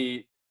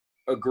we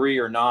agree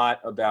or not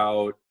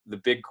about the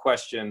big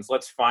questions,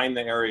 let's find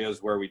the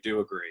areas where we do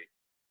agree.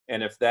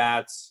 And if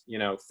that's,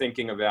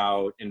 thinking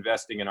about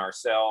investing in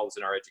ourselves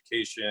and our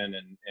education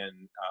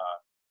and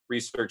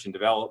research and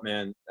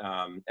development,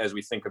 as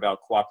we think about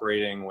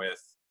cooperating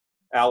with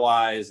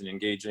allies and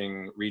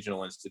engaging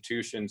regional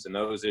institutions and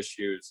those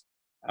issues,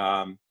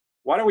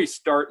 why don't we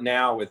start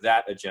now with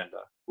that agenda,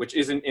 which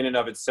isn't in and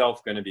of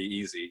itself going to be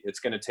easy. It's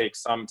going to take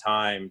some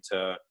time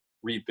to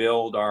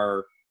renew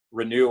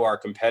our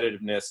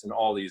competitiveness in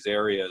all these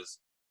areas,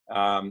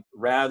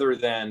 rather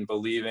than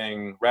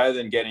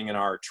getting in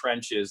our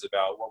trenches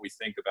about what we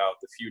think about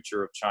the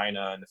future of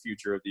China and the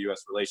future of the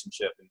U.S.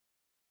 relationship, and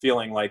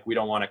feeling like we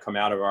don't want to come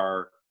out of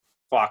our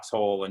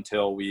foxhole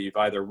until we've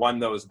either won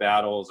those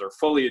battles or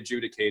fully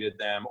adjudicated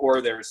them,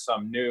 or there's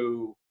some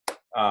new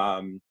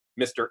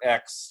Mr.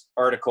 X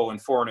article in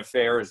Foreign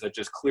Affairs that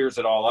just clears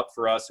it all up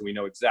for us and we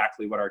know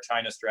exactly what our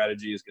China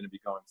strategy is going to be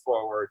going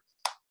forward.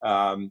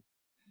 I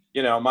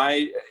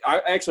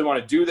actually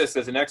want to do this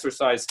as an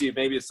exercise, Steve.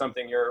 Maybe it's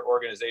something your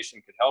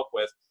organization could help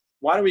with.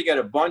 Why don't we get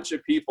a bunch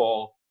of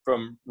people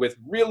with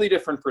really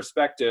different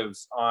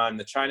perspectives on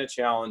the China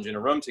challenge in a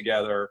room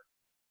together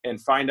and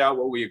find out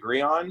what we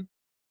agree on,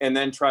 and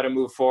then try to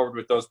move forward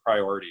with those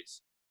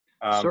priorities.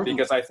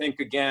 Because I think,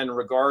 again,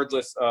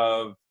 regardless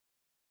of,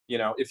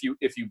 if you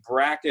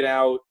bracket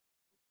out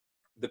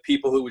the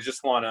people who would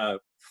just want to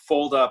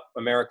fold up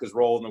America's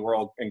role in the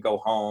world and go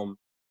home,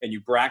 and you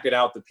bracket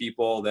out the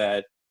people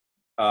that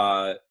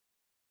want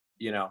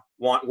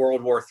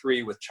World War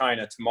III with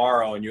China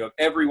tomorrow, and you have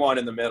everyone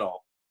in the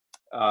middle,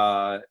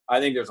 I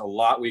think there's a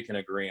lot we can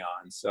agree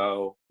on.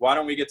 So why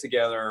don't we get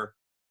together,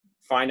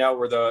 find out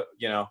where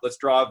let's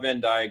draw a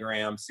Venn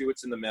diagram, see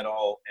what's in the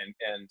middle,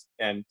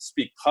 and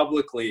speak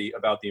publicly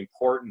about the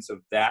importance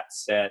of that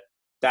set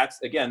that's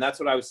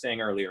what I was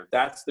saying earlier.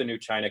 That's the new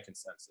China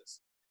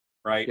consensus,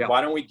 right? Yeah.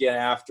 Why don't we get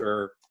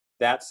after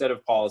that set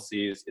of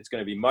policies? It's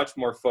going to be much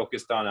more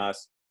focused on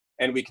us,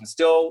 and we can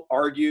still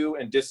argue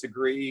and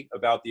disagree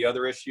about the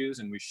other issues,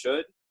 and we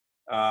should.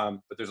 But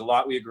there's a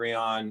lot we agree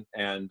on,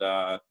 and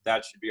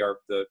that should be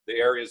the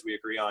areas we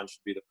agree on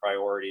should be the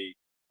priority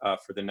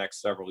for the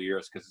next several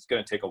years, because it's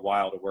going to take a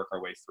while to work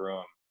our way through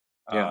them.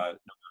 Yeah. No matter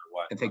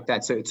what. I think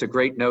it's a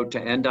great note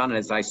to end on.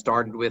 As I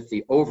started with,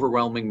 the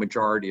overwhelming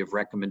majority of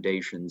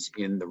recommendations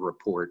in the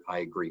report, I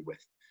agree with.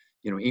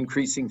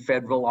 Increasing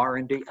federal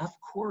R&D, of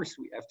course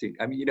we have to.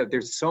 I mean,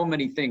 there's so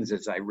many things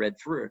as I read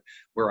through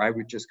where I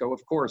would just go,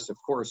 of course, of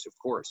course, of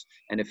course.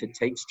 And if it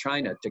takes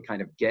China to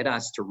kind of get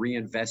us to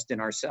reinvest in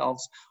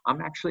ourselves,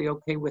 I'm actually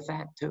okay with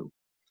that too.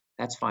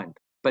 That's fine.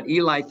 But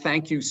Eli,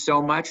 thank you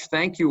so much.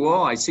 Thank you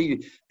all. I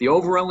see the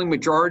overwhelming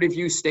majority of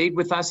you stayed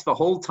with us the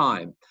whole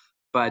time.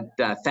 But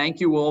thank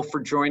you all for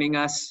joining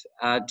us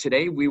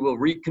today. We will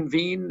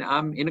reconvene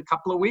in a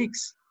couple of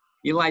weeks.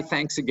 Eli,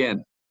 thanks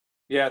again.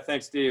 Yeah,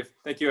 thanks, Steve.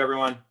 Thank you,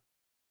 everyone.